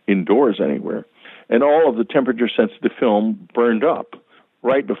indoors anywhere. And all of the temperature-sensitive film burned up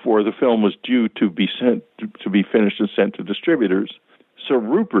right before the film was due to be finished and sent to distributors. So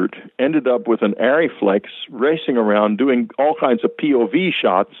Rupert ended up with an Arriflex racing around doing all kinds of POV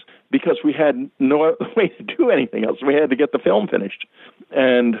shots because we had no way to do anything else. We had to get the film finished.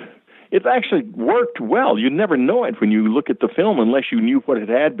 And it actually worked well. You never know it when you look at the film unless you knew what it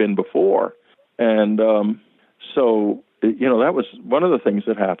had been before. And so, that was one of the things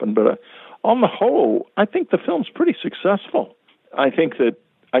that happened. But on the whole, I think the film's pretty successful. I think that,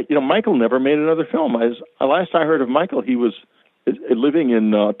 Michael never made another film. Last I heard of Michael, he was living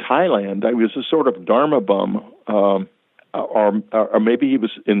in Thailand. He was a sort of Dharma bum, or maybe he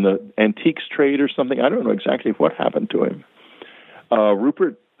was in the antiques trade or something. I don't know exactly what happened to him.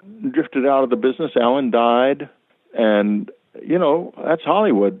 Rupert drifted out of the business. Alan died. And, that's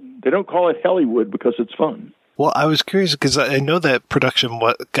Hollywood. They don't call it Hollywood because it's fun. Well, I was curious because I know that production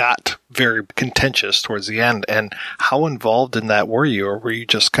got very contentious towards the end. And how involved in that were you? Or were you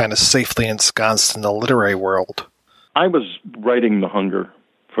just kind of safely ensconced in the literary world? I was writing The Hunger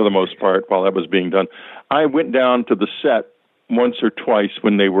for the most part while that was being done. I went down to the set once or twice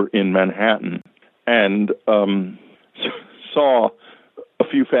when they were in Manhattan and saw a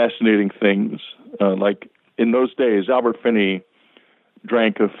few fascinating things. Like in those days, Albert Finney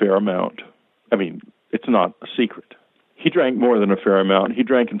drank a fair amount. I mean, it's not a secret. He drank more than a fair amount. He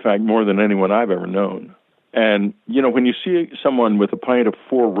drank, in fact, more than anyone I've ever known. And, when you see someone with a pint of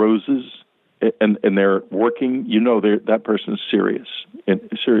Four Roses and they're working, that person is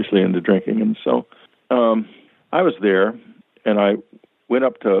seriously into drinking. And so I was there, and I went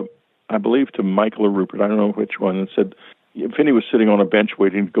up to, I believe, to Michael or Rupert, I don't know which one, and said, Finney was sitting on a bench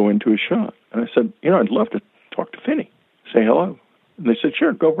waiting to go into a shot. And I said, I'd love to talk to Finney, say hello. And they said,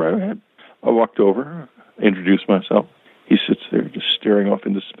 sure, go right ahead. I walked over, I introduce myself. He sits there just staring off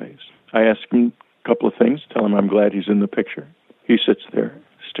into space. I ask him a couple of things, tell him I'm glad he's in the picture. He sits there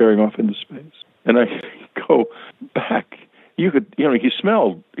staring off into space. And I go back. He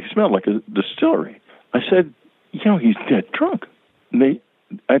smelled like a distillery. I said, he's dead drunk. And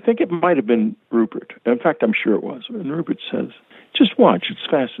I think it might have been Rupert. In fact, I'm sure it was. And Rupert says, just watch, it's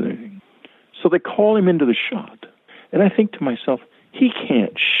fascinating. So they call him into the shot. And I think to myself, he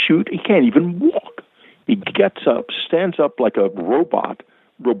can't shoot, he can't even walk. He gets up, stands up like a robot,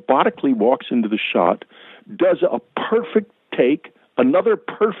 robotically walks into the shot, does a perfect take, another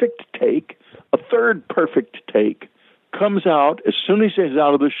perfect take, a third perfect take, comes out. As soon as he's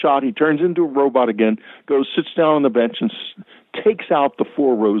out of the shot, he turns into a robot again, goes, sits down on the bench, and takes out the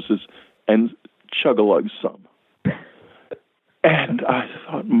 4 roses and chug-a-lugs some. And I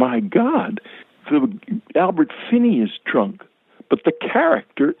thought, my God, Albert Finney is drunk, but the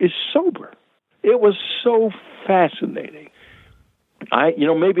character is sober. It was so fascinating.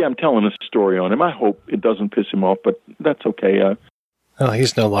 Maybe I'm telling a story on him. I hope it doesn't piss him off, but that's okay. Well,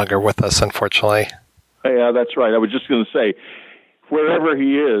 he's no longer with us, unfortunately. Yeah, that's right. I was just going to say, wherever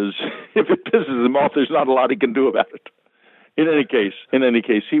he is, if it pisses him off, there's not a lot he can do about it. In any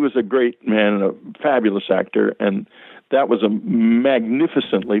case, he was a great man and a fabulous actor, and that was a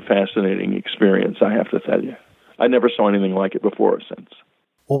magnificently fascinating experience, I have to tell you. I never saw anything like it before or since.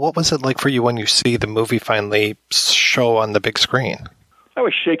 Well, what was it like for you when you see the movie finally show on the big screen? I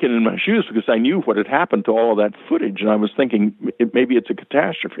was shaking in my shoes because I knew what had happened to all of that footage, and I was thinking maybe it's a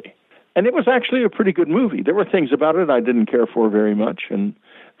catastrophe. And it was actually a pretty good movie. There were things about it I didn't care for very much, and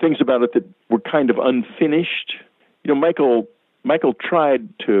things about it that were kind of unfinished. Michael tried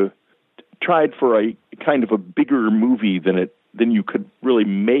for a kind of a bigger movie than you could really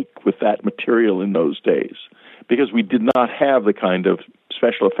make with that material in those days, because we did not have the kind of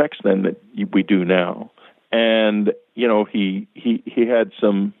special effects then that we do now. And he had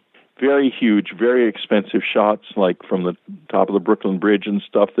some very huge, very expensive shots, like from the top of the Brooklyn Bridge and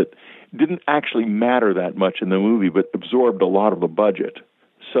stuff, that didn't actually matter that much in the movie, but absorbed a lot of the budget.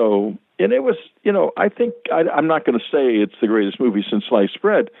 So, and it was, I think, I'm not going to say it's the greatest movie since sliced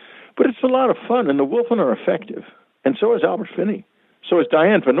bread, but it's a lot of fun, and the Wolfen are effective. And so is Albert Finney. So is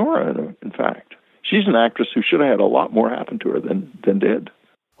Diane Venora, in fact. She's an actress who should have had a lot more happen to her than did.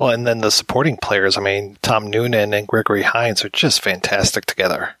 Well, and then the supporting players, Tom Noonan and Gregory Hines are just fantastic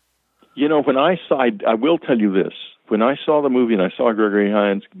together. When I will tell you this, when I saw the movie and I saw Gregory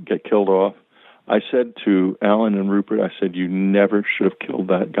Hines get killed off, I said to Alan and Rupert, I said, you never should have killed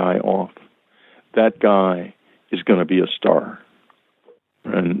that guy off. That guy is going to be a star.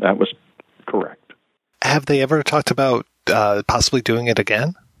 And that was correct. Have they ever talked about possibly doing it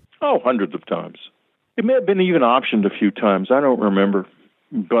again? Oh, hundreds of times. It may have been even optioned a few times. I don't remember.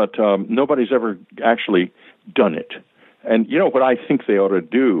 But nobody's ever actually done it. And what I think they ought to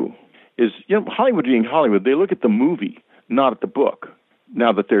do is, Hollywood being Hollywood, they look at the movie, not at the book,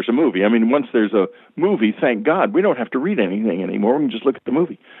 now that there's a movie. Once there's a movie, thank God, we don't have to read anything anymore. We can just look at the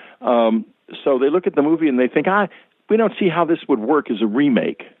movie. So they look at the movie and they think, we don't see how this would work as a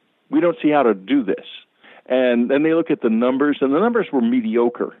remake. We don't see how to do this. And then they look at the numbers, and the numbers were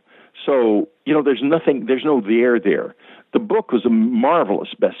mediocre. So, there's no there. The book was a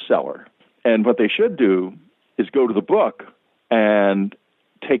marvelous bestseller. And what they should do is go to the book and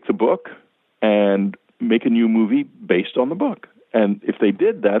take the book and make a new movie based on the book. And if they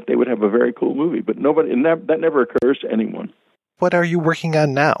did that, they would have a very cool movie. But that never occurs to anyone. What are you working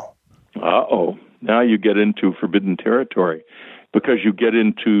on now? Now you get into forbidden territory, because you get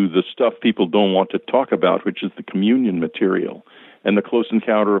into the stuff people don't want to talk about, which is the communion material and the Close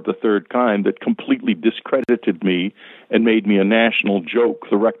Encounter of the Third Kind that completely discredited me and made me a national joke,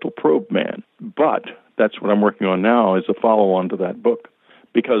 the rectal probe man. But that's what I'm working on now, is a follow-on to that book,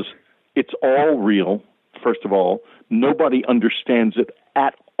 because it's all real, first of all. Nobody understands it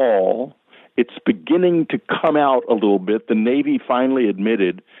at all. It's beginning to come out a little bit. The Navy finally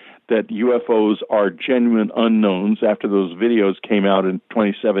admitted that UFOs are genuine unknowns after those videos came out in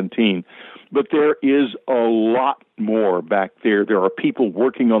 2017. But there is a lot more back there. There are people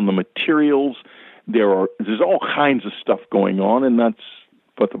working on the materials. There's all kinds of stuff going on, and that's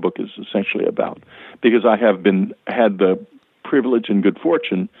what the book is essentially about. Because I have had the privilege and good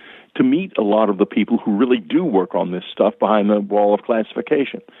fortune to meet a lot of the people who really do work on this stuff behind the wall of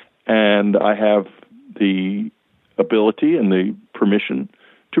classification. And I have the ability and the permission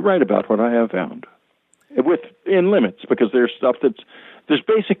to write about what I have found, in limits, because there's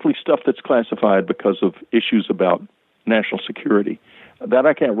basically stuff that's classified because of issues about national security that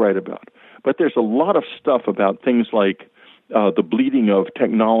I can't write about. But there's a lot of stuff about things like the bleeding of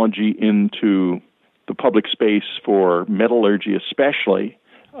technology into the public space for metallurgy especially,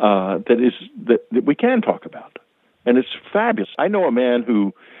 that we can talk about. And it's fabulous. I know a man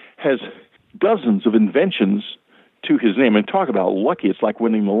who has dozens of inventions to his name, and talk about lucky. It's like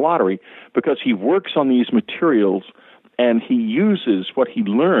winning the lottery, because he works on these materials and he uses what he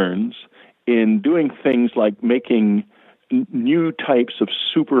learns in doing things like making new types of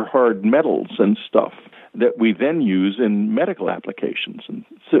super hard metals and stuff that we then use in medical applications and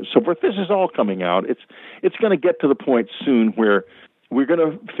so forth. This is all coming out. It's going to get to the point soon where we're going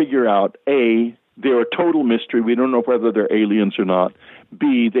to figure out, A, they're a total mystery. We don't know whether they're aliens or not.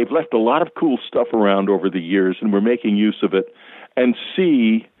 B, they've left a lot of cool stuff around over the years, and we're making use of it. And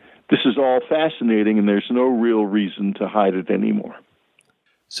C, this is all fascinating, and there's no real reason to hide it anymore.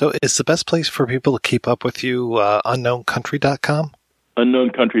 So is the best place for people to keep up with you unknowncountry.com?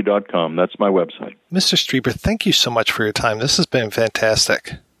 Unknowncountry.com. That's my website. Mr. Strieber, thank you so much for your time. This has been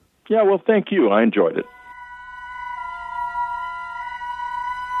fantastic. Yeah, well, thank you. I enjoyed it.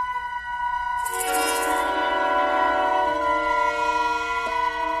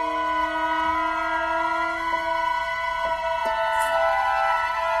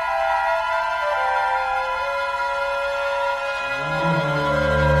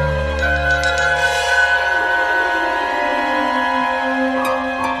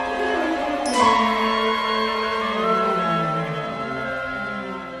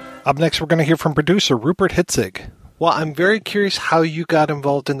 Up next, we're going to hear from producer Rupert Hitzig. Well, I'm very curious how you got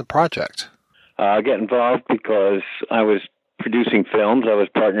involved in the project. I got involved because I was producing films. I was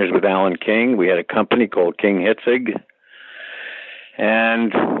partners with Alan King. We had a company called King Hitzig.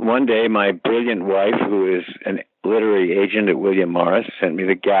 And one day, my brilliant wife, who is a literary agent at William Morris, sent me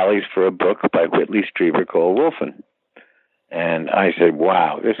the galleys for a book by Whitley Strieber called Wolfen. And I said,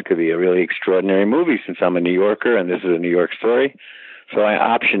 wow, this could be a really extraordinary movie since I'm a New Yorker and this is a New York story. So I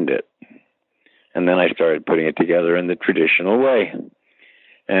optioned it, and then I started putting it together in the traditional way.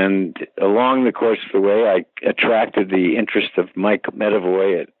 And along the course of the way, I attracted the interest of Mike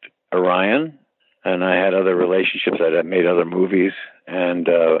Medavoy at Orion, and I had other relationships. I had made other movies, and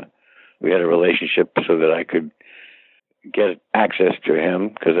we had a relationship so that I could get access to him,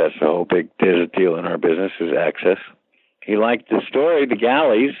 because that's the whole big deal in our business is access. He liked the story, The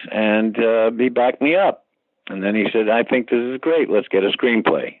Galleys, and he backed me up. And then he said, I think this is great. Let's get a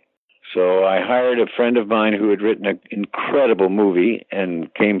screenplay. So I hired a friend of mine who had written an incredible movie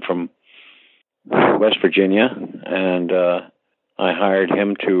and came from West Virginia. And I hired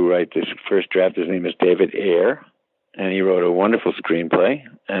him to write this first draft. His name is David Ayres. And he wrote a wonderful screenplay.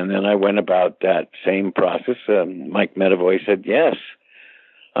 And then I went about that same process. Mike Medavoy said, yes,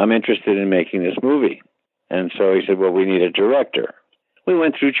 I'm interested in making this movie. And so he said, well, we need a director. We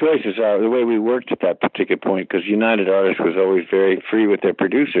went through choices. The way we worked at that particular point, because United Artists was always very free with their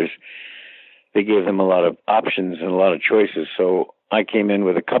producers, they gave them a lot of options and a lot of choices. So I came in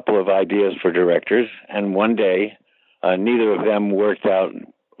with a couple of ideas for directors, and one day, neither of them worked out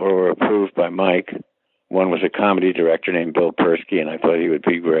or were approved by Mike. One was a comedy director named Bill Persky, and I thought he would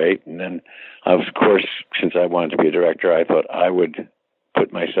be great. And then, of course, since I wanted to be a director, I thought I would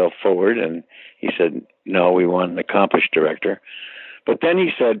put myself forward. And he said, no, we want an accomplished director. But then he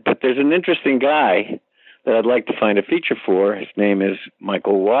said, but there's an interesting guy that I'd like to find a feature for. His name is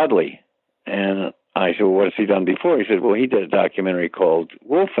Michael Wadleigh. And I said, well, what has he done before? He said, well, he did a documentary called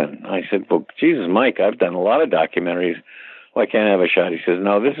Wolfen. I said, well, Jesus, Mike, I've done a lot of documentaries. Why can't I have a shot? He says,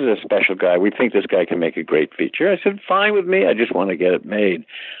 no, this is a special guy. We think this guy can make a great feature. I said, fine with me. I just want to get it made.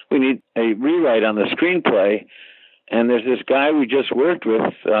 We need a rewrite on the screenplay. And there's this guy we just worked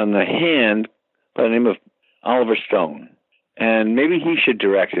with on the hand by the name of Oliver Stone. And maybe he should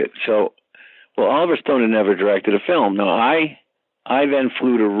direct it. So, well, Oliver Stone had never directed a film. No, I then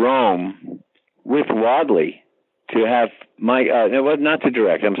flew to Rome with Wadleigh to have my, not to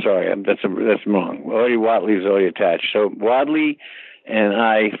direct, I'm sorry, that's wrong. Wadleigh is already attached. So Wadleigh and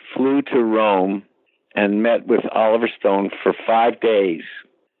I flew to Rome and met with Oliver Stone for 5 days.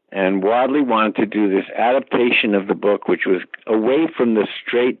 And Wadleigh wanted to do this adaptation of the book, which was away from the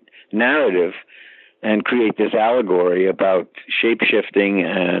straight narrative, and create this allegory about shape-shifting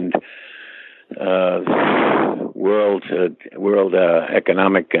and world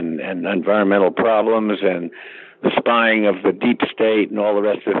economic and environmental problems and the spying of the deep state and all the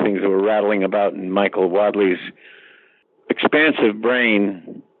rest of the things that were rattling about in Michael Wadleigh's expansive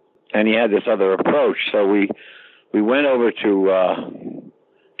brain. And he had this other approach. So we went over to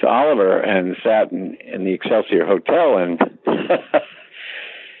Oliver and sat in the Excelsior Hotel, and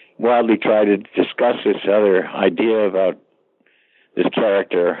Wadleigh tried to discuss this other idea about this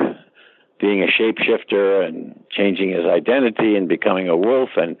character being a shapeshifter and changing his identity and becoming a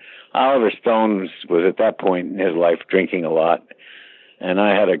wolf. And Oliver Stone was at that point in his life drinking a lot. And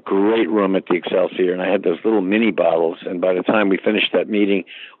I had a great room at the Excelsior, and I had those little mini bottles. And by the time we finished that meeting,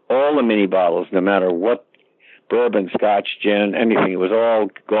 all the mini bottles, no matter what, bourbon, scotch, gin, anything, it was all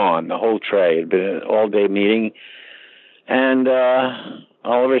gone, the whole tray. It had been an all-day meeting. And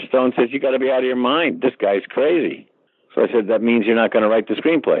Oliver Stone says, "You got to be out of your mind. This guy's crazy." So I said, "That means you're not going to write the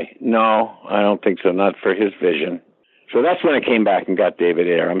screenplay." "No, I don't think so, not for his vision." So that's when I came back and got David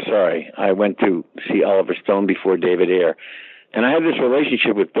Ayer. I'm sorry. I went to see Oliver Stone before David Ayer. And I had this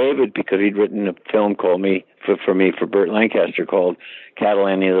relationship with David because he'd written a film called for Burt Lancaster called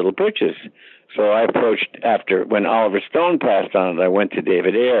Catalani Little Britches. So I approached when Oliver Stone passed on it, I went to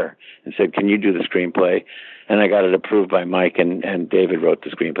David Ayer and said, "Can you do the screenplay?" And I got it approved by Mike, and David wrote the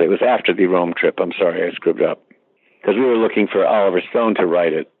screenplay. It was after the Rome trip. I'm sorry, I screwed up. Because we were looking for Oliver Stone to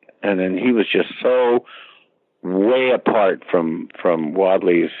write it. And then he was just so way apart from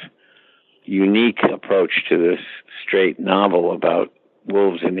Wadleigh's unique approach to this straight novel about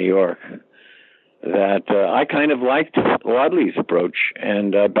wolves in New York that I kind of liked Wadleigh's approach,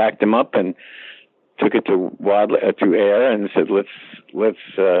 and backed him up and took it to Ayer and said,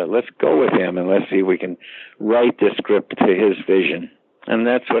 let's go with him and let's see if we can write this script to his vision. And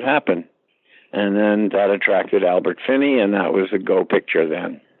that's what happened. And then that attracted Albert Finney, and that was a go picture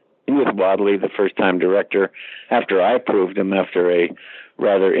then. With Wadleigh, the first-time director, after I approved him after a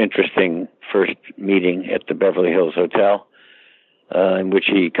rather interesting first meeting at the Beverly Hills Hotel, in which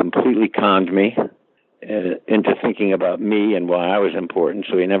he completely conned me into thinking about me and why I was important,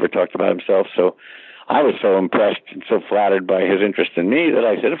 so he never talked about himself. So I was so impressed and so flattered by his interest in me that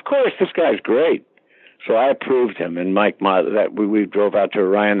I said, "Of course, this guy's great." So I approved him, and Mike, we drove out to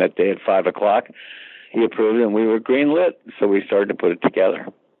Orion that day at 5 o'clock. He approved it, and we were greenlit, so we started to put it together.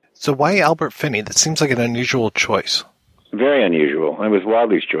 So why Albert Finney? That seems like an unusual choice. Very unusual. It was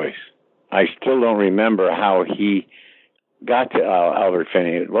Wadleigh's choice. I still don't remember how he got to Albert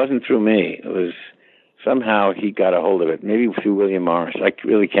Finney. It wasn't through me. It was somehow he got a hold of it, maybe through William Morris. I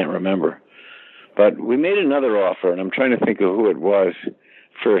really can't remember. But we made another offer, and I'm trying to think of who it was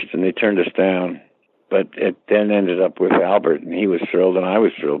first, and they turned us down. But it then ended up with Albert, and he was thrilled, and I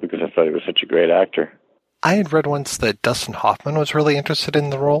was thrilled because I thought he was such a great actor. I had read once that Dustin Hoffman was really interested in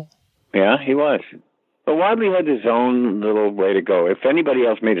the role. Yeah, he was. But Wadleigh had his own little way to go. If anybody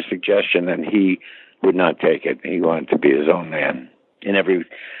else made a suggestion, then he would not take it. He wanted to be his own man. In every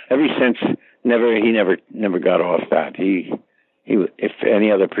sense, he never got off that. He if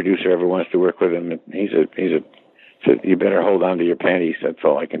any other producer ever wants to work with him, so you better hold on to your panties. That's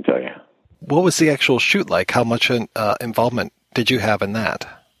all I can tell you. What was the actual shoot like? How much involvement did you have in that?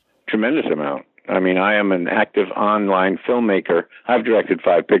 Tremendous amount. I mean, I am an active online filmmaker. I've directed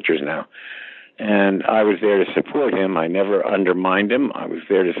 5 pictures now. And I was there to support him. I never undermined him. I was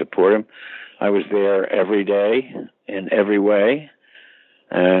there to support him. I was there every day in every way.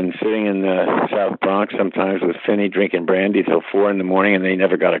 And sitting in the South Bronx sometimes with Finney drinking brandy till 4 a.m, and they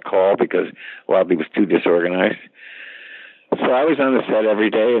never got a call because Wadleigh was too disorganized. So I was on the set every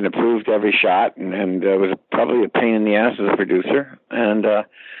day and approved every shot, and it was probably a pain in the ass as a producer. And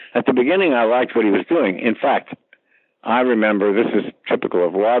at the beginning, I liked what he was doing. In fact, I remember, this is typical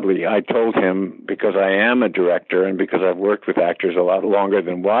of Wadleigh, I told him, because I am a director and because I've worked with actors a lot longer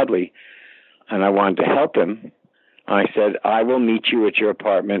than Wadleigh, and I wanted to help him, I said, "I will meet you at your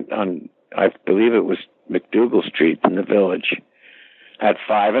apartment on, I believe it was McDougal Street in the Village, at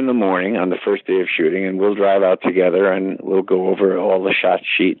 5 a.m. on the first day of shooting, and we'll drive out together and we'll go over all the shot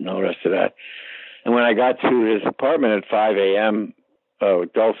sheet and all the rest of that." And when I got to his apartment at 5 a.m.,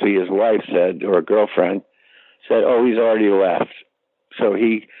 Dulcie, his wife, said, or a girlfriend, said, "Oh, he's already left." So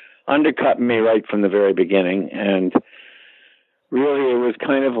he undercut me right from the very beginning, and really it was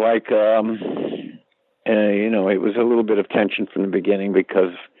kind of like, it was a little bit of tension from the beginning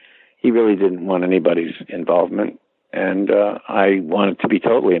because he really didn't want anybody's involvement. And I wanted to be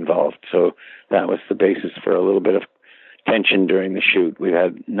totally involved. So that was the basis for a little bit of tension during the shoot. We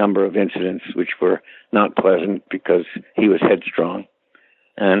had a number of incidents which were not pleasant because he was headstrong.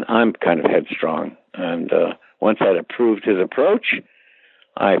 And I'm kind of headstrong. And once I'd approved his approach,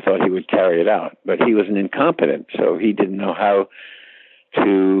 I thought he would carry it out. But he was an incompetent, so he didn't know how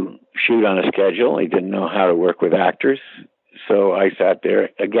to shoot on a schedule. He didn't know how to work with actors. So I sat there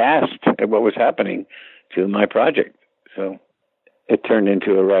aghast at what was happening to my project. So it turned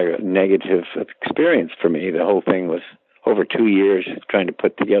into a rather negative experience for me. The whole thing was over 2 years trying to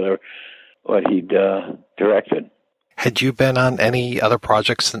put together what he'd directed. Had you been on any other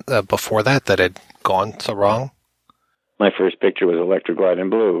projects before that had gone so wrong? My first picture was Electric White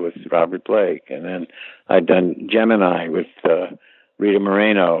and Blue with Robert Blake, and then I'd done Gemini with Rita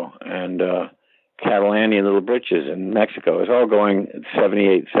Moreno and Catalani and Little Britches in Mexico. It was all going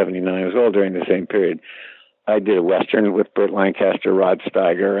 78, 79. It was all during the same period. I did a Western with Burt Lancaster, Rod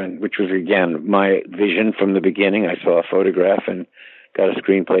Steiger, and which was, again, my vision from the beginning. I saw a photograph and got a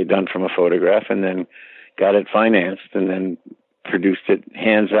screenplay done from a photograph, and then got it financed, and then produced it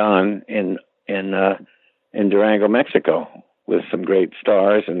hands-on in Durango, Mexico, with some great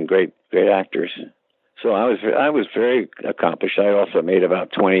stars and great actors. So I was very accomplished. I also made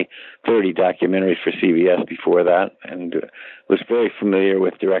about 20, 30 documentaries for CBS before that, and was very familiar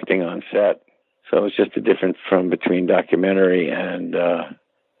with directing on set. So it was just a difference between documentary and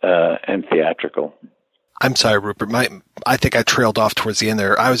theatrical. I'm sorry, Rupert. I think I trailed off towards the end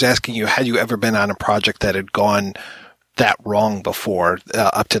there. I was asking you, had you ever been on a project that had gone that wrong before,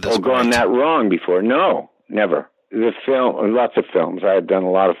 up to this point? Gone that wrong before? No, never. Lots of films. I had done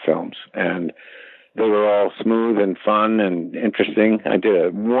a lot of films, and they were all smooth and fun and interesting. I did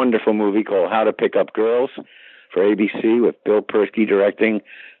a wonderful movie called How to Pick Up Girls for ABC with Bill Persky directing.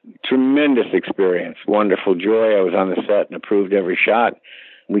 Tremendous experience, wonderful joy. I was on the set and approved every shot.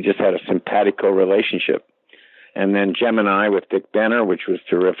 We just had a simpatico relationship. And then Gemini with Dick Benner, which was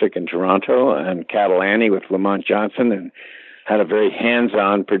terrific in Toronto, and Catalani with Lamont Johnson, and had a very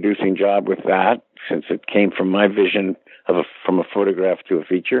hands-on producing job with that, since it came from my vision from a photograph to a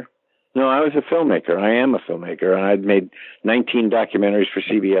feature. No, I was a filmmaker. I am a filmmaker. I'd made 19 documentaries for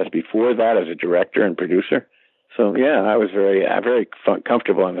CBS before that as a director and producer. So, yeah, I was very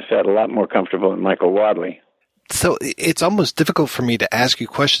comfortable on the set, a lot more comfortable than Michael Wadleigh. So it's almost difficult for me to ask you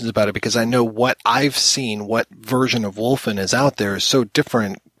questions about it because I know what I've seen, what version of Wolfen is out there is so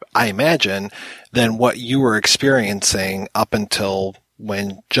different, I imagine, than what you were experiencing up until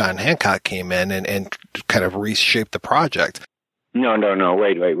when John Hancock came in and kind of reshaped the project. No.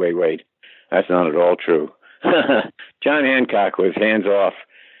 Wait. That's not at all true. John Hancock was hands off.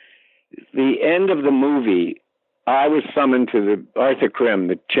 The end of the movie, I was summoned to the Arthur Krim,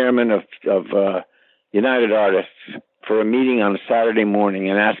 the chairman of United Artists, for a meeting on a Saturday morning,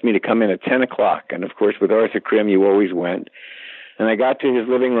 and asked me to come in at 10 o'clock. And, of course, with Arthur Krim, you always went. And I got to his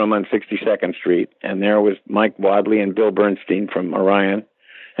living room on 62nd Street, and there was Mike Wadleigh and Bill Bernstein from Orion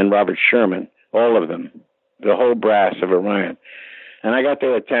and Robert Sherman, all of them, the whole brass of Orion. And I got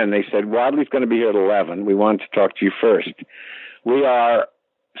there at 10. They said, Wadleigh's going to be here at 11. We wanted to talk to you first. We are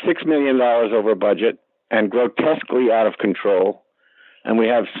 $6 million over budget and grotesquely out of control. And we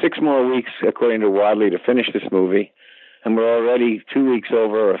have 6 more weeks, according to Wadleigh, to finish this movie. And we're already 2 weeks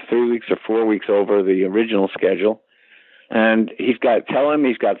over, or 3 weeks, or 4 weeks over the original schedule. And tell him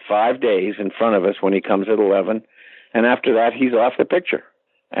he's got 5 days in front of us when he comes at 11. And after that, he's off the picture.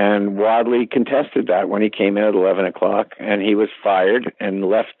 And Wadleigh contested that when he came in at 11 o'clock. And he was fired and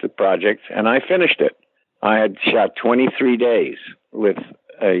left the project. And I finished it. I had shot 23 days with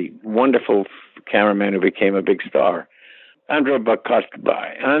a wonderful cameraman who became a big star. Andrei Bartkowiak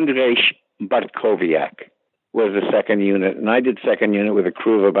was the second unit, and I did second unit with a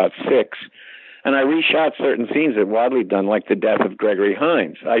crew of about 6. And I reshot certain scenes that Wadleigh done, like the death of Gregory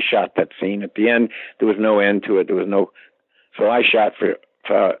Hines. I shot that scene. At the end, there was no end to it. So I shot for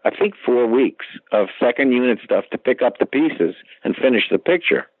I think 4 weeks of second unit stuff to pick up the pieces and finish the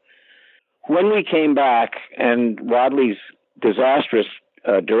picture. When we came back, and Wadleigh's disastrous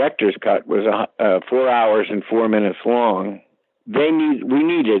director's cut was 4 hours and 4 minutes long, we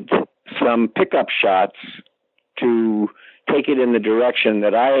needed some pickup shots to take it in the direction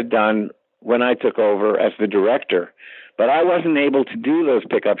that I had done when I took over as the director. But I wasn't able to do those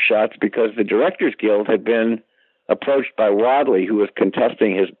pickup shots because the Directors Guild had been approached by Wadleigh, who was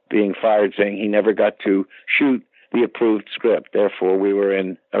contesting his being fired, saying he never got to shoot the approved script. Therefore, we were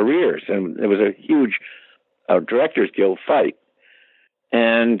in arrears, and it was a huge Directors Guild fight.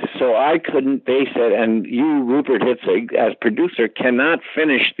 And so I couldn't, they said, and you, Rupert Hitzig, as producer, cannot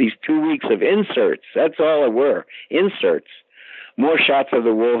finish these 2 weeks of inserts. That's all it were, inserts. More shots of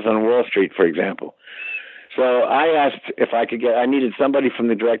the wolves on Wall Street, for example. So I asked if I could I needed somebody from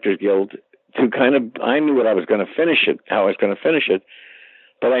the Directors Guild to I knew what I was going to finish it, how I was going to finish it,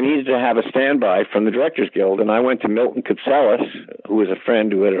 but I needed to have a standby from the Directors Guild. And I went to Milton Katselas, who was a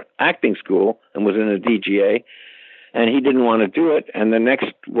friend who had an acting school and was in a DGA, and he didn't want to do it. And the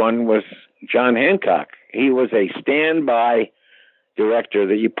next one was John Hancock. He was a standby director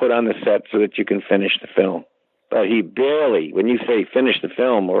that you put on the set so that you can finish the film. But he barely, when you say finish the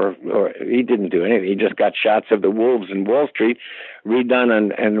film, or he didn't do anything. He just got shots of the wolves in Wall Street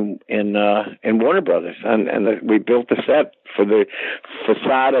redone in Warner Brothers. And we built the set for the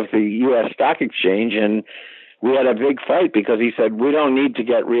facade of the U.S. Stock Exchange, and we had a big fight because he said, we don't need to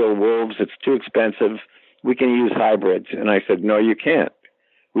get real wolves. It's too expensive. We can use hybrids. And I said, no, you can't.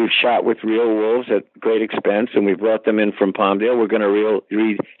 We've shot with real wolves at great expense, and we brought them in from Palmdale. We're going to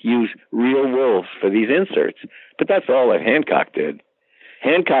use real wolves for these inserts. But that's all that Hancock did.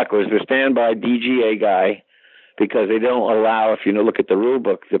 Hancock was the standby DGA guy because they don't allow, if you look at the rule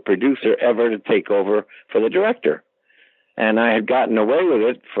book, the producer ever to take over for the director. And I had gotten away with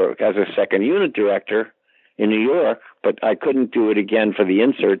it as a second unit director in New York, but I couldn't do it again for the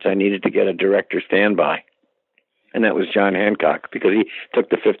inserts. I needed to get a director standby. And that was John Hancock, because he took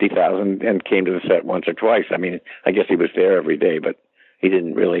the $50,000 and came to the set once or twice. I mean, I guess he was there every day, but he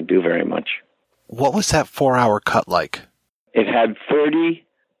didn't really do very much. What was that 4-hour cut like? It had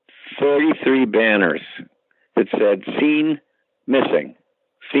 33 banners that said, scene missing,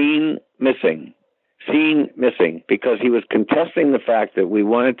 scene missing, scene missing, because he was contesting the fact that we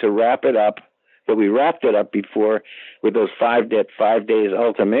wanted to wrap it up, that we wrapped it up before, with those 5 days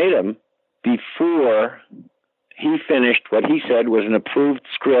ultimatum, before he finished what he said was an approved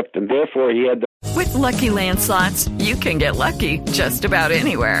script, and therefore he had the... With Lucky Land Slots, you can get lucky just about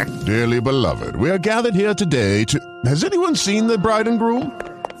anywhere. Dearly beloved, we are gathered here today to... Has anyone seen the bride and groom?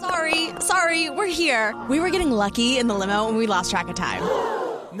 Sorry, we're here. We were getting lucky in the limo and we lost track of time.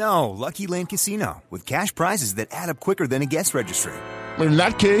 No, Lucky Land Casino, with cash prizes that add up quicker than a guest registry. In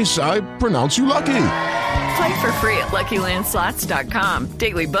that case, I pronounce you lucky. Play for free at LuckyLandSlots.com.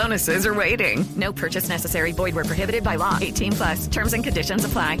 Daily bonuses are waiting. No purchase necessary. Void where prohibited by law. 18+. Terms and conditions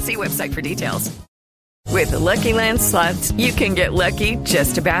apply. See website for details. With Lucky Land Slots, you can get lucky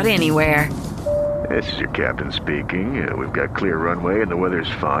just about anywhere. This is your captain speaking. We've got clear runway and the weather's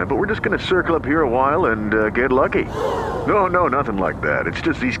fine, but we're just going to circle up here a while and get lucky. No, nothing like that. It's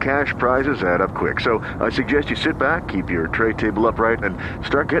just these cash prizes add up quick. So I suggest you sit back, keep your tray table upright, and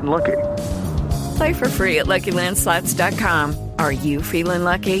start getting lucky. Play for free at LuckyLandSlots.com. Are you feeling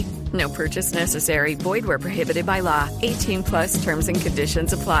lucky? No purchase necessary. Void where prohibited by law. 18+ terms and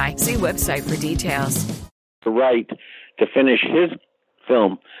conditions apply. See website for details. The right to finish his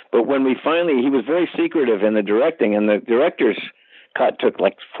film. But when he was very secretive in the directing, and the director's cut took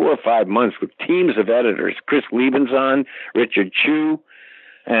like 4 or 5 months with teams of editors, Chris Liebenson, Richard Chu,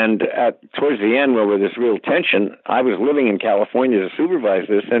 and towards the end, where there was real tension, I was living in California to supervise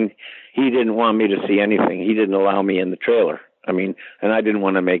this, and he didn't want me to see anything. He didn't allow me in the trailer. I mean, and I didn't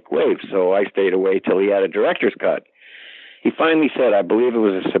want to make waves, so I stayed away till he had a director's cut. He finally said, I believe it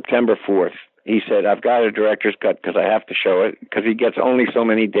was September 4th, he said, I've got a director's cut because I have to show it, because he gets only so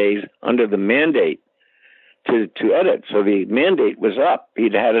many days under the mandate to edit. So the mandate was up.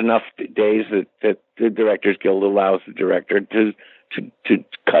 He'd had enough days that the Directors Guild allows the director to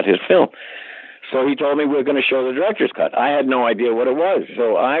cut his film. So he told me we're going to show the director's cut. I had no idea what it was.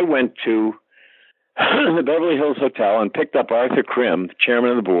 So I went to the Beverly Hills Hotel and picked up Arthur Krim, the chairman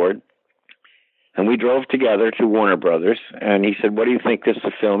of the board, and we drove together to Warner Brothers, and he said, what do you think this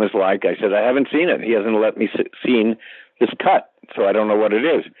film is like? I said, I haven't seen it. He hasn't let me see this cut, so I don't know what it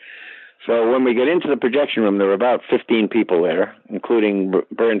is. So when we get into the projection room, there were about 15 people there, including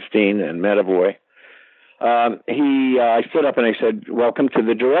Bernstein and Medavoy. I stood up and I said, welcome to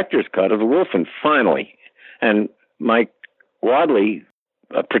the director's cut of the Wolfen, finally. And Mike Wadleigh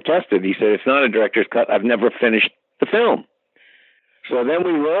protested. He said, it's not a director's cut. I've never finished the film. So then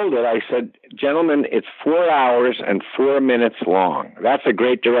we rolled it. I said, gentlemen, it's 4 hours and 4 minutes long. That's a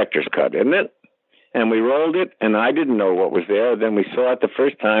great director's cut, isn't it? And we rolled it, and I didn't know what was there. Then we saw it the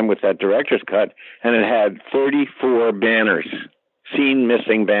first time with that director's cut, and it had 34 banners, scene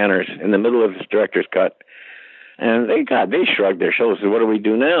missing banners in the middle of this director's cut. And they shrugged their shoulders and said, what do we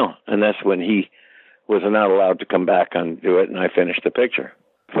do now? And that's when he was not allowed to come back and do it, and I finished the picture.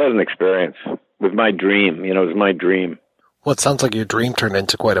 It was an experience with my dream. It was my dream. Well, it sounds like your dream turned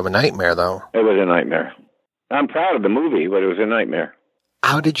into quite of a nightmare, though. It was a nightmare. I'm proud of the movie, but it was a nightmare.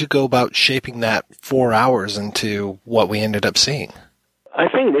 How did you go about shaping that 4 hours into what we ended up seeing? I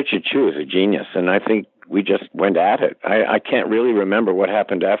think Richard Chu is a genius, and I think we just went at it. I can't really remember what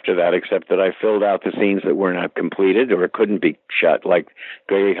happened after that, except that I filled out the scenes that were not completed or couldn't be shot, like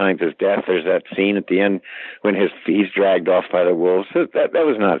Gregory Hines' death. There's that scene at the end when he's dragged off by the wolves. That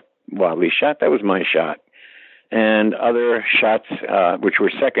was not Wadleigh's shot. That was my shot. And other shots, which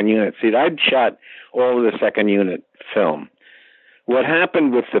were second unit. See, I'd shot all of the second unit film. What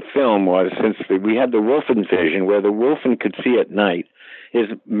happened with the film was, since we had the Wolfen vision, where the Wolfen could see at night, is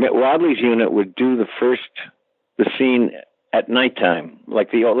Wadleigh's unit would do the scene at nighttime, like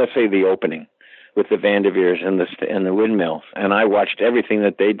let's say the opening with the Vanderveers and the windmills. And I watched everything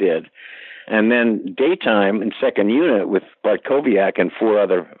that they did. And then daytime in second unit with Bartkowiak and four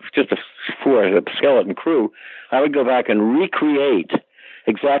skeleton crew, I would go back and recreate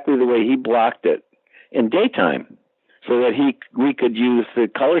exactly the way he blocked it in daytime, so that we could use the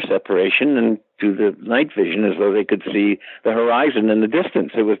color separation and do the night vision as though they could see the horizon in the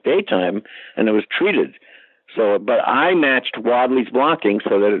distance. It was daytime, and it was treated. So, but I matched Wadleigh's blocking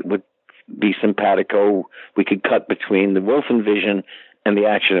so that it would be simpatico. We could cut between the Wolfen vision and the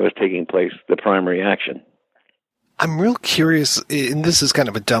action that was taking place, the primary action. I'm real curious, and this is kind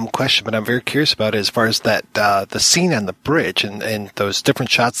of a dumb question, but I'm very curious about it as far as that the scene on the bridge and those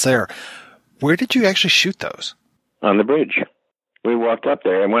different shots there. Where did you actually shoot those? On the bridge. We walked up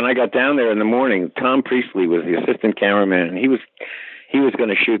there, and when I got down there in the morning, Tom Priestley was the assistant cameraman, and he was going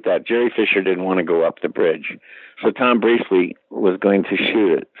to shoot that. Jerry Fisher didn't want to go up the bridge, so Tom Priestley was going to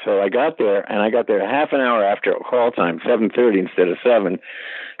shoot it. So I got there, and I got there half an hour after call time, 7:30 instead of 7,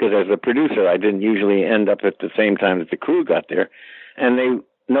 because as the producer, I didn't usually end up at the same time that the crew got there. And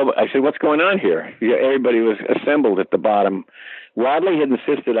I said, "What's going on here?" Everybody was assembled at the bottom. Wadleigh had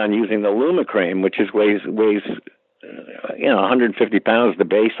insisted on using the Lumicrane, which weighs 150 pounds, the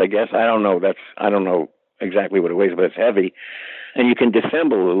base, I guess. I don't know exactly what it weighs, but it's heavy. And you can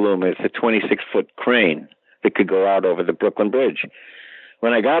disassemble the Luma. It's a 26-foot crane that could go out over the Brooklyn Bridge.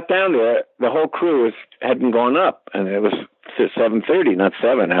 When I got down there, the whole crew hadn't gone up, and it was 7:30, not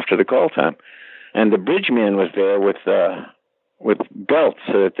 7, after the call time. And the bridgeman was there with belts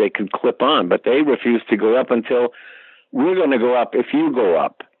so that they could clip on, but they refused to go up until we're going to go up if you go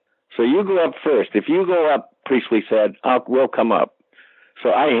up. So you go up first. If you go up, Priestley said, we'll come up.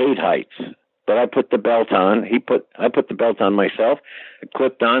 So I hate heights, but I put the belt on. I put the belt on myself. It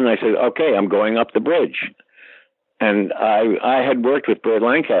clipped on, and I said, okay, I'm going up the bridge. And I had worked with Burt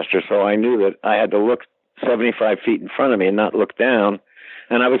Lancaster, so I knew that I had to look 75 feet in front of me and not look down.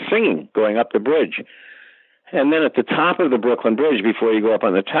 And I was singing going up the bridge. And then at the top of the Brooklyn Bridge, before you go up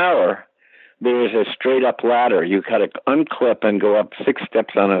on the tower, there is a straight-up ladder. You got to unclip and go up 6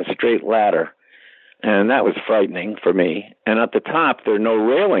 steps on a straight ladder. And that was frightening for me. And at the top, there are no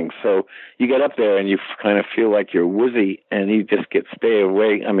railings. So you get up there and you kind of feel like you're woozy, and you just stay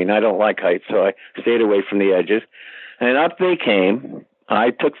away. I mean, I don't like heights, so I stayed away from the edges. And up they came.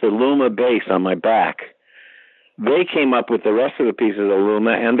 I took the Luma base on my back. They came up with the rest of the pieces of the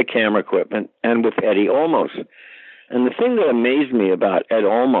Luma and the camera equipment, and with Eddie Olmos. And the thing that amazed me about Ed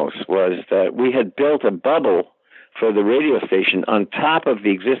Olmos was that we had built a bubble for the radio station on top of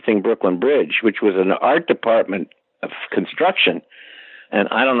the existing Brooklyn Bridge, which was an art department of construction. And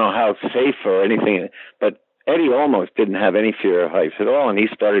I don't know how safe or anything, but Eddie Olmos didn't have any fear of heights at all. And he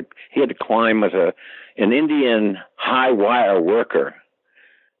had to climb as an Indian high wire worker.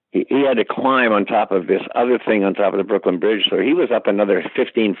 He had to climb on top of this other thing on top of the Brooklyn Bridge. So he was up another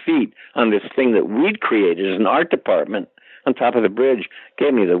 15 feet on this thing that we'd created as an art department on top of the bridge.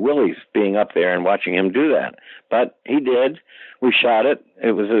 Gave me the willies being up there and watching him do that. But he did. We shot it.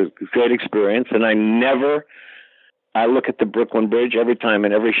 It was a great experience. And I look at the Brooklyn Bridge every time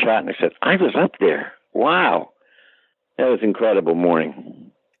in every shot, and I said, I was up there. Wow. That was an incredible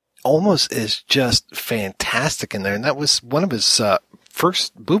morning. Olmos is just fantastic in there. And that was one of his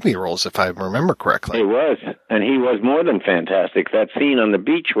first movie roles, if I remember correctly. He was. And he was more than fantastic. That scene on the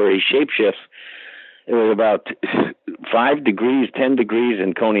beach where he shapeshifts, it was about 5 degrees, 10 degrees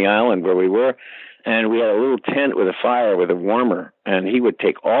in Coney Island where we were. And we had a little tent with a fire with a warmer. And he would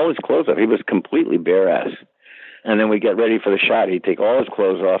take all his clothes off. He was completely bare-ass. And then we'd get ready for the shot. He'd take all his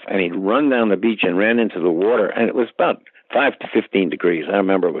clothes off, and he'd run down the beach and ran into the water. And it was about 5 to 15 degrees. I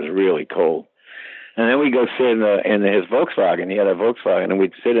remember it was really cold. And then we'd go sit in his Volkswagen. He had a Volkswagen, and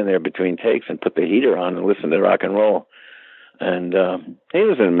we'd sit in there between takes and put the heater on and listen to rock and roll. And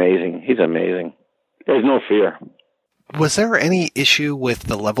he's amazing. There's no fear. Was there any issue with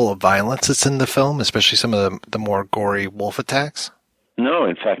the level of violence that's in the film, especially some of the more gory wolf attacks? No,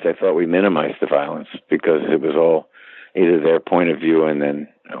 in fact, I thought we minimized the violence because it was all either their point of view and then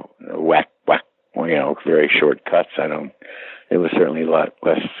whack, very short cuts. It was certainly a lot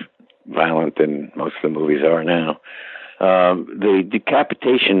less violent than most of the movies are now. The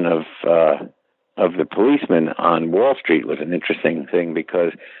decapitation of the policeman on Wall Street was an interesting thing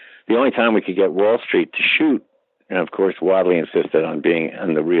because the only time we could get Wall Street to shoot, and of course Wadleigh insisted on being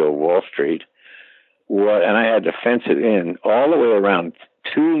on the real Wall Street, and I had to fence it in all the way around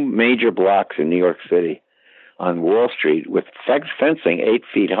 2 major blocks in New York City on Wall Street with fencing 8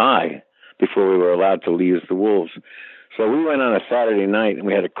 feet high before we were allowed to use the wolves. So we went on a Saturday night and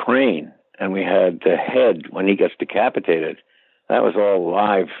we had a crane and we had the head when he gets decapitated. That was all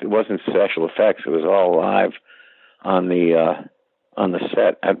live. It wasn't special effects. It was all live on the on the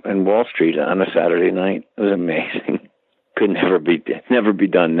set in Wall Street on a Saturday night. It was amazing. Could never be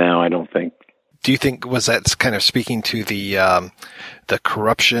done now, I don't think. Do you think was that kind of speaking to the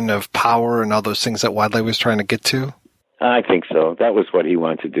corruption of power and all those things that Wadleigh was trying to get to? I think so. That was what he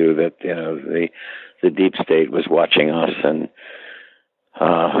wanted to do. That the deep state was watching us and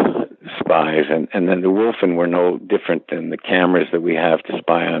spies, and then the Wolfen were no different than the cameras that we have to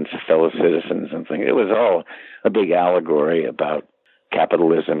spy on fellow citizens and things. It was all a big allegory about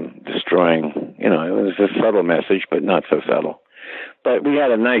capitalism destroying. It was a subtle message, but not so subtle. But we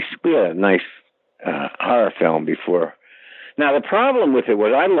had a nice horror film before. Now the problem with it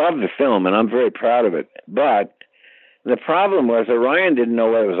was I love the film and I'm very proud of it, but the problem was Orion didn't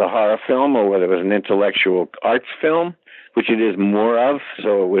know whether it was a horror film or whether it was an intellectual arts film, which it is more of.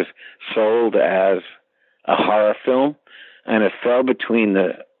 So it was sold as a horror film, and it fell between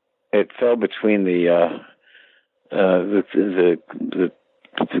the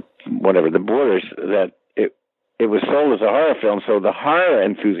borders that it was sold as a horror film. So the horror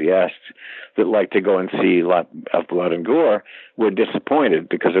enthusiasts that like to go and see a lot of blood and gore were disappointed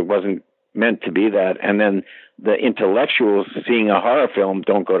because it wasn't meant to be that. And then the intellectuals seeing a horror film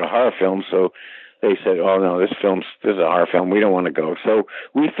don't go to horror films, so they said, "Oh no, this is a horror film. We don't want to go." So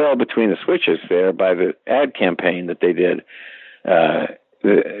we fell between the switches there by the ad campaign that they did.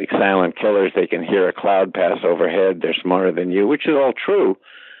 The silent killers, they can hear a cloud pass overhead. They're smarter than you, which is all true,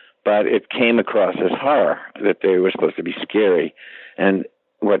 but it came across as horror, that they were supposed to be scary. And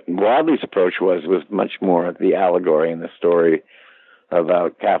what Wadleigh's approach was much more the allegory and the story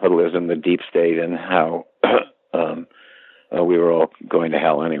about capitalism, the deep state, and how we were all going to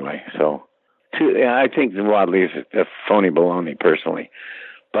hell anyway. So I think Wadleigh is a phony baloney, personally.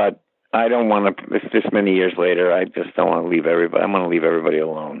 But I don't want to, it's this many years later, I just don't want to leave everybody. I want to leave everybody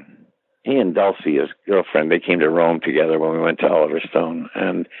alone. He and Dulcie, his girlfriend, they came to Rome together when we went to Oliver Stone.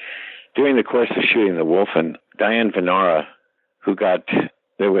 And during the course of shooting The Wolfen, Diane Venora,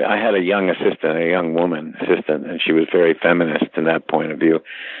 I had a young assistant, a young woman assistant, and she was very feminist in that point of view.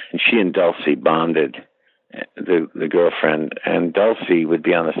 And she and Dulcie bonded, the girlfriend. And Dulcie would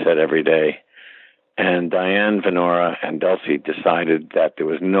be on the set every day. And Diane Venora and Dulcie decided that there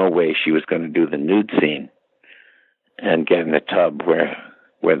was no way she was going to do the nude scene and get in the tub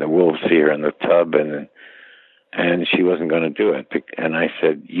where the wolves see her in the tub, and she wasn't going to do it. And I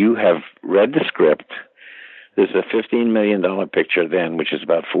said, "You have read the script. There's a $15 million picture then, which is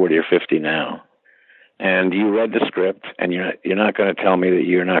about 40 or 50 now. And you read the script, and you're not going to tell me that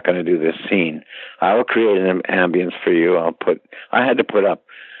you're not going to do this scene. I will create an ambience for you. I had to put up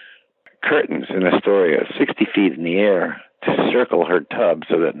curtains in Astoria 60 feet in the air to circle her tub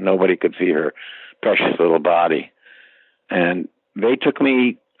so that nobody could see her precious little body. And they took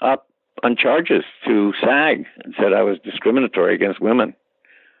me up on charges to SAG and said I was discriminatory against women.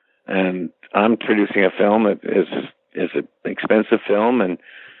 And I'm producing a film that is an expensive film, and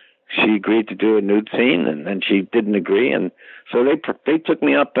she agreed to do a nude scene, and then she didn't agree. And so they took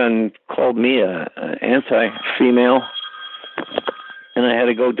me up and called me an anti-female, and I had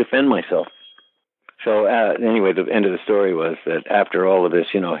to go defend myself. So anyway, the end of the story was that after all of this,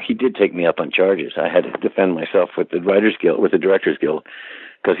 he did take me up on charges. I had to defend myself with the Writers Guild, with the Directors Guild,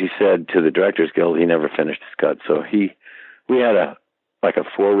 because he said to the Directors Guild he never finished his cut. So we had a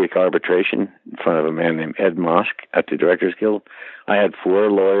 4-week arbitration in front of a man named Ed Mosk at the Directors Guild. I had 4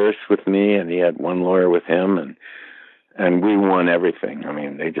 lawyers with me, and he had 1 lawyer with him, and we won everything. I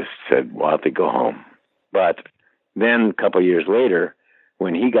mean, they just said, "Well, they go home." But then a couple of years later,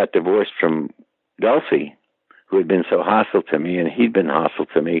 when he got divorced from Dulcie, who had been so hostile to me, and he'd been hostile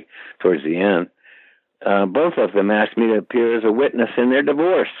to me towards the end, both of them asked me to appear as a witness in their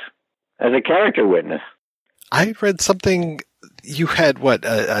divorce, as a character witness. I read something, you had,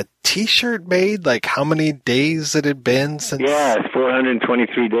 a T-shirt made? Like how many days it had been since? Yeah,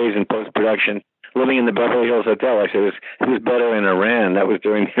 423 days in post-production, living in the Beverly Hills Hotel. I said, it was better in Iran. That was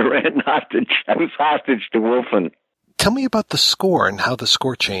during the Iran hostage. I was hostage to Wolfen. Tell me about the score and how the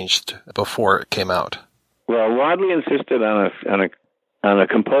score changed before it came out. Well, Wadleigh insisted on a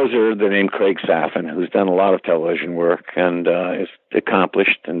composer named Craig Safan, who's done a lot of television work and is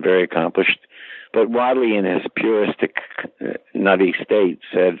accomplished and very accomplished. But Wadleigh, in his puristic, nutty state,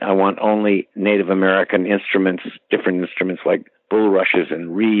 said, "I want only Native American instruments, different instruments like bulrushes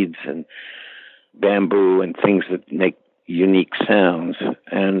and reeds and bamboo and things that make unique sounds."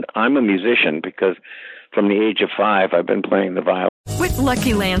 And I'm a musician because from the age of 5, I've been playing the violin. With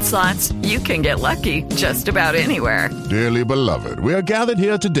Lucky Land Slots, you can get lucky just about anywhere. Dearly beloved, we are gathered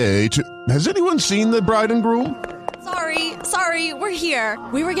here today to... Has anyone seen the bride and groom? Sorry, we're here.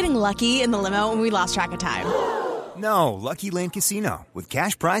 We were getting lucky in the limo and we lost track of time. No, Lucky Land Casino, with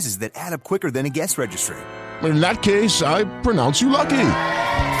cash prizes that add up quicker than a guest registry. In that case, I pronounce you lucky.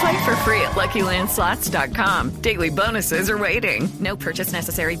 Play for free at LuckyLandSlots.com. Daily bonuses are waiting. No purchase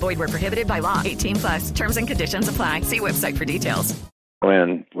necessary. Void where prohibited by law. 18+. Terms and conditions apply. See website for details.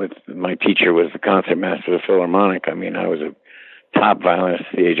 When my teacher was the concertmaster of the Philharmonic, I mean, I was a top violinist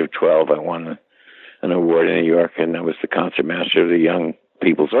at the age of 12. I won an award in New York, and I was the concertmaster of the Young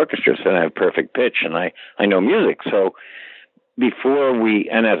People's Orchestra, so I have perfect pitch, and I know music. So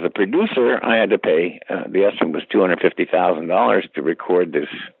and as a producer, I had to pay, the estimate was $250,000 to record this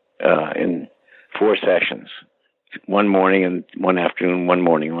in 4 sessions. 1 morning and 1 afternoon, 1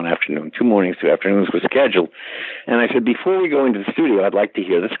 morning, 1 afternoon, 2 mornings, 2 afternoons was scheduled. And I said, before we go into the studio, I'd like to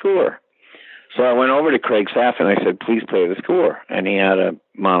hear the score. So I went over to Craig Safan and I said, please play the score. And he had a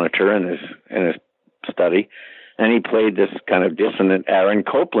monitor in his study, and he played this kind of dissonant Aaron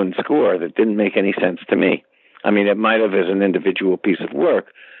Copland score that didn't make any sense to me. I mean, it might have as an individual piece of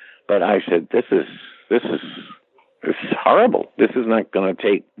work, but I said, this is horrible. This is not going to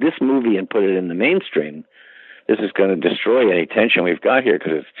take this movie and put it in the mainstream. This is going to destroy any tension we've got here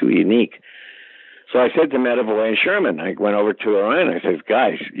because it's too unique. So I said to Medavoy and Sherman, I went over to Orion, I said,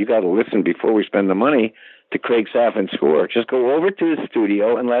 guys, you got to listen before we spend the money to Craig Safan's score. Just go over to his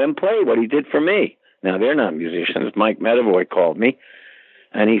studio and let him play what he did for me. Now, they're not musicians. Mike Medavoy called me,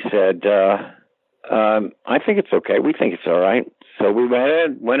 and he said, I think it's okay. We think it's all right. So we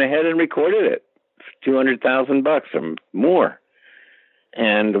went ahead and recorded it for $200,000 or more.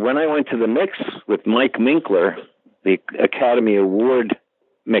 And when I went to the mix with Mike Minkler, the Academy Award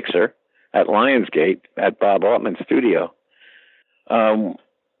mixer at Lionsgate at Bob Altman's studio,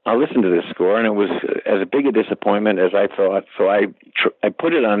 I listened to this score, and it was as big a disappointment as I thought. So I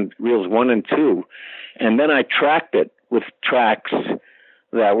put it on reels 1 and 2, and then I tracked it with tracks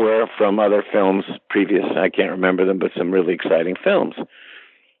that were from other films previous. I can't remember them, but some really exciting films.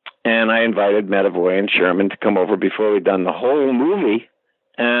 And I invited Medavoy and Sherman to come over before we'd done the whole movie.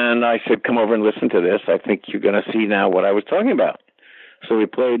 And I said, come over and listen to this. I think you're going to see now what I was talking about. So we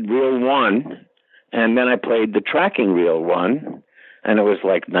played reel 1, and then I played the tracking reel 1, and it was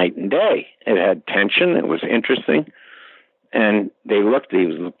like night and day. It had tension. It was interesting. And they looked,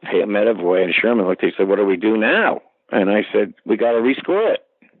 Medavoy and Sherman looked, they said, what do we do now? And I said, we got to rescore it.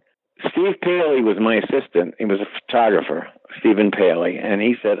 Steve Paley was my assistant. He was a photographer, Stephen Paley. And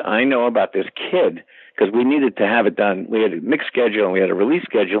he said, I know about this kid, because we needed to have it done. We had a mix schedule and we had a release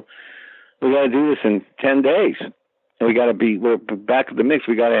schedule. We got to do this in 10 days. And we're back at the mix.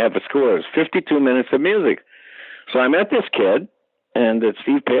 We got to have a score. It was 52 minutes of music. So I met this kid, and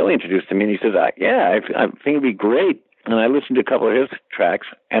Steve Paley introduced him, and he says, I think it'd be great. And I listened to a couple of his tracks,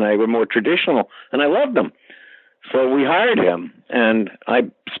 and they were more traditional, and I loved them. So we hired him, and I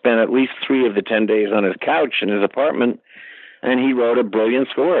spent at least 3 of the 10 days on his couch in his apartment, and he wrote a brilliant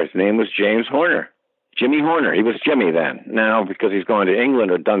score. His name was James Horner. Jimmy Horner. He was Jimmy then. Now, because he's gone to England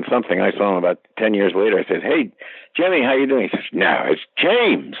or done something, I saw him about 10 years later. I said, hey, Jimmy, how you doing? He says, no, it's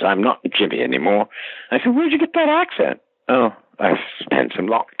James. I'm not Jimmy anymore. I said, where'd you get that accent? Oh, I spent some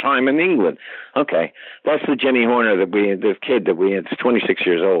long time in England. Okay. That's the Jimmy Horner this kid that we had, 26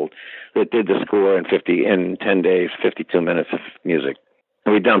 years old, that did the score in 10 days, 52 minutes of music.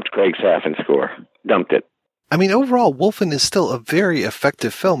 And we dumped Craig Safan's score. Dumped it. I mean, overall, Wolfen is still a very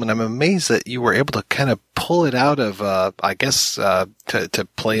effective film, and I'm amazed that you were able to kind of pull it out of, to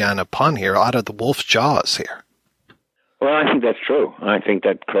play on a pun here, out of the wolf's jaws here. Well, I think that's true. I think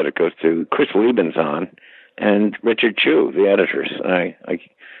that credit goes to Chris Liebenzahn and Richard Chu, the editors. I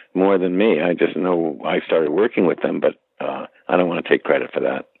more than me. I just know I started working with them, but I don't want to take credit for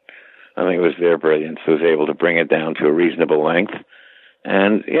that. I think it was their brilliance who was able to bring it down to a reasonable length.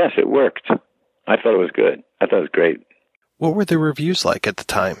 And yes, it worked. I thought it was good. I thought it was great. What were the reviews like at the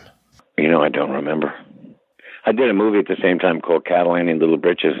time? I don't remember. I did a movie at the same time called Catalanian Little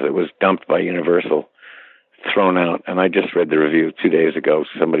Britches that was dumped by Universal, thrown out, and I just read the review 2 days ago.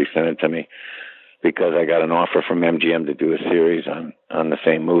 Somebody sent it to me because I got an offer from MGM to do a series on the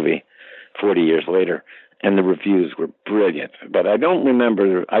same movie 40 years later, and the reviews were brilliant. But I didn't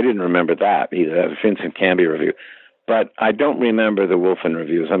remember that either. That was Vincent Canby review. But I don't remember the Wolfen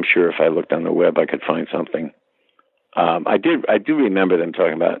reviews. I'm sure if I looked on the web, I could find something. I do remember them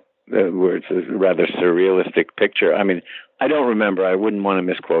talking about where it's a rather surrealistic picture. I mean, I don't remember. I wouldn't want to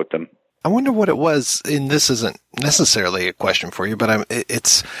misquote them. I wonder what it was, and this isn't necessarily a question for you, but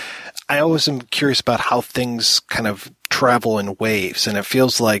I always am curious about how things kind of travel in waves, and it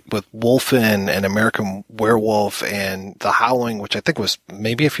feels like with Wolfen and American Werewolf and The Howling, which I think was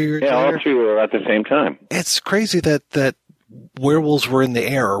maybe a few years later. Yeah, all 3 were at the same time. It's crazy that werewolves were in the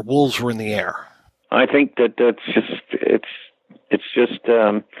air, or wolves were in the air. I think it's just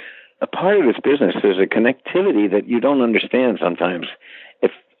a part of this business. There's a connectivity that you don't understand sometimes.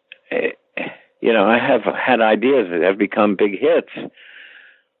 If I have had ideas that have become big hits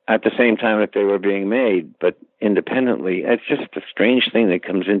at the same time that they were being made, but independently. It's just a strange thing that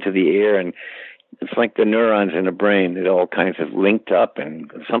comes into the air, and it's like the neurons in the brain. It all kinds of linked up,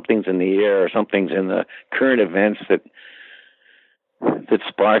 and something's in the air or something's in the current events that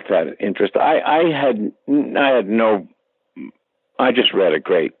sparked that interest. I just read a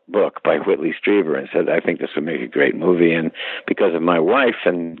great book by Whitley Strieber and said, I think this would make a great movie. And because of my wife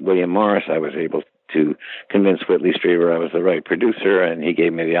and William Morris, I was able to convince Whitley Strieber I was the right producer, and he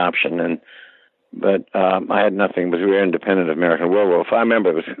gave me the option. But I had nothing. We were independent of American Werewolf. I remember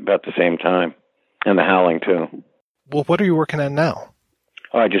it was about the same time. And The Howling, too. Well, what are you working on now?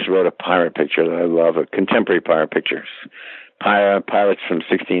 Oh, I just wrote a pirate picture that I love, a contemporary pirate pictures. Pirates from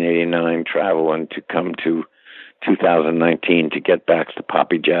 1689 travel and to come to 2019 to get back the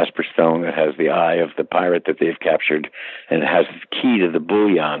Poppy Jasper stone that has the eye of the pirate that they've captured, and it has the key to the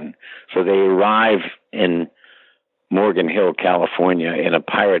bullion. So they arrive in Morgan Hill, California, in a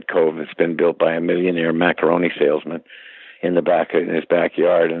pirate cove that's been built by a millionaire macaroni salesman in his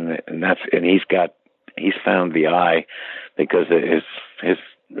backyard, and he's found the eye because his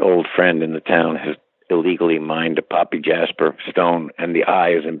old friend in the town has illegally mined a Poppy Jasper stone, and the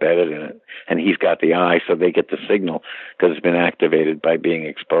eye is embedded in it. And he's got the eye, so they get the signal because it's been activated by being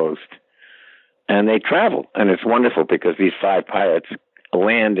exposed. And they travel, and it's wonderful because these 5 pirates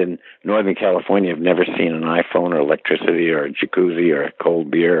land in Northern California, have never seen an iPhone or electricity or a jacuzzi or a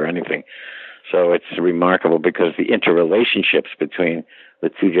cold beer or anything. So it's remarkable because the interrelationships between the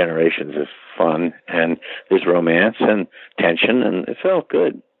two generations is fun, and there's romance and tension, and it's all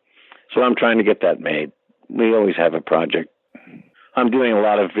good. So I'm trying to get that made. We always have a project. I'm doing a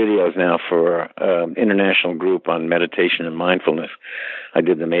lot of videos now for an international group on meditation and mindfulness. I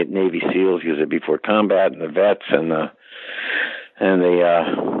did the Navy SEALs use it before combat, and the vets, and the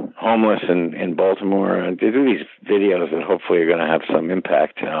homeless in Baltimore. And they do these videos that hopefully are going to have some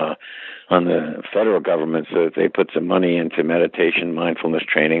impact on the federal government, so that they put some money into meditation, mindfulness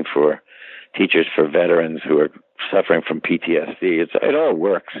training for teachers for veterans who are suffering from PTSD. It all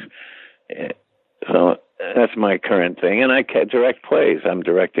works. So that's my current thing. And I direct plays. I'm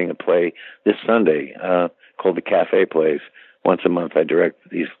directing a play this Sunday called The Cafe Plays. Once a month I direct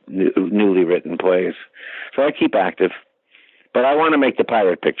these newly written plays. So I keep active. But I want to make the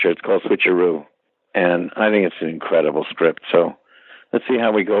pirate picture. It's called Switcheroo. And I think it's an incredible script. So let's see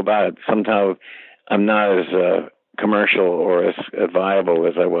how we go about it. Somehow I'm not as commercial or as viable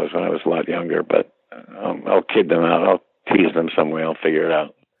as I was when I was a lot younger. But I'll kid them out. I'll tease them some way. I'll figure it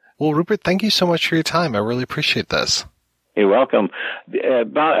out. Well, Rupert, thank you so much for your time. I really appreciate this. You're welcome.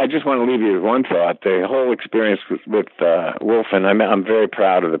 I just want to leave you with one thought. The whole experience with Wolfen, I'm very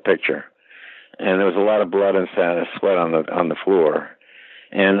proud of the picture. And there was a lot of blood and sweat on the floor.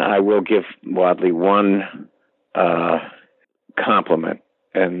 And I will give Wadleigh one compliment,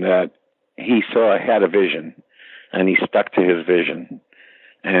 and that he had a vision, and he stuck to his vision.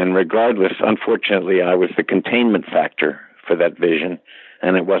 And regardless, unfortunately, I was the containment factor for that vision,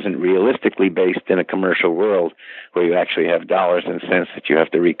 and it wasn't realistically based in a commercial world where you actually have dollars and cents that you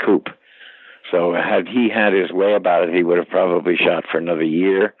have to recoup. So had he had his way about it, he would have probably shot for another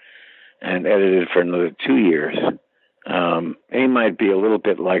year and edited for another 2 years. He might be a little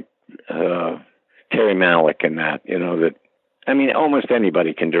bit like Terry Malick in that, almost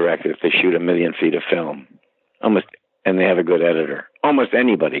anybody can direct if they shoot 1 million feet of film. And they have a good editor. Almost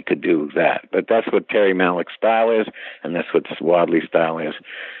anybody could do that. But that's what Terry Malick's style is, and that's what Wadleigh's style is.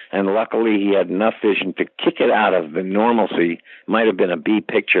 And luckily, he had enough vision to kick it out of the normalcy. Might have been a B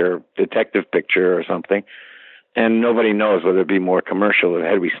picture, detective picture or something. And nobody knows whether it'd be more commercial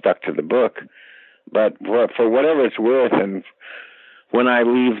had we stuck to the book. But for whatever it's worth, and when I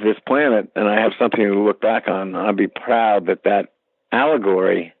leave this planet and I have something to look back on, I'll be proud that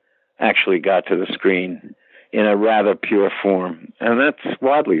allegory actually got to the screen in a rather pure form. And that's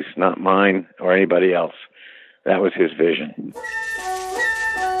Wadleigh's, not mine or anybody else. That was his vision.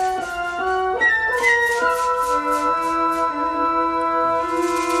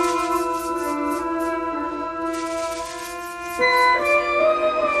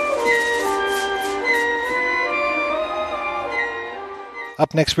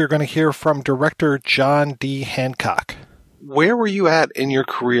 Up next, we're going to hear from director John D. Hancock. Where were you at in your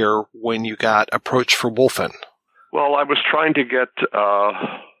career when you got approached for Wolfen? Well, I was trying to get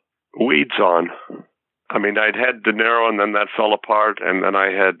Weeds on. I mean, I'd had De Niro, and then that fell apart, and then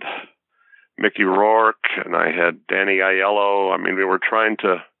I had Mickey Rourke, and I had Danny Aiello. I mean, we were trying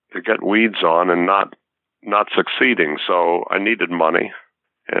to get weeds on and not succeeding. So I needed money,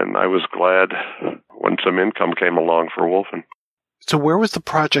 and I was glad when some income came along for Wolfen. So where was the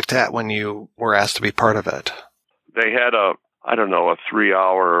project at when you were asked to be part of it? They had a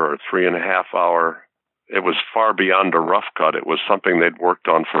 3-hour or 3.5-hour. It was far beyond a rough cut. It was something they'd worked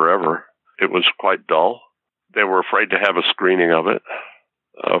on forever. It was quite dull. They were afraid to have a screening of it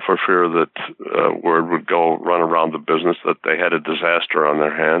for fear that word would go run around the business that they had a disaster on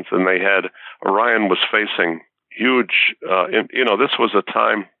their hands. And they had, Orion was facing huge, this was a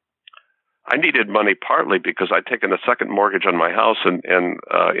time I needed money partly because I'd taken a second mortgage on my house and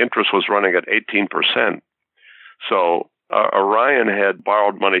interest was running at 18%. So Orion had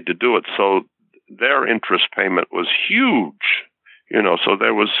borrowed money to do it. So their interest payment was huge, so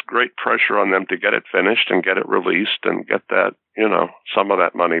there was great pressure on them to get it finished and get it released and get that, some of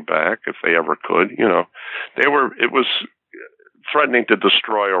that money back if they ever could, it was threatening to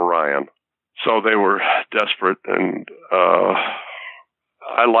destroy Orion. So they were desperate, and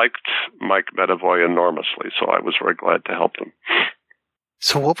I liked Mike Medavoy enormously, so I was very glad to help them.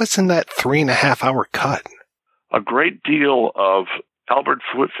 So what was in that 3.5-hour cut? A great deal of Albert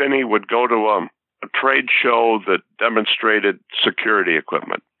Finney would go to a trade show that demonstrated security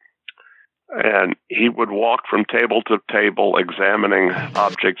equipment. And he would walk from table to table, examining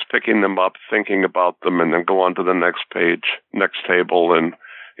objects, picking them up, thinking about them, and then go on to the next table, and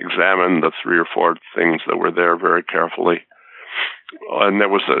examine the 3 or 4 things that were there very carefully. And there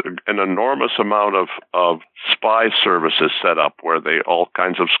was an enormous amount of spy services set up where all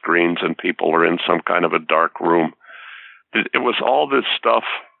kinds of screens and people are in some kind of a dark room. It was all this stuff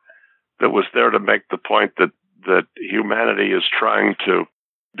that was there to make the point that humanity is trying to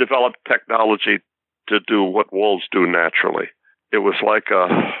develop technology to do what wolves do naturally. It was like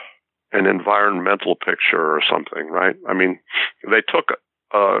an environmental picture or something, right? I mean, they took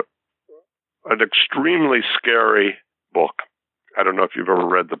an extremely scary book. I don't know if you've ever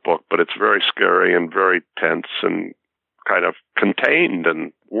read the book, but it's very scary and very tense and kind of contained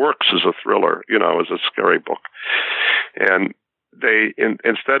and works as a thriller, as a scary book. And they,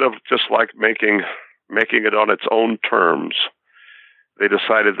 instead of just like making it on its own terms, they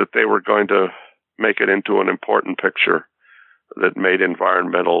decided that they were going to make it into an important picture that made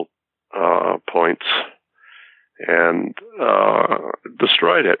environmental points and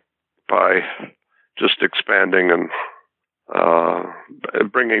destroyed it by just expanding and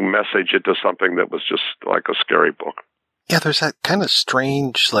bringing message into something that was just like a scary book. Yeah, there's that kind of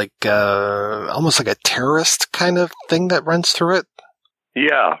strange, almost like a terrorist kind of thing that runs through it.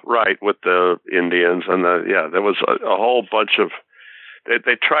 Yeah, right, with the Indians and there was a whole bunch of.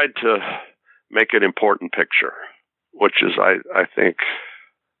 They tried to make an important picture, which is, I think,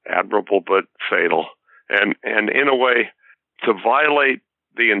 admirable but fatal, and in a way to violate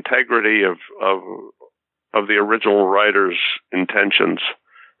the integrity of the original writer's intentions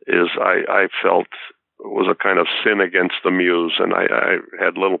is, I felt, was a kind of sin against the muse, and I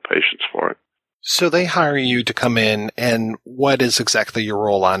had little patience for it. So they hire you to come in, and what is exactly your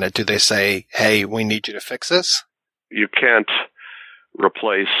role on it? Do they say, hey, we need you to fix this? You can't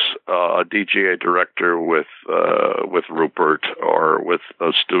replace a DGA director with Rupert or with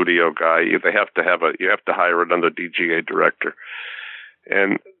a studio guy. You have to hire another DGA director.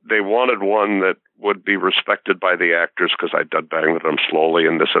 And they wanted one that would be respected by the actors because I did bang with them slowly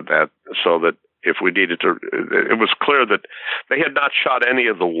and this and that, so that if we needed to, it was clear that they had not shot any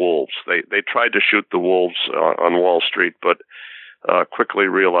of the wolves. They tried to shoot the wolves on Wall Street, but quickly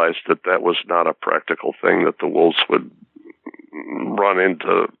realized that was not a practical thing, that the wolves would run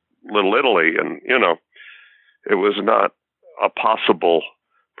into Little Italy, and it was not a possible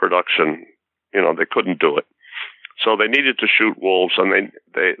production. They couldn't do it. So they needed to shoot wolves, and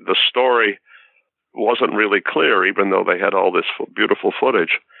the story wasn't really clear, even though they had all this beautiful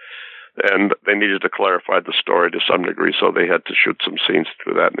footage. And they needed to clarify the story to some degree, so they had to shoot some scenes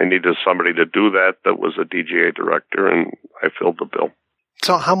through that. And they needed somebody to do that was a DGA director, and I filled the bill.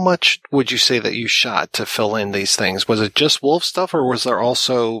 So how much would you say that you shot to fill in these things? Was it just wolf stuff, or was there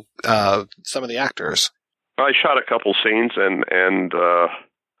also some of the actors? I shot a couple scenes and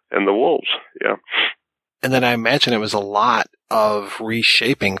the wolves, yeah. And then I imagine it was a lot of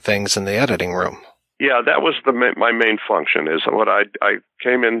reshaping things in the editing room. Yeah, that was my main function. Is what I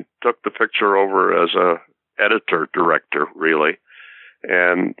came in, took the picture over as a editor director, really,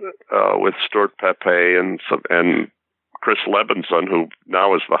 and with Stuart Pepe and Chris Levinson, who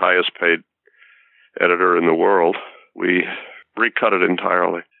now is the highest paid editor in the world, we recut it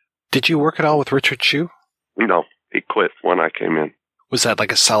entirely. Did you work at all with Richard Shue? No, he quit when I came in. Was that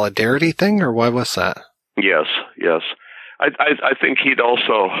like a solidarity thing, or why was that? Yes. I think he'd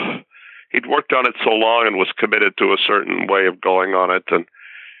worked on it so long and was committed to a certain way of going on it, and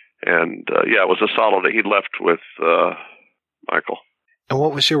it was a solid. He left with Michael. And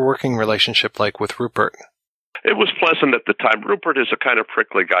what was your working relationship like with Rupert? It was pleasant at the time. Rupert is a kind of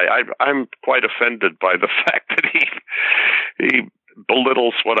prickly guy. I'm quite offended by the fact that he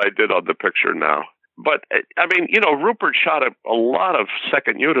belittles what I did on the picture now. But, I mean, Rupert shot a lot of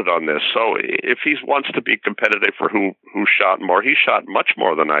second unit on this, so if he wants to be competitive for who shot more, he shot much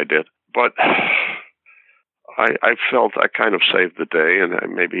more than I did. But I felt I kind of saved the day,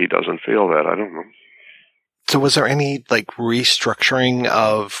 and maybe he doesn't feel that. I don't know. So was there any, restructuring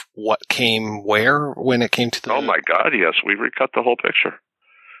of what came where when it came to the... Oh, my God, yes. We recut the whole picture.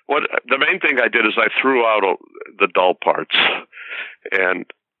 The main thing I did is I threw out the dull parts, and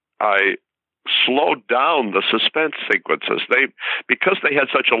I slowed down the suspense sequences. Because they had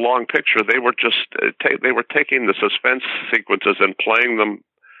such a long picture, they were just they were taking the suspense sequences and playing them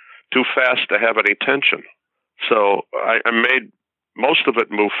too fast to have any tension. So I made most of it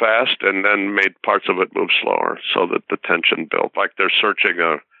move fast and then made parts of it move slower so that the tension built. Like they're searching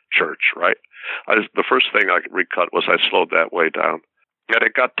a church, right? The first thing I recut was I slowed that way down. And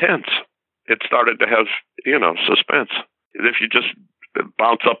it got tense. It started to have, suspense. If you just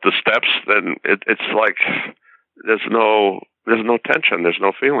bounce up the steps, then it's like there's no tension, there's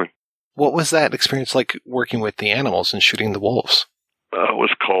no feeling. What was that experience like working with the animals and shooting the wolves? It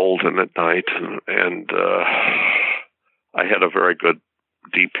was cold and at night, and I had a very good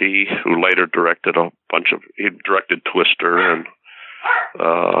DP who later directed he directed Twister and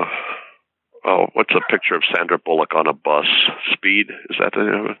what's a picture of Sandra Bullock on a bus? Speed, is that the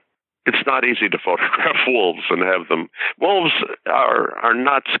name of it? It's not easy to photograph wolves and have them. Wolves are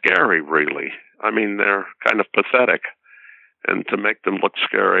not scary, really. I mean, they're kind of pathetic, and to make them look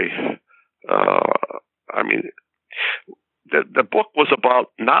scary, the book was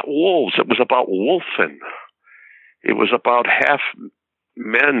about not wolves. It was about Wolfen. It was about half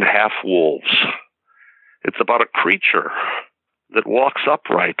men, half wolves. It's about a creature that walks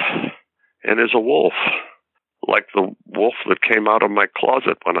upright and is a wolf, like the wolf that came out of my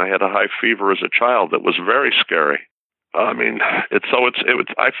closet when I had a high fever as a child. That was very scary. I mean,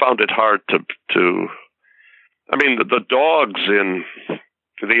 I found it hard to. I mean, the dogs in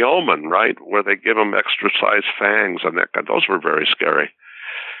The Omen, right, where they give them extra size fangs and that. Those were very scary,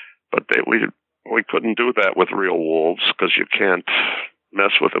 but we couldn't do that with real wolves because you can't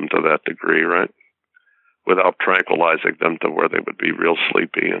mess with them to that degree, right? Without tranquilizing them to where they would be real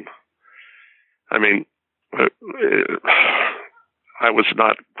sleepy. And I mean, I was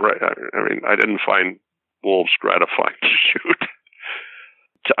not great. I mean, I didn't find wolves gratifying to shoot.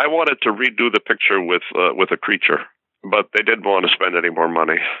 I wanted to redo the picture with a creature, but they didn't want to spend any more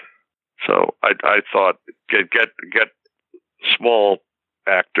money. So I thought get small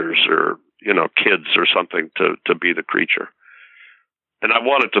actors or kids or something to be the creature. And I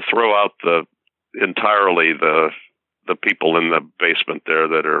wanted to throw out entirely the people in the basement there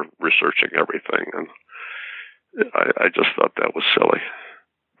that are researching everything. And I just thought that was silly.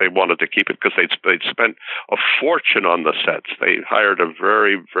 They wanted to keep it because they'd spent a fortune on the sets. They hired a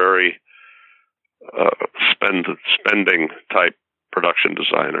very, very spending type production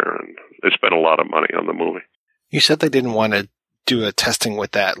designer, and they spent a lot of money on the movie. You said they didn't want to do a testing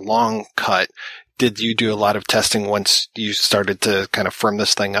with that long cut. Did you do a lot of testing once you started to kind of firm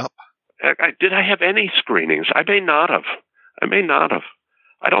this thing up? Did I have any screenings? I may not have.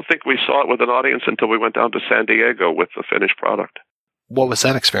 I don't think we saw it with an audience until we went down to San Diego with the finished product. What was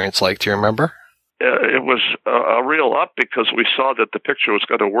that experience like? Do you remember? It was a real up because we saw that the picture was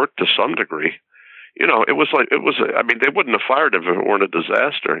going to work to some degree. They wouldn't have fired if it weren't a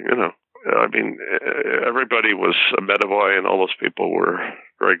disaster, I mean, everybody was Medavoy, and all those people were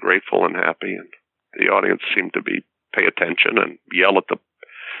very grateful and happy, and the audience seemed to pay attention and yell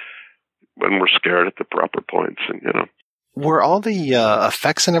when we're scared at the proper points, and Were all the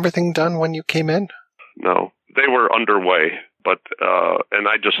effects and everything done when you came in? No, they were underway, but and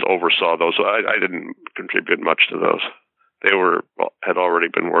I just oversaw those. I didn't contribute much to those. They had already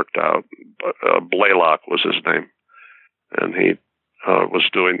been worked out. Blaylock was his name, and he was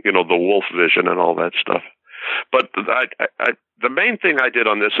doing, the wolf vision and all that stuff. But the main thing I did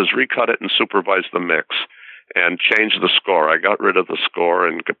on this is recut it and supervise the mix and change the score. I got rid of the score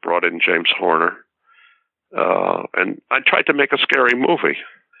and brought in James Horner. And I tried to make a scary movie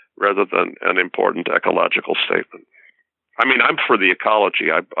rather than an important ecological statement. I mean, I'm for the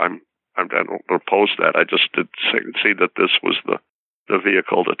ecology. I don't oppose that. I just did see that this was the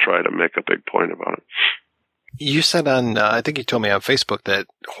vehicle to try to make a big point about it. You said on, I think you told me on Facebook that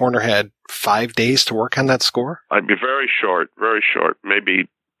Horner had 5 days to work on that score? I'd be very short, maybe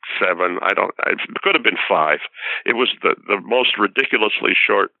 7. It could have been 5. It was the most ridiculously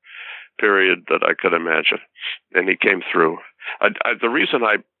short period that I could imagine. And he came through. The reason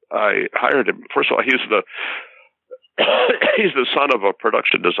I hired him, first of all, he's the son of a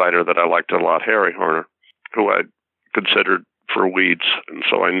production designer that I liked a lot, Harry Horner, who I considered for Weeds, and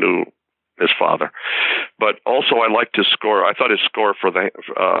so I knew his father. But also I liked his score. I thought his score for the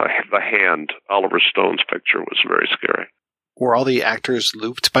Hand, Oliver Stone's picture, was very scary. Were all the actors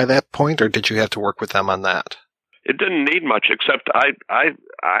looped by that point, or did you have to work with them on that? It didn't need much, except I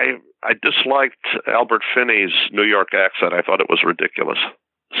disliked Albert Finney's New York accent. I thought it was ridiculous.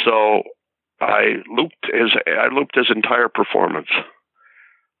 So I looped his entire performance.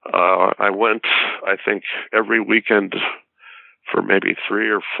 I went, I think, every weekend for maybe 3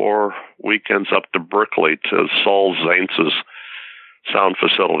 or 4 weekends up to Berkeley to Saul Zaentz's sound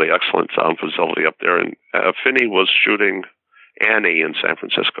facility, excellent sound facility up there. And Finney was shooting Annie in San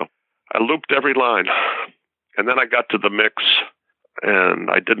Francisco. I looped every line. And then I got to the mix, and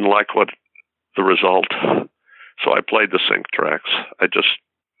I didn't like the result. So I played the sync tracks. The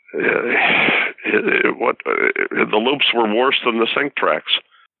loops were worse than the sync tracks.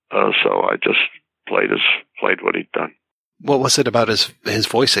 So I just played what he'd done. What was it about his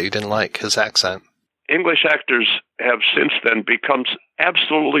voice that you didn't like, his accent? English actors have since then become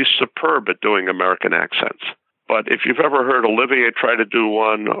absolutely superb at doing American accents. But if you've ever heard Olivier try to do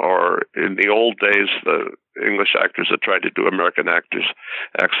one, or in the old days, the English actors that tried to do American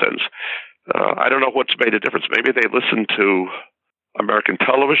accents, I don't know what's made a difference. Maybe they listen to American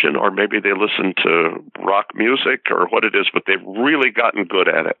television, or maybe they listen to rock music, or what it is, but they've really gotten good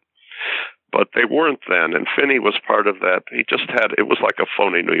at it. But they weren't then, and Finney was part of that. It was like a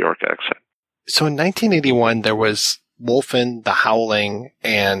phony New York accent. So in 1981, there was Wolfen, The Howling,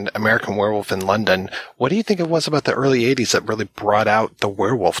 and American Werewolf in London. What do you think it was about the early 80s that really brought out the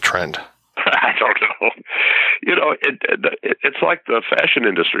werewolf trend? I don't know. You know, it's like the fashion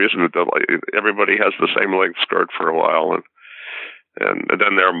industry, isn't it? Everybody has the same length skirt for a while, and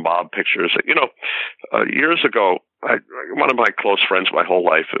then there are mob pictures. You know, years ago, one of my close friends my whole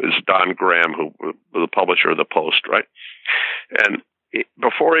life is Don Graham, who was the publisher of the Post, right? And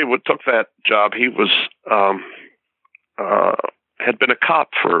before he took that job, he was had been a cop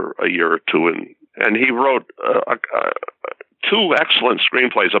for a year or two, and he wrote 2 excellent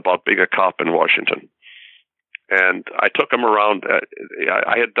screenplays about being a cop in Washington. And I took him around.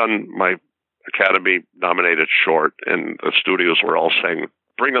 I had done my Academy-nominated short, and the studios were all saying,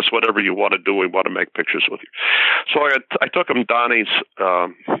 "Bring us whatever you want to do. We want to make pictures with you." So I took him Donnie's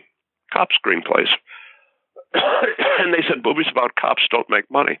cop screenplays. And they said, movies about cops don't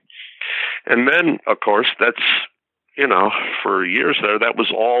make money. And then, of course, that's, you know, for years there, that was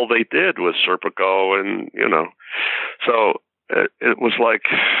all they did was Serpico, and, you know. So it was like,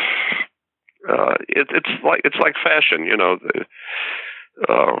 it's like fashion, you know,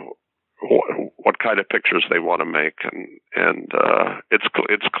 what kind of pictures they want to make. And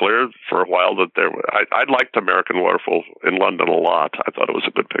it's clear for a while that I liked American Werewolf in London a lot. I thought it was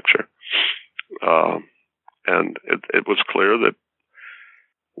a good picture. And it was clear that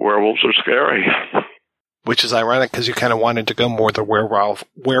werewolves are scary. Which is ironic because you kind of wanted to go more the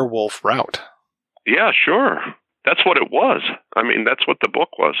werewolf route. Yeah, sure. That's what it was. I mean, that's what the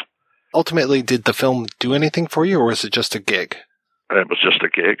book was. Ultimately, did the film do anything for you, or was it just a gig? It was just a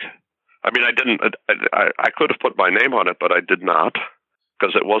gig. I mean, I could have put my name on it, but I did not,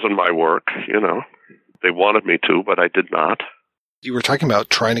 because it wasn't my work, you know. They wanted me to, but I did not. You were talking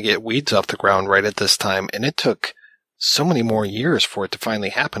about trying to get Weeds off the ground right at this time, and it took so many more years for it to finally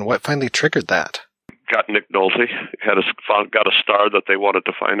happen. What finally triggered that? Got Nick Nolte, got a star that they wanted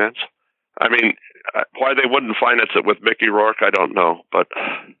to finance. I mean, why they wouldn't finance it with Mickey Rourke, I don't know, but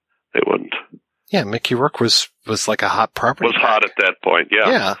they wouldn't. Yeah, Mickey Rourke was like a hot property. Was hot at that point,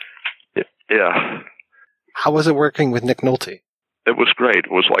 yeah. Yeah. How was it working with Nick Nolte? It was great.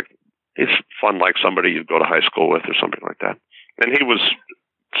 It was like, it's fun, like somebody you'd go to high school with or something like that. And he was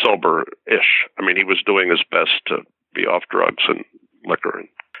sober-ish. I mean, he was doing his best to be off drugs and liquor. And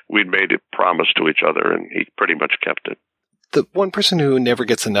we'd made a promise to each other, and he pretty much kept it. The one person who never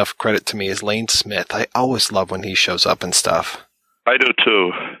gets enough credit to me is Lane Smith. I always love when he shows up and stuff. I do,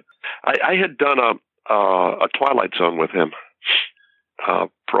 too. I had done a Twilight Zone with him,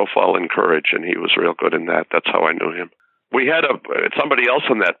 Profile in Courage, and he was real good in that. That's how I knew him. We had somebody else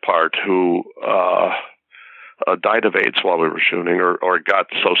in that part who died of AIDS while we were shooting, or got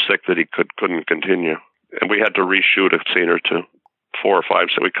so sick that he couldn't continue. And we had to reshoot a scene or two 4 or 5.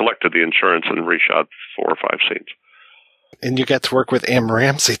 So we collected the insurance and reshot 4 or 5 scenes. And you got to work with Anne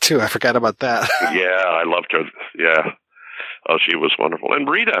Ramsey, too. I forgot about that. Yeah, I loved her. Yeah. Oh, she was wonderful. And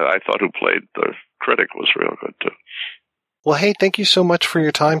Rita, I thought, who played the critic, was real good, too. Well, hey, thank you so much for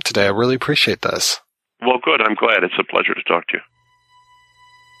your time today. I really appreciate this. Well, good. I'm glad. It's a pleasure to talk to you.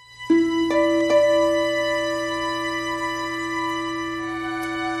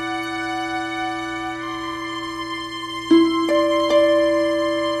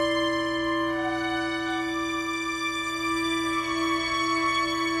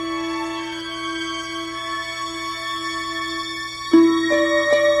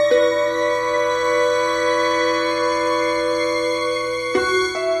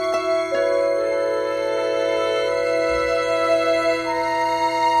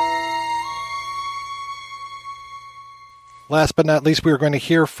 Last but not least, we are going to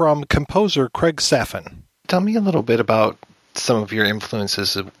hear from composer Craig Safan. Tell me a little bit about some of your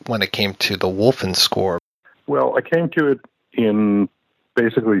influences when it came to the Wolfen score. Well, I came to it in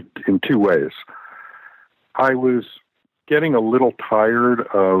basically in 2 ways. I was getting a little tired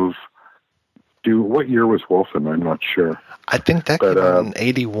of what year was Wolfen? I'm not sure. I think that came out in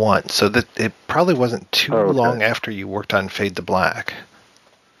 81, so that it probably wasn't too long after you worked on Fade to Black.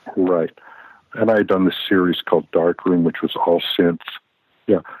 Right. And I had done this series called Darkroom, which was all synths.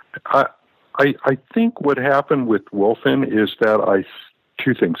 Yeah. I think what happened with Wolfen is that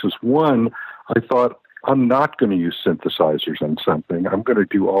 2 things. Is one, I thought, I'm not going to use synthesizers on something. I'm going to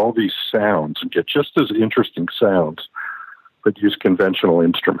do all these sounds and get just as interesting sounds, but use conventional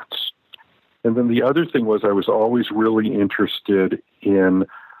instruments. And then the other thing was I was always really interested in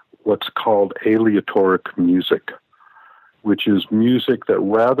what's called aleatoric music, which is music that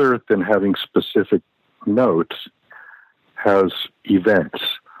rather than having specific notes, has events.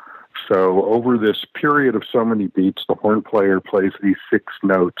 So over this period of so many beats, the horn player plays these 6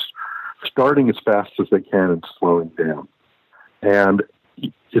 notes, starting as fast as they can and slowing down. And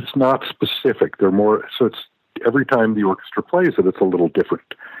it's not specific. They're more, so it's every time the orchestra plays it, it's a little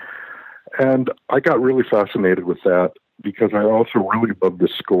different. And I got really fascinated with that because I also really love the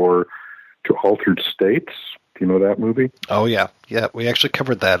score to Altered States. Do you know that movie? Oh, yeah. Yeah, we actually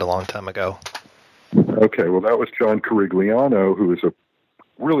covered that a long time ago. Okay, well, that was John Carigliano, who is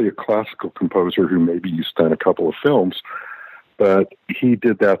really a classical composer who maybe used to done a couple of films, but he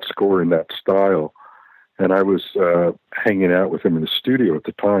did that score in that style. And I was hanging out with him in the studio at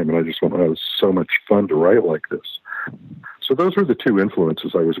the time, and I just went, oh, it was so much fun to write like this. So those were the 2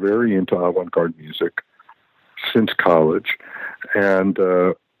 influences. I was very into avant-garde music since college, and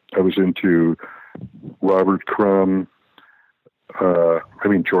I was into Robert Crumb,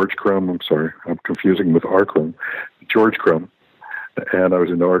 George Crumb, I'm sorry, I'm confusing him with R. Crumb, George Crumb, and I was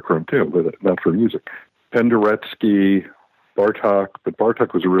into R. Crumb too, but not for music. Penderecki, Bartók, but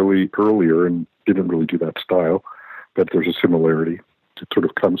Bartók was really earlier and didn't really do that style, but there's a similarity. It sort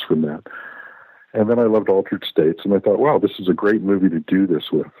of comes from that. And then I loved Altered States, and I thought, wow, this is a great movie to do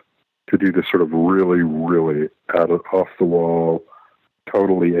this with, to do this sort of really, really off-the-wall,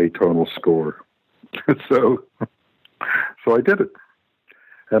 totally atonal score. So I did it.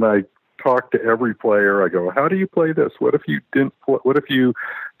 And I talked to every player. I go, how do you play this? What if you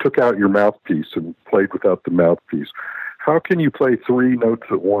took out your mouthpiece and played without the mouthpiece? How can you play 3 notes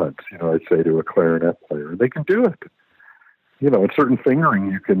at once? I'd say to a clarinet player. And they can do it. In certain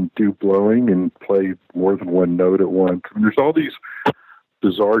fingering, you can do blowing and play more than 1 note at once. There's all these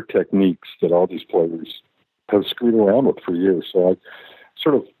bizarre techniques that all these players have screwed around with for years. So I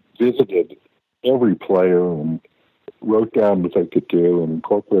sort of visited every player and wrote down what they could do and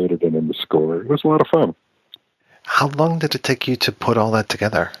incorporated it in the score. It was a lot of fun. How long did it take you to put all that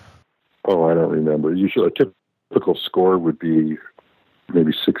together? Oh, I don't remember. Usually a typical score would be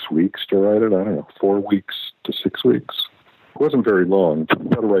maybe 6 weeks to write it. I don't know, 4 weeks to 6 weeks. It wasn't very long. You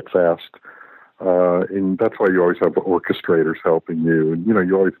got to write fast. And that's why you always have orchestrators helping you. And,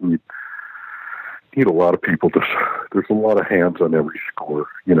 you always need a lot of people. There's a lot of hands on every score.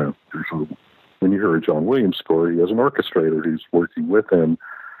 When you hear a John Williams score, he has an orchestrator who's working with him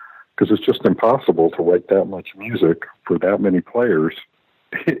because it's just impossible to write that much music for that many players,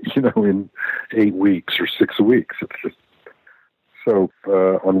 in 8 weeks or 6 weeks. It's just so.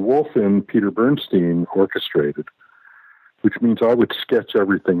 On Wolfen, Peter Bernstein orchestrated, which means I would sketch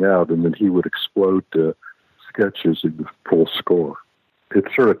everything out, and then he would explode to sketches in the full score.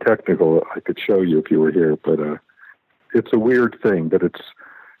 It's sort of technical. I could show you if you were here, but it's a weird thing that it's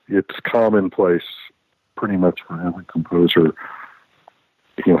commonplace pretty much for every composer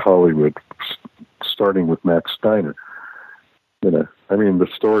in Hollywood, starting with Max Steiner. The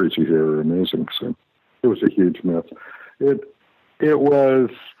stories you hear are amazing. So it was a huge mess. It was,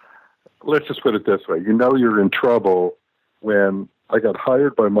 let's just put it this way. You know you're in trouble when I got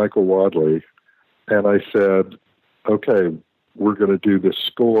hired by Michael Wadleigh, and I said, okay, we're going to do this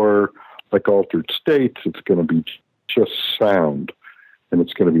score like Altered States. It's going to be just sound, and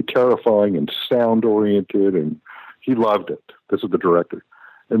it's going to be terrifying and sound-oriented, and he loved it. This is the director.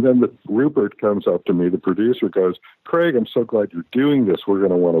 And then Rupert comes up to me, the producer goes, Craig, I'm so glad you're doing this. We're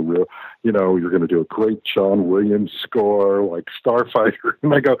going to want to, you're going to do a great John Williams score like Starfighter.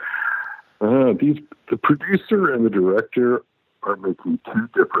 And I go, the producer and the director are making two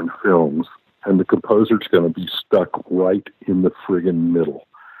different films, and the composer's going to be stuck right in the friggin' middle,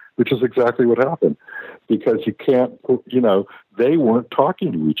 which is exactly what happened. Because you can't, they weren't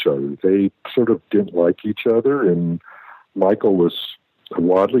talking to each other. They sort of didn't like each other, and Michael was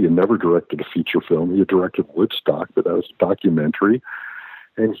Wadleigh had never directed a feature film. He had directed Woodstock, but that was a documentary.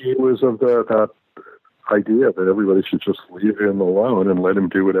 And he was of that idea that everybody should just leave him alone and let him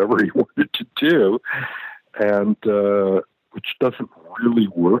do whatever he wanted to do. And, which doesn't really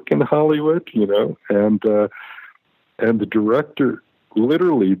work in Hollywood, and the director,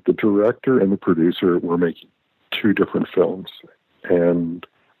 literally the director and the producer were making two different films. And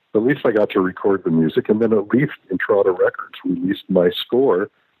at least I got to record the music, and then at least Entrada Records released my score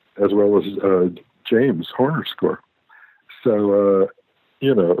as well as James Horner's score. So,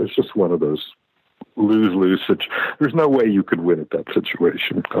 it's just one of those lose-lose situations. There's no way you could win at that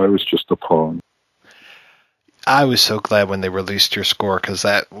situation. I was just a pawn. I was so glad when they released your score, because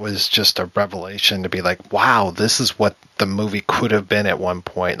that was just a revelation to be like, wow, this is what the movie could have been at one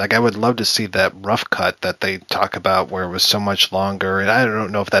point. Like, I would love to see that rough cut that they talk about where it was so much longer. And I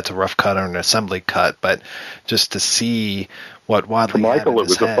don't know if that's a rough cut or an assembly cut, but just to see what Wadleigh had in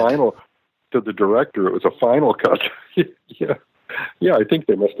his head. A final, to the director, it was a final cut. Yeah, I think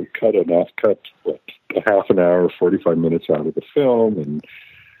they must have cut a half an hour, 45 minutes out of the film, and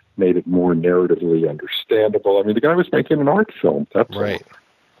made it more narratively understandable. I mean, the guy was making an art film. That's right.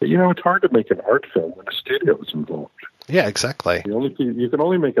 But, it's hard to make an art film when a studio is involved. Yeah, exactly. You can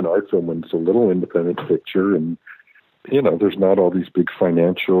only make an art film when it's a little independent picture, and there's not all these big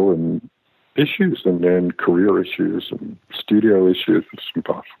financial and issues, and then career issues and studio issues. It's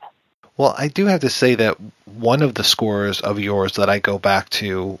impossible. Well, I do have to say that one of the scores of yours that I go back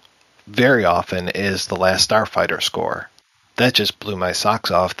to very often is the Last Starfighter score. That just blew my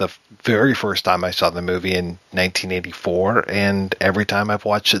socks off the very first time I saw the movie in 1984, and every time I've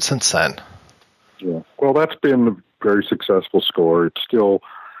watched it since then. Yeah, well, that's been a very successful score. It's still,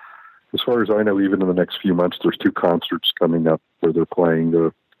 as far as I know, even in the next few months, there's 2 concerts coming up where they're playing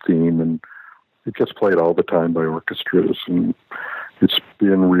the theme, and it gets played all the time by orchestras, and it's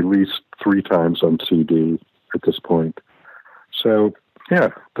been released 3 times on CD at this point. So,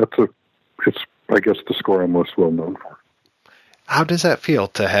 yeah, it's, I guess, the score I'm most well known for. How does that feel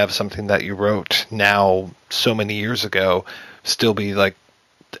to have something that you wrote now so many years ago still be like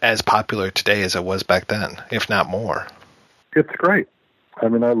as popular today as it was back then, if not more? It's great. I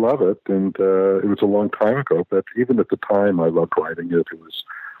mean, I love it, and it was a long time ago, but even at the time I loved writing it. It was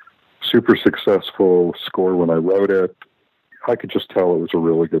super successful score when I wrote it. I could just tell it was a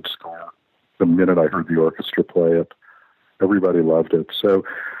really good score. The minute I heard the orchestra play it, everybody loved it. So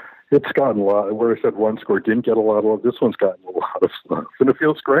it's gotten a lot, where I said one score didn't get a lot of love, this one's gotten a lot of love, and it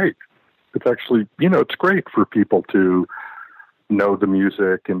feels great. It's actually, it's great for people to know the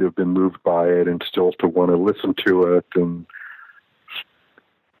music and to have been moved by it and still to want to listen to it, and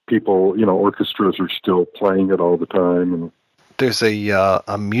people, orchestras are still playing it all the time. And there's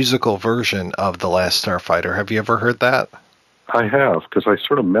a musical version of The Last Starfighter. Have you ever heard that? I have, because I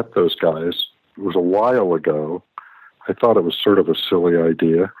sort of met those guys. It was a while ago. I thought it was sort of a silly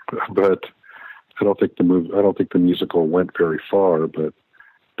idea, but I don't think the musical went very far. But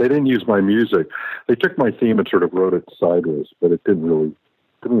they didn't use my music. They took my theme and sort of wrote it sideways, but it didn't really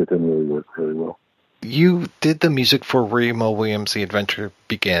work very well. You did the music for Remo Williams' The Adventure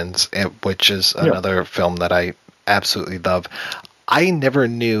Begins, which is another film that I absolutely love. I never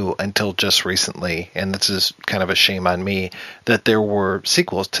knew until just recently, and this is kind of a shame on me, that there were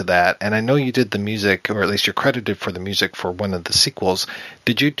sequels to that. And I know you did the music, or at least you're credited for the music for one of the sequels.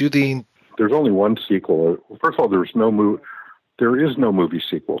 Did you do the... There's only one sequel. First of all, there is no movie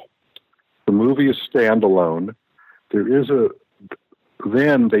sequel. The movie is standalone.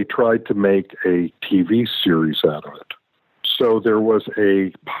 Then they tried to make a TV series out of it. So there was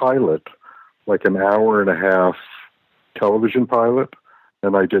a pilot, like an hour and a half television pilot,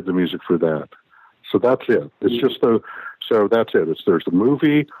 and I did the music for that. So that's it. It's just so that's it. There's the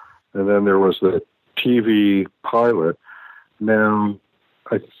movie, and then there was the TV pilot. Now,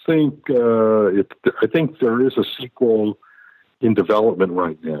 I think there is a sequel in development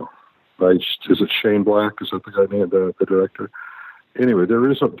right now. Right? Is it Shane Black? Is that the guy named the director? Anyway, there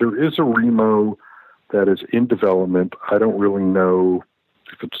is a Remo that is in development. I don't really know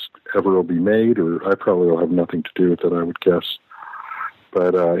if it's ever will be made, or I probably will have nothing to do with it, I would guess.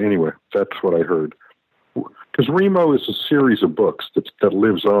 But anyway, that's what I heard. Because Remo is a series of books that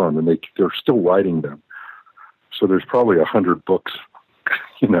lives on, and they're still writing them. So there's probably 100 books.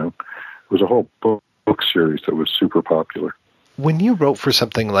 You know, it was a whole book series that was super popular. When you wrote for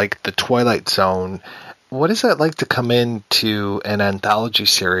something like The Twilight Zone, what is that like to come into an anthology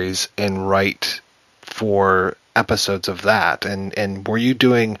series and write for episodes of that? And were you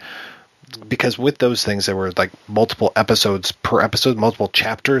doing, because with those things there were like multiple episodes per episode, multiple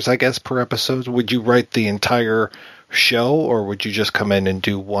chapters, I guess, per episode, would you write the entire show, or would you just come in and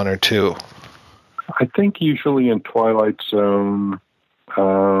do one or two? I think usually in Twilight Zone,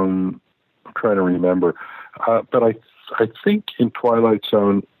 I'm trying to remember, but I think in Twilight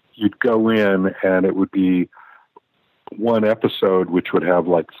Zone you'd go in and it would be one episode which would have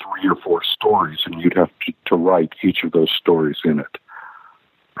like 3 or 4 stories, and you'd have to write each of those stories in it.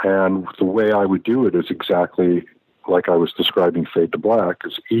 And the way I would do it is exactly like I was describing Fade to Black,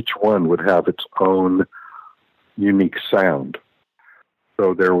 is each one would have its own unique sound.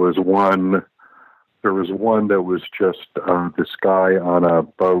 So there was one that was just this guy on a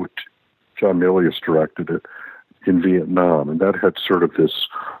boat. John Milius directed it in Vietnam, and that had sort of this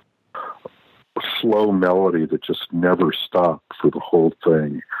slow melody that just never stopped for the whole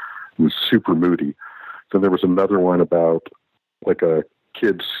thing. It was super moody. Then there was another one about like a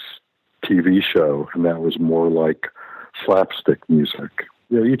kids' TV show, and that was more like slapstick music.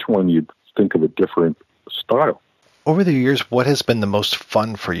 You know, each one you'd think of a different style. Over the years, what has been the most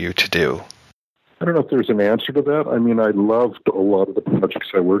fun for you to do? I don't know if there's an answer to that. I mean, I loved a lot of the projects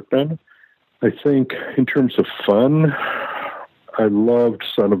I worked on. I think in terms of fun, I loved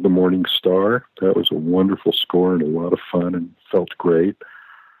Son of the Morning Star. That was a wonderful score and a lot of fun and felt great.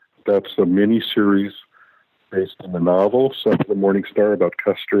 That's a mini-series based on the novel, Son of the Morning Star, about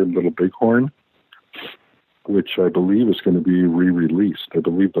Custer and Little Bighorn, which I believe is going to be re-released. I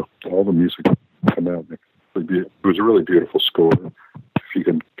believe all the music will come out. It was a really beautiful score, if you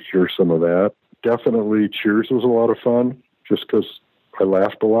can hear some of that. Definitely Cheers was a lot of fun, just because I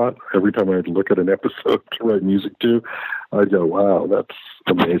laughed a lot. Every time I'd look at an episode to write music to, I'd go, wow, that's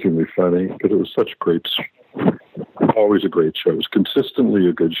amazingly funny, because it was such always a great show. It was consistently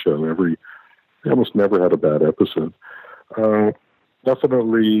a good show. I almost never had a bad episode.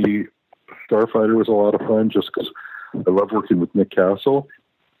 Definitely Starfighter was a lot of fun, just because I love working with Nick Castle.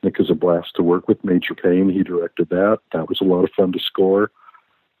 Nick is a blast to work with. Major Payne, he directed that. That was a lot of fun to score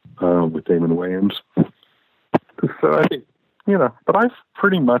with Damon Wayans. So I think, but I've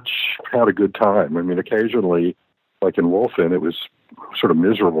pretty much had a good time. I mean, occasionally, like in Wolfen, it was sort of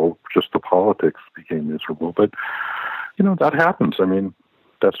miserable. Just the politics became miserable. But, that happens. I mean,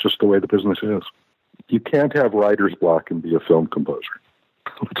 that's just the way the business is. You can't have writer's block and be a film composer.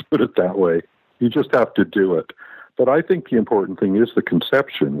 Let's put it that way. You just have to do it. But I think the important thing is the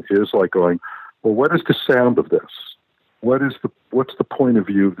conception, is like going, well, what is the sound of this? What's the point of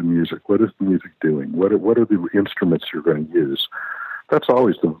view of the music? What is the music doing? What are the instruments you're going to use? That's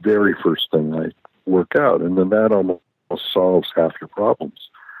always the very first thing I work out, and then that almost solves half your problems.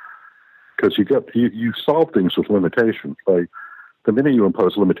 Because you solve things with limitations. Like the minute you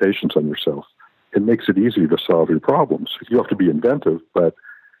impose limitations on yourself, it makes it easier to solve your problems. You have to be inventive, but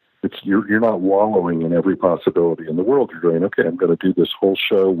you're not wallowing in every possibility in the world. You're going, okay, I'm going to do this whole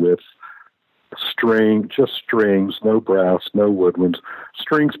show with just strings, no brass, no woodwinds,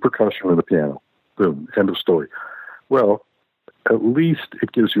 strings, percussion, and the piano. Boom, end of story. Well, at least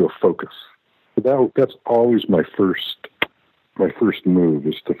it gives you a focus. That's always my first move,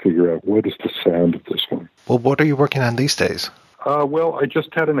 is to figure out what is the sound of this one. Well, what are you working on these days? Well, I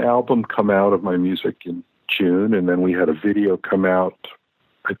just had an album come out of my music in June, and then we had a video come out,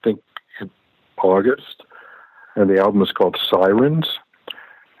 I think, in August, and the album is called Sirens,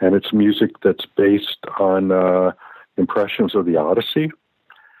 and it's music that's based on impressions of the Odyssey.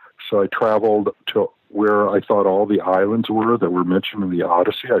 So I traveled to where I thought all the islands were that were mentioned in the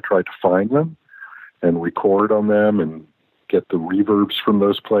Odyssey. I tried to find them and record on them and get the reverbs from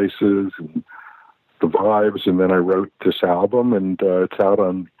those places and the vibes, and then I wrote this album, and it's out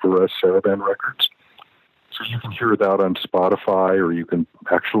on Perez Sarabande Records. So you can hear it out on Spotify, or you can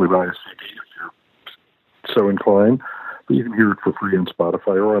actually buy a CD if you're so inclined. But you can hear it for free on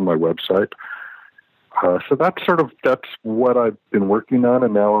Spotify or on my website. So that's what I've been working on,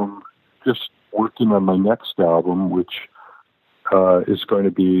 and now I'm just working on my next album, which is going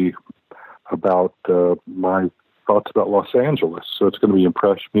to be about my thoughts about Los Angeles. So it's going to be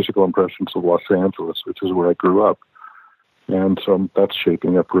musical impressions of Los Angeles, which is where I grew up. And so that's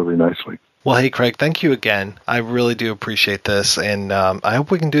shaping up really nicely. Well, hey, Craig, thank you again. I really do appreciate this, and I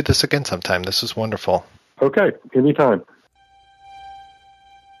hope we can do this again sometime. This was wonderful. Okay, anytime.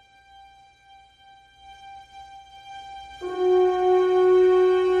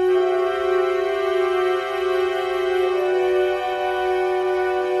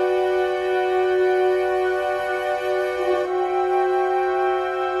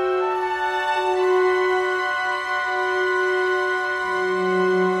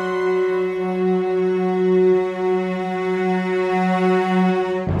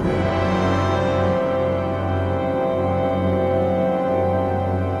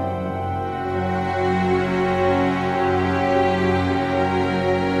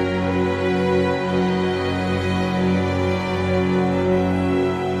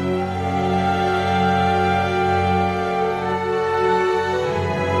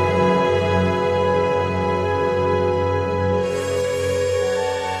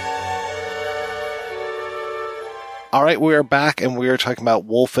 All right, we are back, and we are talking about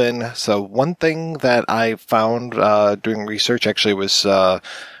Wolfen. So one thing that I found doing research actually was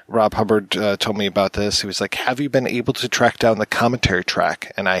Rob Hubbard told me about this. He was like, have you been able to track down the commentary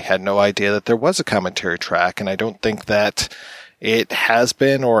track? And I had no idea that there was a commentary track, and I don't think that it has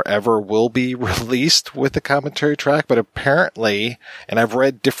been or ever will be released with a commentary track, but apparently, and I've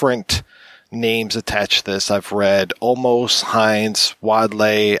read different names attached to this. I've read Olmos, Hines,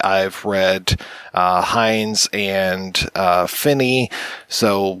 Wadleigh. I've read Hines and Finney.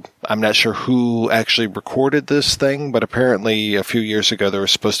 So I'm not sure who actually recorded this thing, but apparently a few years ago there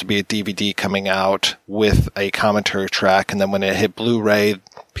was supposed to be a DVD coming out with a commentary track, and then when it hit Blu-ray,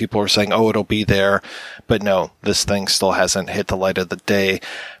 people were saying, oh, it'll be there. But no, this thing still hasn't hit the light of the day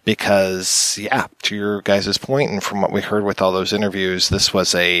because, yeah, to your guys' point, and from what we heard with all those interviews, this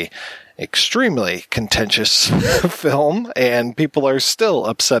was a extremely contentious film, and people are still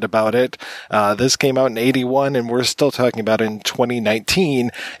upset about it. This came out in 1981, and we're still talking about it in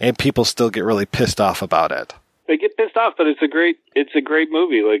 2019, and people still get really pissed off about it. They get pissed off, but it's a great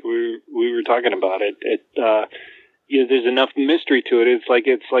movie. Like we were talking about it. There's enough mystery to it.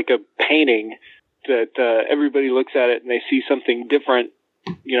 It's like a painting that everybody looks at it and they see something different.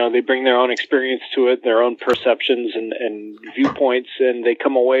 You know, they bring their own experience to it, their own perceptions and viewpoints, and they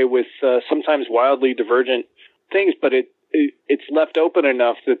come away with sometimes wildly divergent things, but it's left open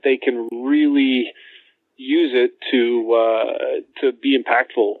enough that they can really use it to be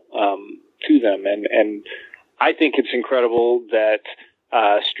impactful to them. And I think it's incredible that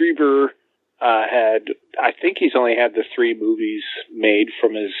Strieber I think he's only had the 3 movies made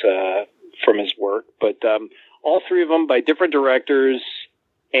from his work, but all 3 of them by different directors.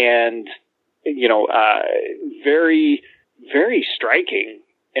 And, very, very striking.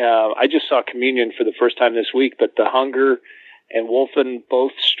 I just saw Communion for the first time this week, but The Hunger and Wolfen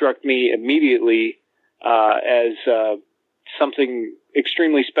both struck me immediately as something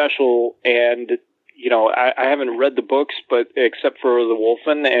extremely special. And, I haven't read the books, but except for The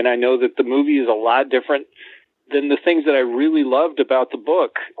Wolfen, and I know that the movie is a lot different than the things that I really loved about the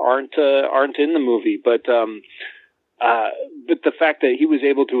book aren't in the movie. But the fact that he was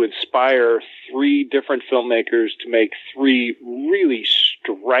able to inspire 3 different filmmakers to make 3 really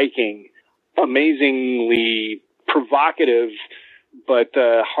striking, amazingly provocative, but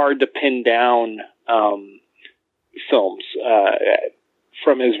hard to pin down films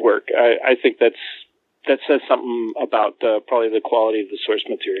from his work, I think that says something about probably the quality of the source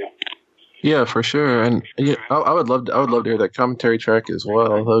material. Yeah, for sure, and yeah, I would love to hear that commentary track as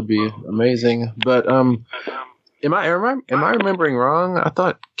well. That would be amazing. But Am I remembering wrong? I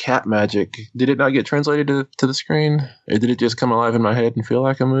thought Cat Magic, did it not get translated to the screen? Or did it just come alive in my head and feel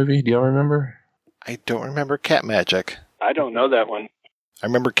like a movie? Do y'all remember? I don't remember Cat Magic. I don't know that one. I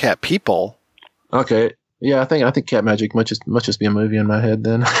remember Cat People. Okay. Yeah, I think Cat Magic must just be a movie in my head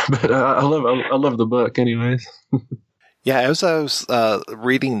then. But I love the book anyways. Yeah, as I was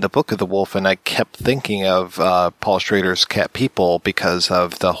reading the Book of the Wolf, and I kept thinking of Paul Schrader's Cat People because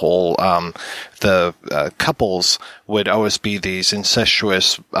of the whole couples would always be these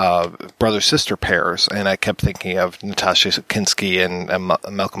incestuous brother-sister pairs, and I kept thinking of Natasha Kinski and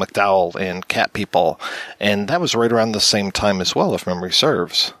Malcolm McDowell in Cat People, and that was right around the same time as well, if memory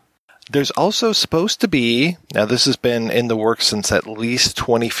serves. There's also supposed to be, now this has been in the works since at least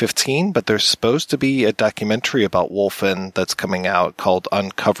 2015, but there's supposed to be a documentary about Wolfen that's coming out called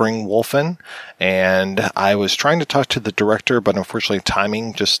Uncovering Wolfen. And I was trying to talk to the director, but unfortunately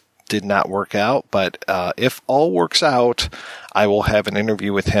timing just did not work out. But if all works out, I will have an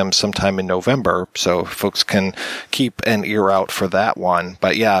interview with him sometime in November, so folks can keep an ear out for that one.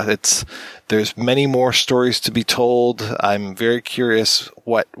 But yeah, there's many more stories to be told. I'm very curious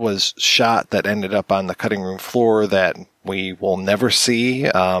what was shot that ended up on the cutting room floor that we will never see.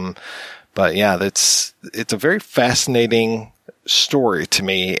 But yeah, it's a very fascinating story to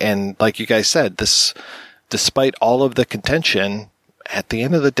me. And like you guys said, despite all of the contention, at the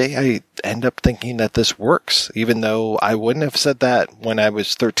end of the day, I end up thinking that this works, even though I wouldn't have said that when I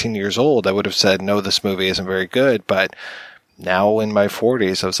was 13 years old. I would have said, no, this movie isn't very good. But now in my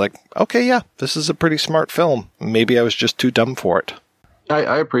 40s, I was like, okay, yeah, this is a pretty smart film. Maybe I was just too dumb for it.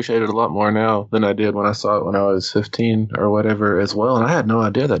 I appreciate it a lot more now than I did when I saw it when I was 15 or whatever as well. And I had no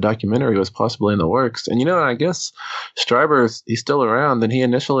idea that documentary was possibly in the works. And, I guess Streiber, he's still around, and he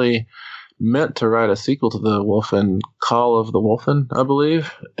initially meant to write a sequel to the Wolfen, Call of the Wolfen, I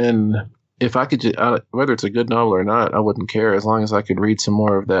believe. And if I could, whether it's a good novel or not, I wouldn't care as long as I could read some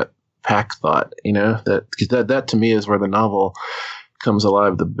more of that pack thought, that to me is where the novel comes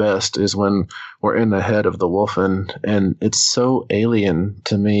alive the best, is when we're in the head of the Wolfen, and it's so alien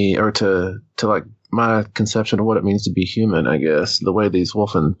to me, or to like my conception of what it means to be human, I guess, the way these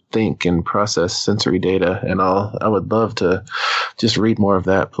Wolfen think and process sensory data and all. I would love to just read more of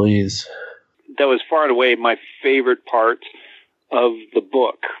that, please. That was far and away my favorite part of the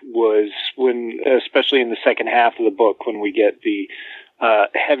book, was when, especially in the second half of the book, when we get the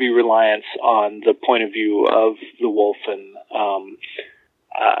heavy reliance on the point of view of the Wolfen.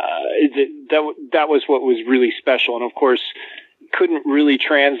 That was what was really special, and of course couldn't really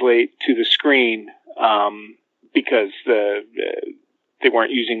translate to the screen because they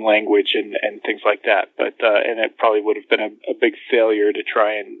weren't using language and things like that. But and it probably would have been a big failure to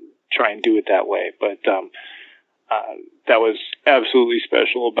try and do it that way. But that was absolutely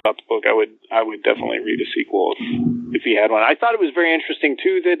special about the book. I would definitely read a sequel if he had one. I thought it was very interesting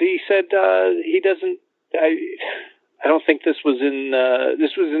too that he said he doesn't. I don't think this was in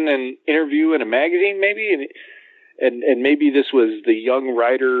an interview in a magazine, maybe, and maybe this was the young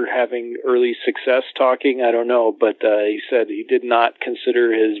writer having early success talking. I don't know, but he said he did not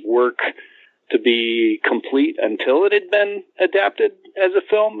consider his work to be complete until it had been adapted as a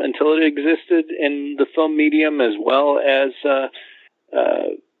film, until it existed in the film medium as well as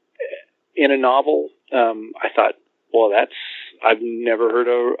in a novel. I thought, well, I've never heard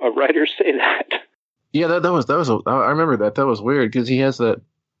a writer say that. Yeah, that was I remember that. That was weird because he has that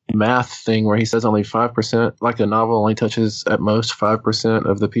math thing where he says only 5%, like a novel only touches at most 5%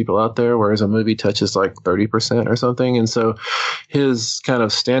 of the people out there, whereas a movie touches like 30% or something. And so his kind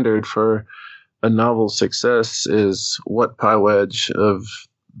of standard for a novel's success is what pie wedge of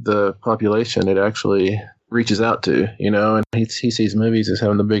the population it actually reaches out to, and he sees movies as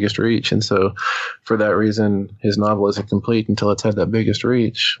having the biggest reach. And so for that reason, his novel isn't complete until it's had that biggest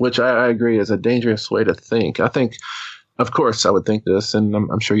reach, which I agree is a dangerous way to think. I think, of course, I would think this, and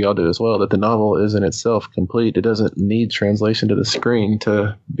I'm sure y'all do as well, that the novel is in itself complete. It doesn't need translation to the screen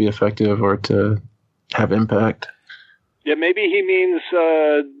to be effective or to have impact. Yeah, maybe he means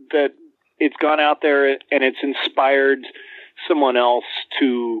that it's gone out there and it's inspired someone else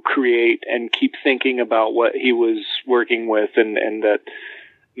to create and keep thinking about what he was working with, and that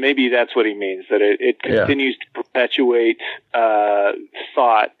maybe that's what he means, that it continues to perpetuate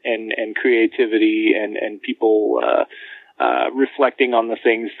thought and creativity and people reflecting on the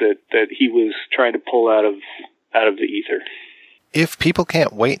things that he was trying to pull out of the ether. If people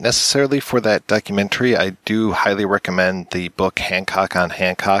can't wait necessarily for that documentary, I do highly recommend the book Hancock on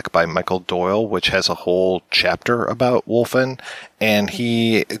Hancock by Michael Doyle, which has a whole chapter about Wolfen. And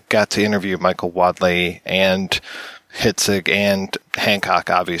he got to interview Michael Wadleigh and Hitzig and Hancock,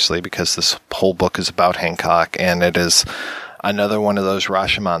 obviously, because this whole book is about Hancock. And it is another one of those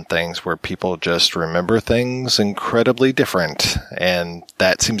Rashomon things where people just remember things incredibly different. And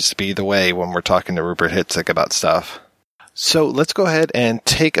that seems to be the way when we're talking to Rupert Hitzig about stuff. So let's go ahead and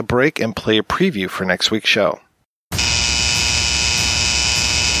take a break and play a preview for next week's show. The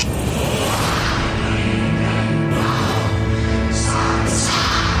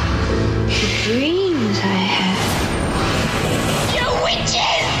dreams I have. You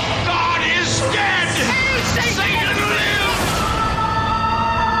witches! God is dead! Satan lives!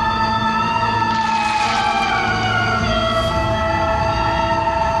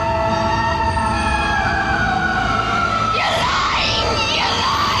 You're lying!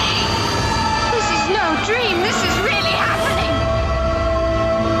 This is no dream.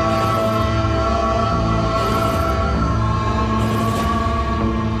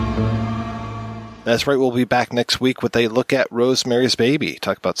 That's right, we'll be back next week with a look at Rosemary's Baby,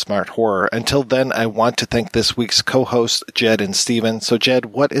 talk about smart horror. Until then, I want to thank this week's co-hosts, Jed and Steven. So, Jed,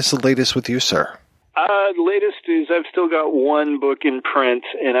 what is the latest with you, sir? The latest is I've still got one book in print,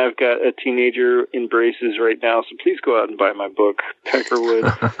 and I've got a teenager in braces right now, so please go out and buy my book,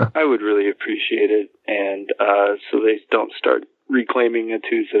 Peckerwood. I would really appreciate it, and so they don't start reclaiming a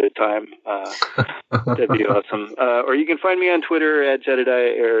tooth at a time. That'd be awesome. Or you can find me on Twitter at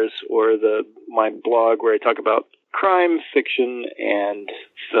Jedidiah Ayres, or my blog where I talk about crime, fiction, and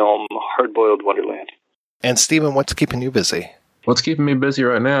film, Hard-Boiled Wonderland. And Steven, what's keeping you busy? What's keeping me busy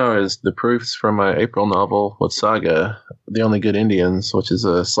right now is the proofs from my April novel with Saga, The Only Good Indians, which is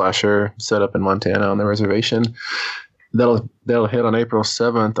a slasher set up in Montana on the reservation. That'll hit on April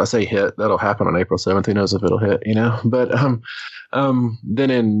 7th. I say hit. That'll happen on April 7th. Who knows if it'll hit, you know? But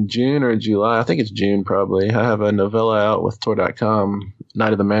then in June or July, I think it's June probably, I have a novella out with Tor.com,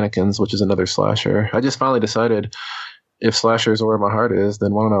 Night of the Mannequins, which is another slasher. I just finally decided if slashers are where my heart is,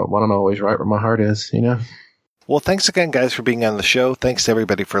 then why don't I always write where my heart is, you know? Well, thanks again, guys, for being on the show. Thanks to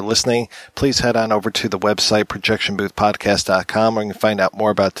everybody for listening. Please head on over to the website, projectionboothpodcast.com, where you can find out more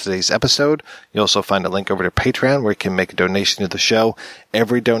about today's episode. You'll also find a link over to Patreon, where you can make a donation to the show.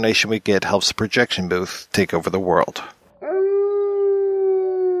 Every donation we get helps the Projection Booth take over the world.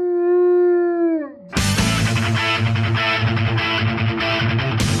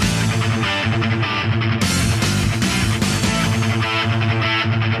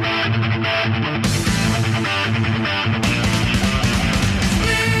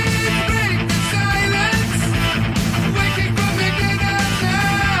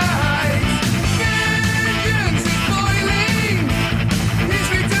 He's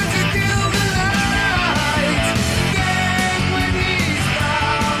returned to kill the light.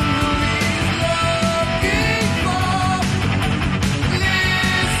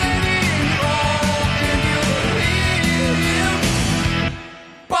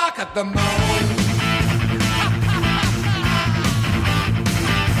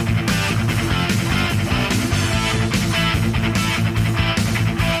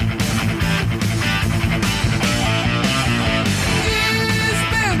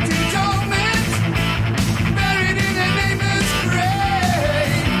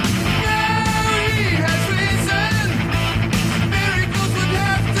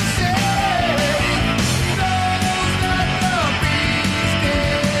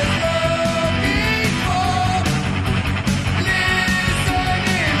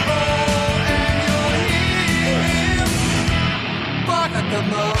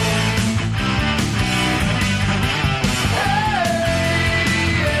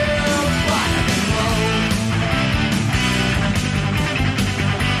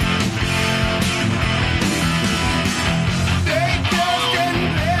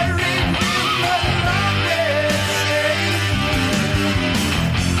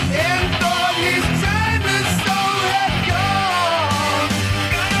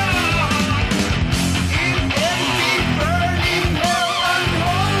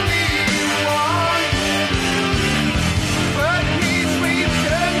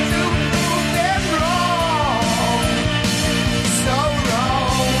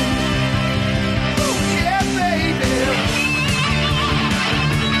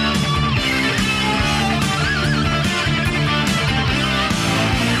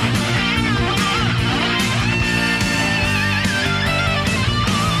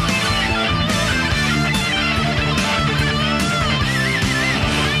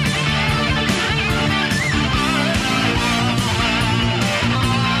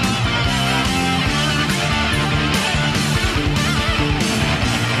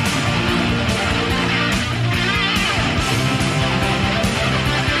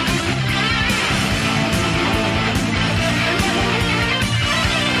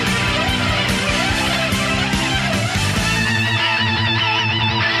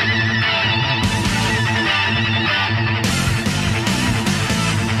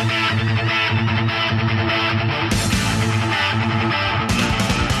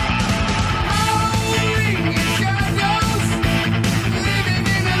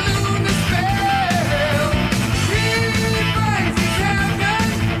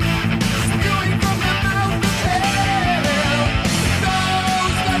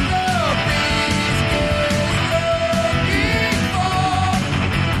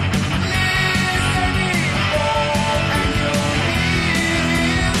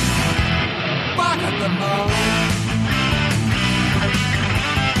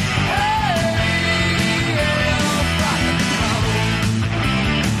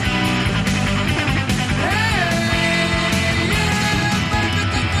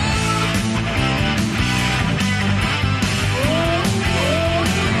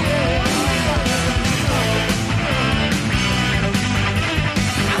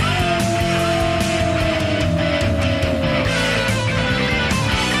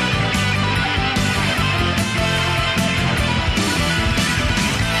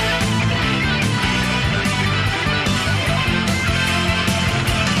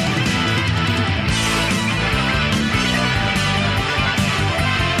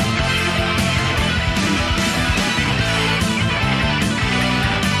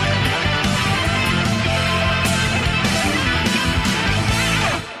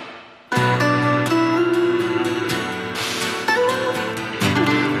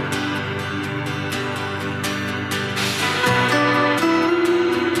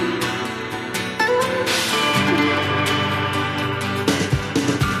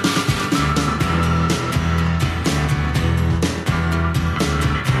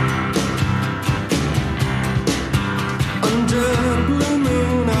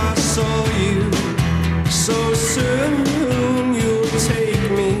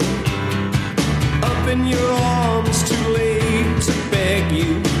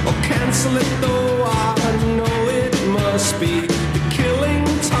 desolate though I know it must be the killing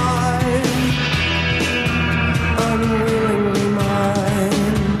time, unwillingly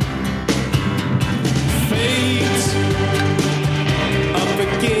mine. Fate up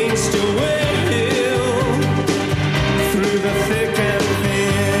against your will, through the thick and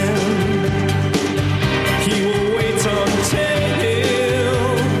thin. He will wait until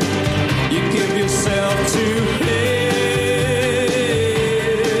you give yourself to him.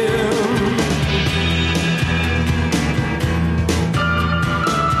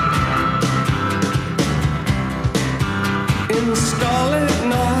 In starlit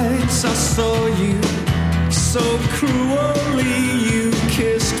nights I saw you, so cruelly you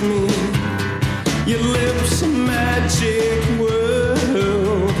kissed me. Your lips a magic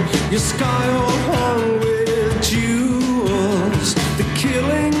world, your sky all hung with jewels. The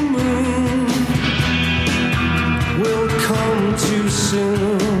killing moon will come too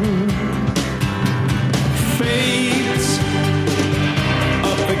soon. Fate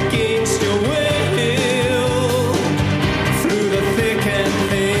up against your will, through the thick and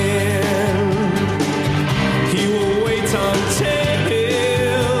thin. He will wait until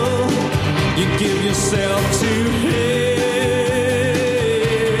you give yourself to him.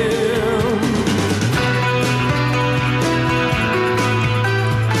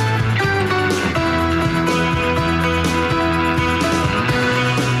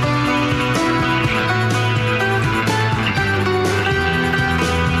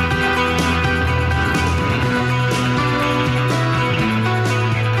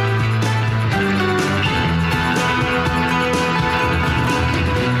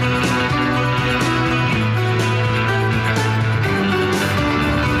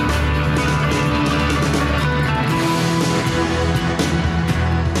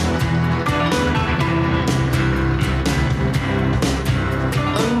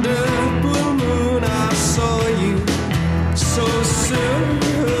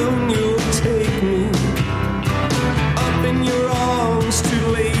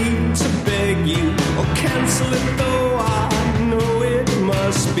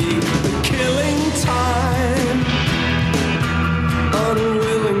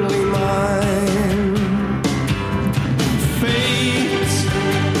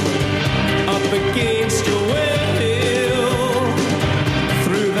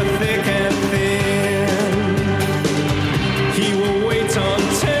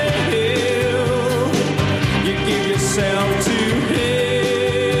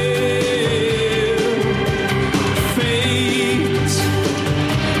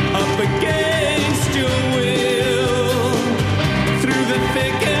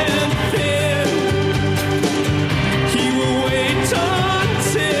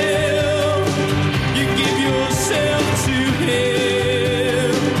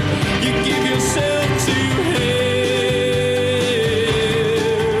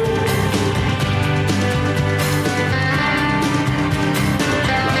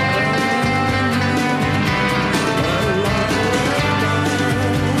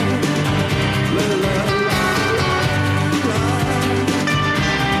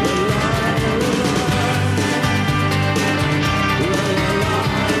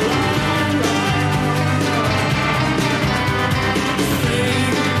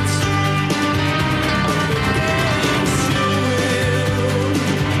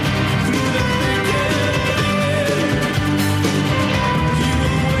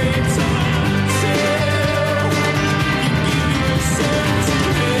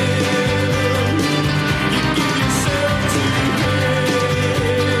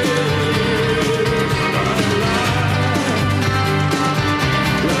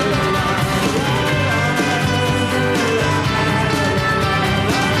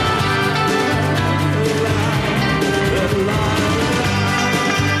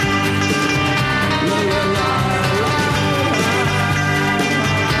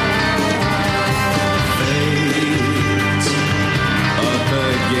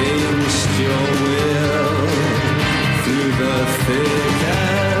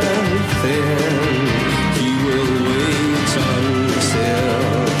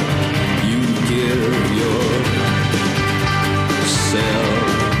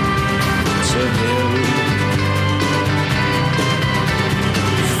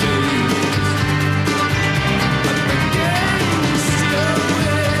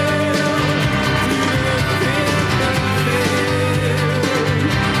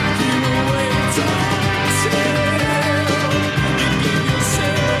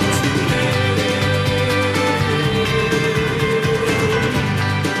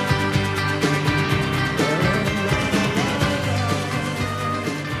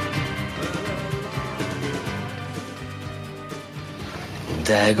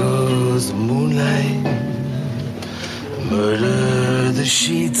 daggers of moonlight, murder the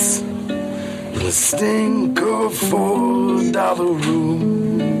sheets in the stink of $4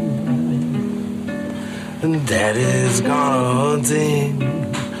 room. And Daddy's gone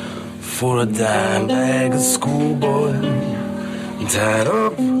hunting for a dime bag of schoolboy tied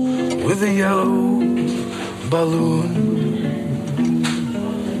up with a yellow balloon.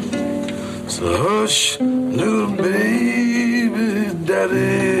 So hush, little baby,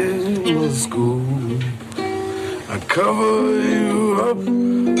 Daddy was school. I cover you up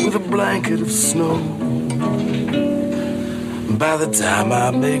with a blanket of snow. By the time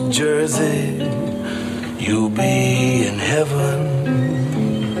I make Jersey, you'll be in heaven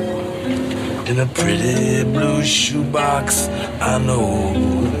in a pretty blue shoebox, I know.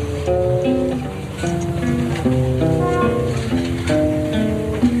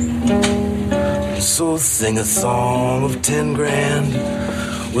 So sing a song of 10 grand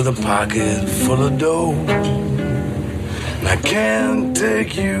with a pocket full of dough. And I can't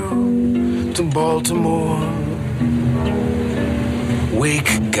take you to Baltimore.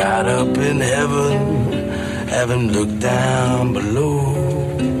 Wake God up in heaven, have him look down below.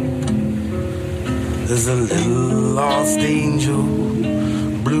 There's a little lost angel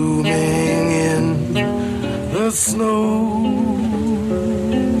blooming in the snow.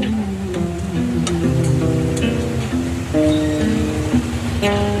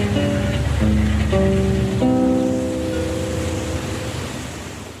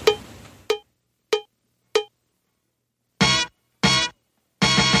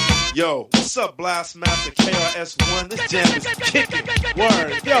 Yo, what's up, Blastmaster KRS-One? This jam is kicking.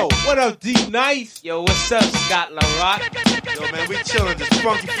 Word. Yo, what up, D-Nice? Yo, what's up, Scott LaRock? Yo, man, we chilling this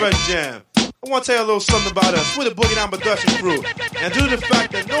funky fresh jam. I want to tell you a little something about us. We're the Boogie Down Production crew. And due to the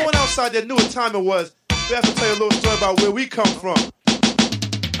fact that no one outside there knew what time it was, we have to tell you a little story about where we come from.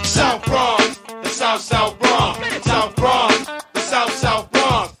 South Bronx, the South Bronx, South Bronx, the South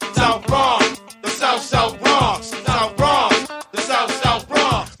Bronx, South Bronx, the South Bronx, South Bronx, the South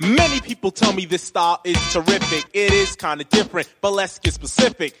Bronx. Many people tell me this style is terrific. It is kind of different, but let's get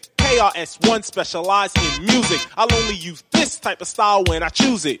specific. KRS-One specialize in music. I'll only use this type of style when I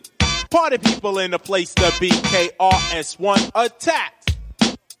choose it. Party people in the place to be. KRS-One attacked.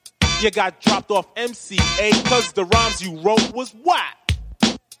 You got dropped off MCA cause the rhymes you wrote was whack.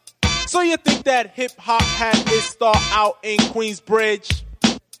 So you think that hip-hop had its start out in Queensbridge?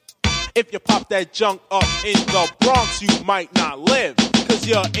 If you pop that junk up in the Bronx, you might not live, cause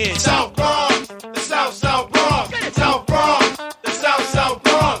you're in South Bronx, the South Bronx, South Bronx, the South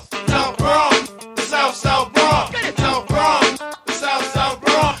Bronx, South Bronx, the South Bronx, South Bronx, the South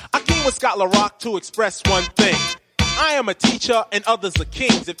Bronx. I came with Scott LaRock to express one thing. I am a teacher and others are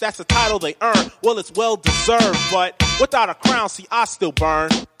kings. If that's a title they earn, well, it's well deserved. But without a crown, see, I still burn.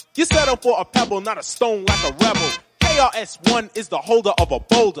 You settle for a pebble, not a stone like a rebel. KRS-One is the holder of a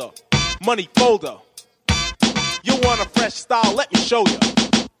boulder. Money folder. You want a fresh style? Let me show you.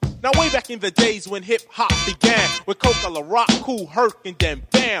 Now way back in the days when hip-hop began, with Coca, LaRock, Kool Herc, and then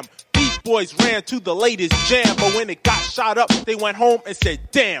bam, Beach Boys ran to the latest jam. But when it got shot up, they went home and said,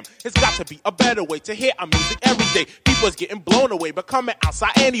 damn, it's got to be a better way to hear our music every day. People's getting blown away, but coming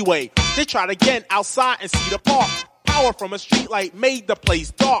outside anyway. They tried again outside and see the park. Power from a streetlight made the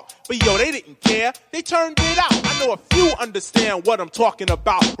place dark. But yo, they didn't care. They turned it out. I know a few understand what I'm talking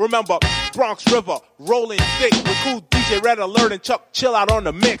about. Remember Bronx River, rolling thick with cool DJ Red Alert and Chuck Chill out on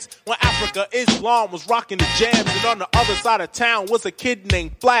the mix. When Africa Islam was rocking the jams, and on the other side of town was a kid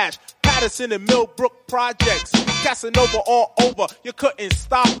named Flash. Patterson and Millbrook projects, Casanova all over, you couldn't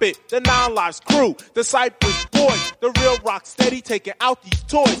stop it. The Nine Lives crew, the Cypress Boys, the real rock steady taking out these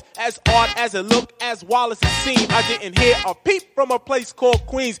toys. As odd as it looked, as wild as it seemed, I didn't hear a peep from a place called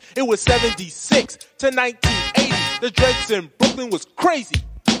Queens. It was 76 to 1980. The dreads in Brooklyn was crazy.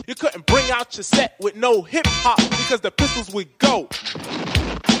 You couldn't bring out your set with no hip hop because the pistols would go.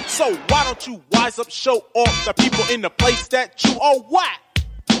 So why don't you wise up, show off the people in the place that you are whack?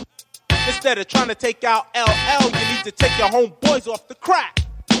 Instead of trying to take out LL, you need to take your homeboys off the crack.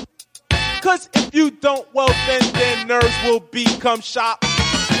 Cause if you don't, well then their nerves will become shot.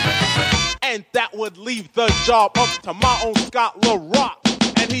 And that would leave the job up to my own Scott LaRock.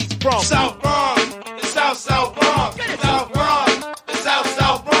 And he's from South Bronx, the South Bronx, South Bronx, the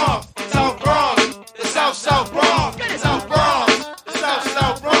South Bronx, South Bronx, the South Bronx, South Bronx, the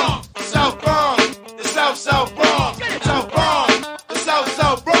South Bronx, South Bronx, the South Bronx, South Bronx, the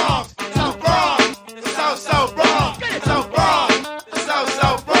South Bronx. South Bronx, South Bronx, the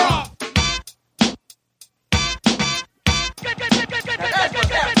South Bronx.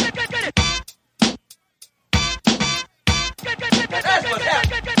 That's what's happening.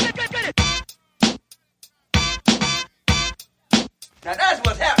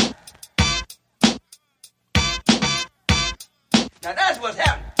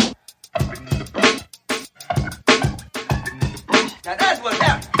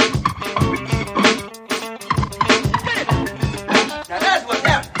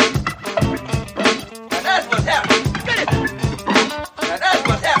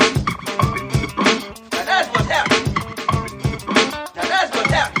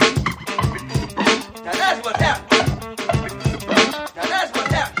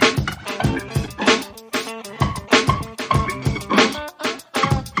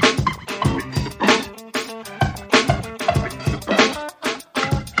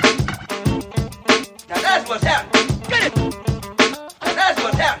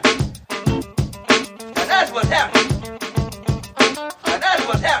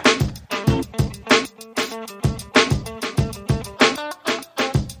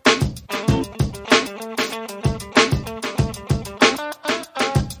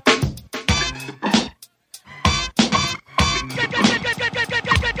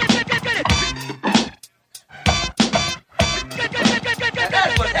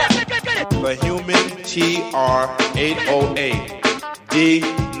 808. D.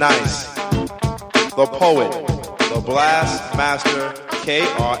 Nice. The Poet, the Blast Master,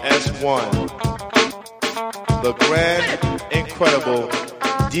 KRS-One. The Grand Incredible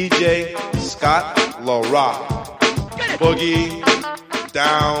DJ Scott LaRock. Boogie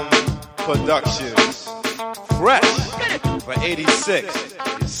Down Productions. Fresh for 86,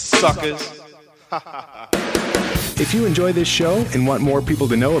 you suckers. If you enjoy this show and want more people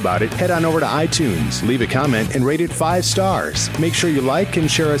to know about it, head on over to iTunes, leave a comment, and rate it 5 stars. Make sure you like and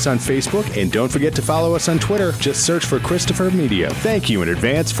share us on Facebook, and don't forget to follow us on Twitter. Just search for Christopher Media. Thank you in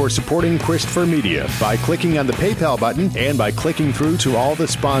advance for supporting Christopher Media by clicking on the PayPal button and by clicking through to all the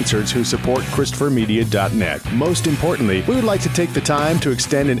sponsors who support ChristopherMedia.net. Most importantly, we would like to take the time to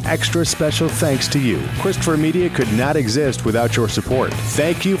extend an extra special thanks to you. Christopher Media could not exist without your support.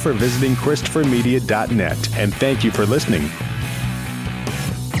 Thank you for visiting ChristopherMedia.net, and thank you for listening.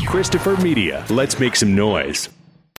 Christopher Media. Let's make some noise.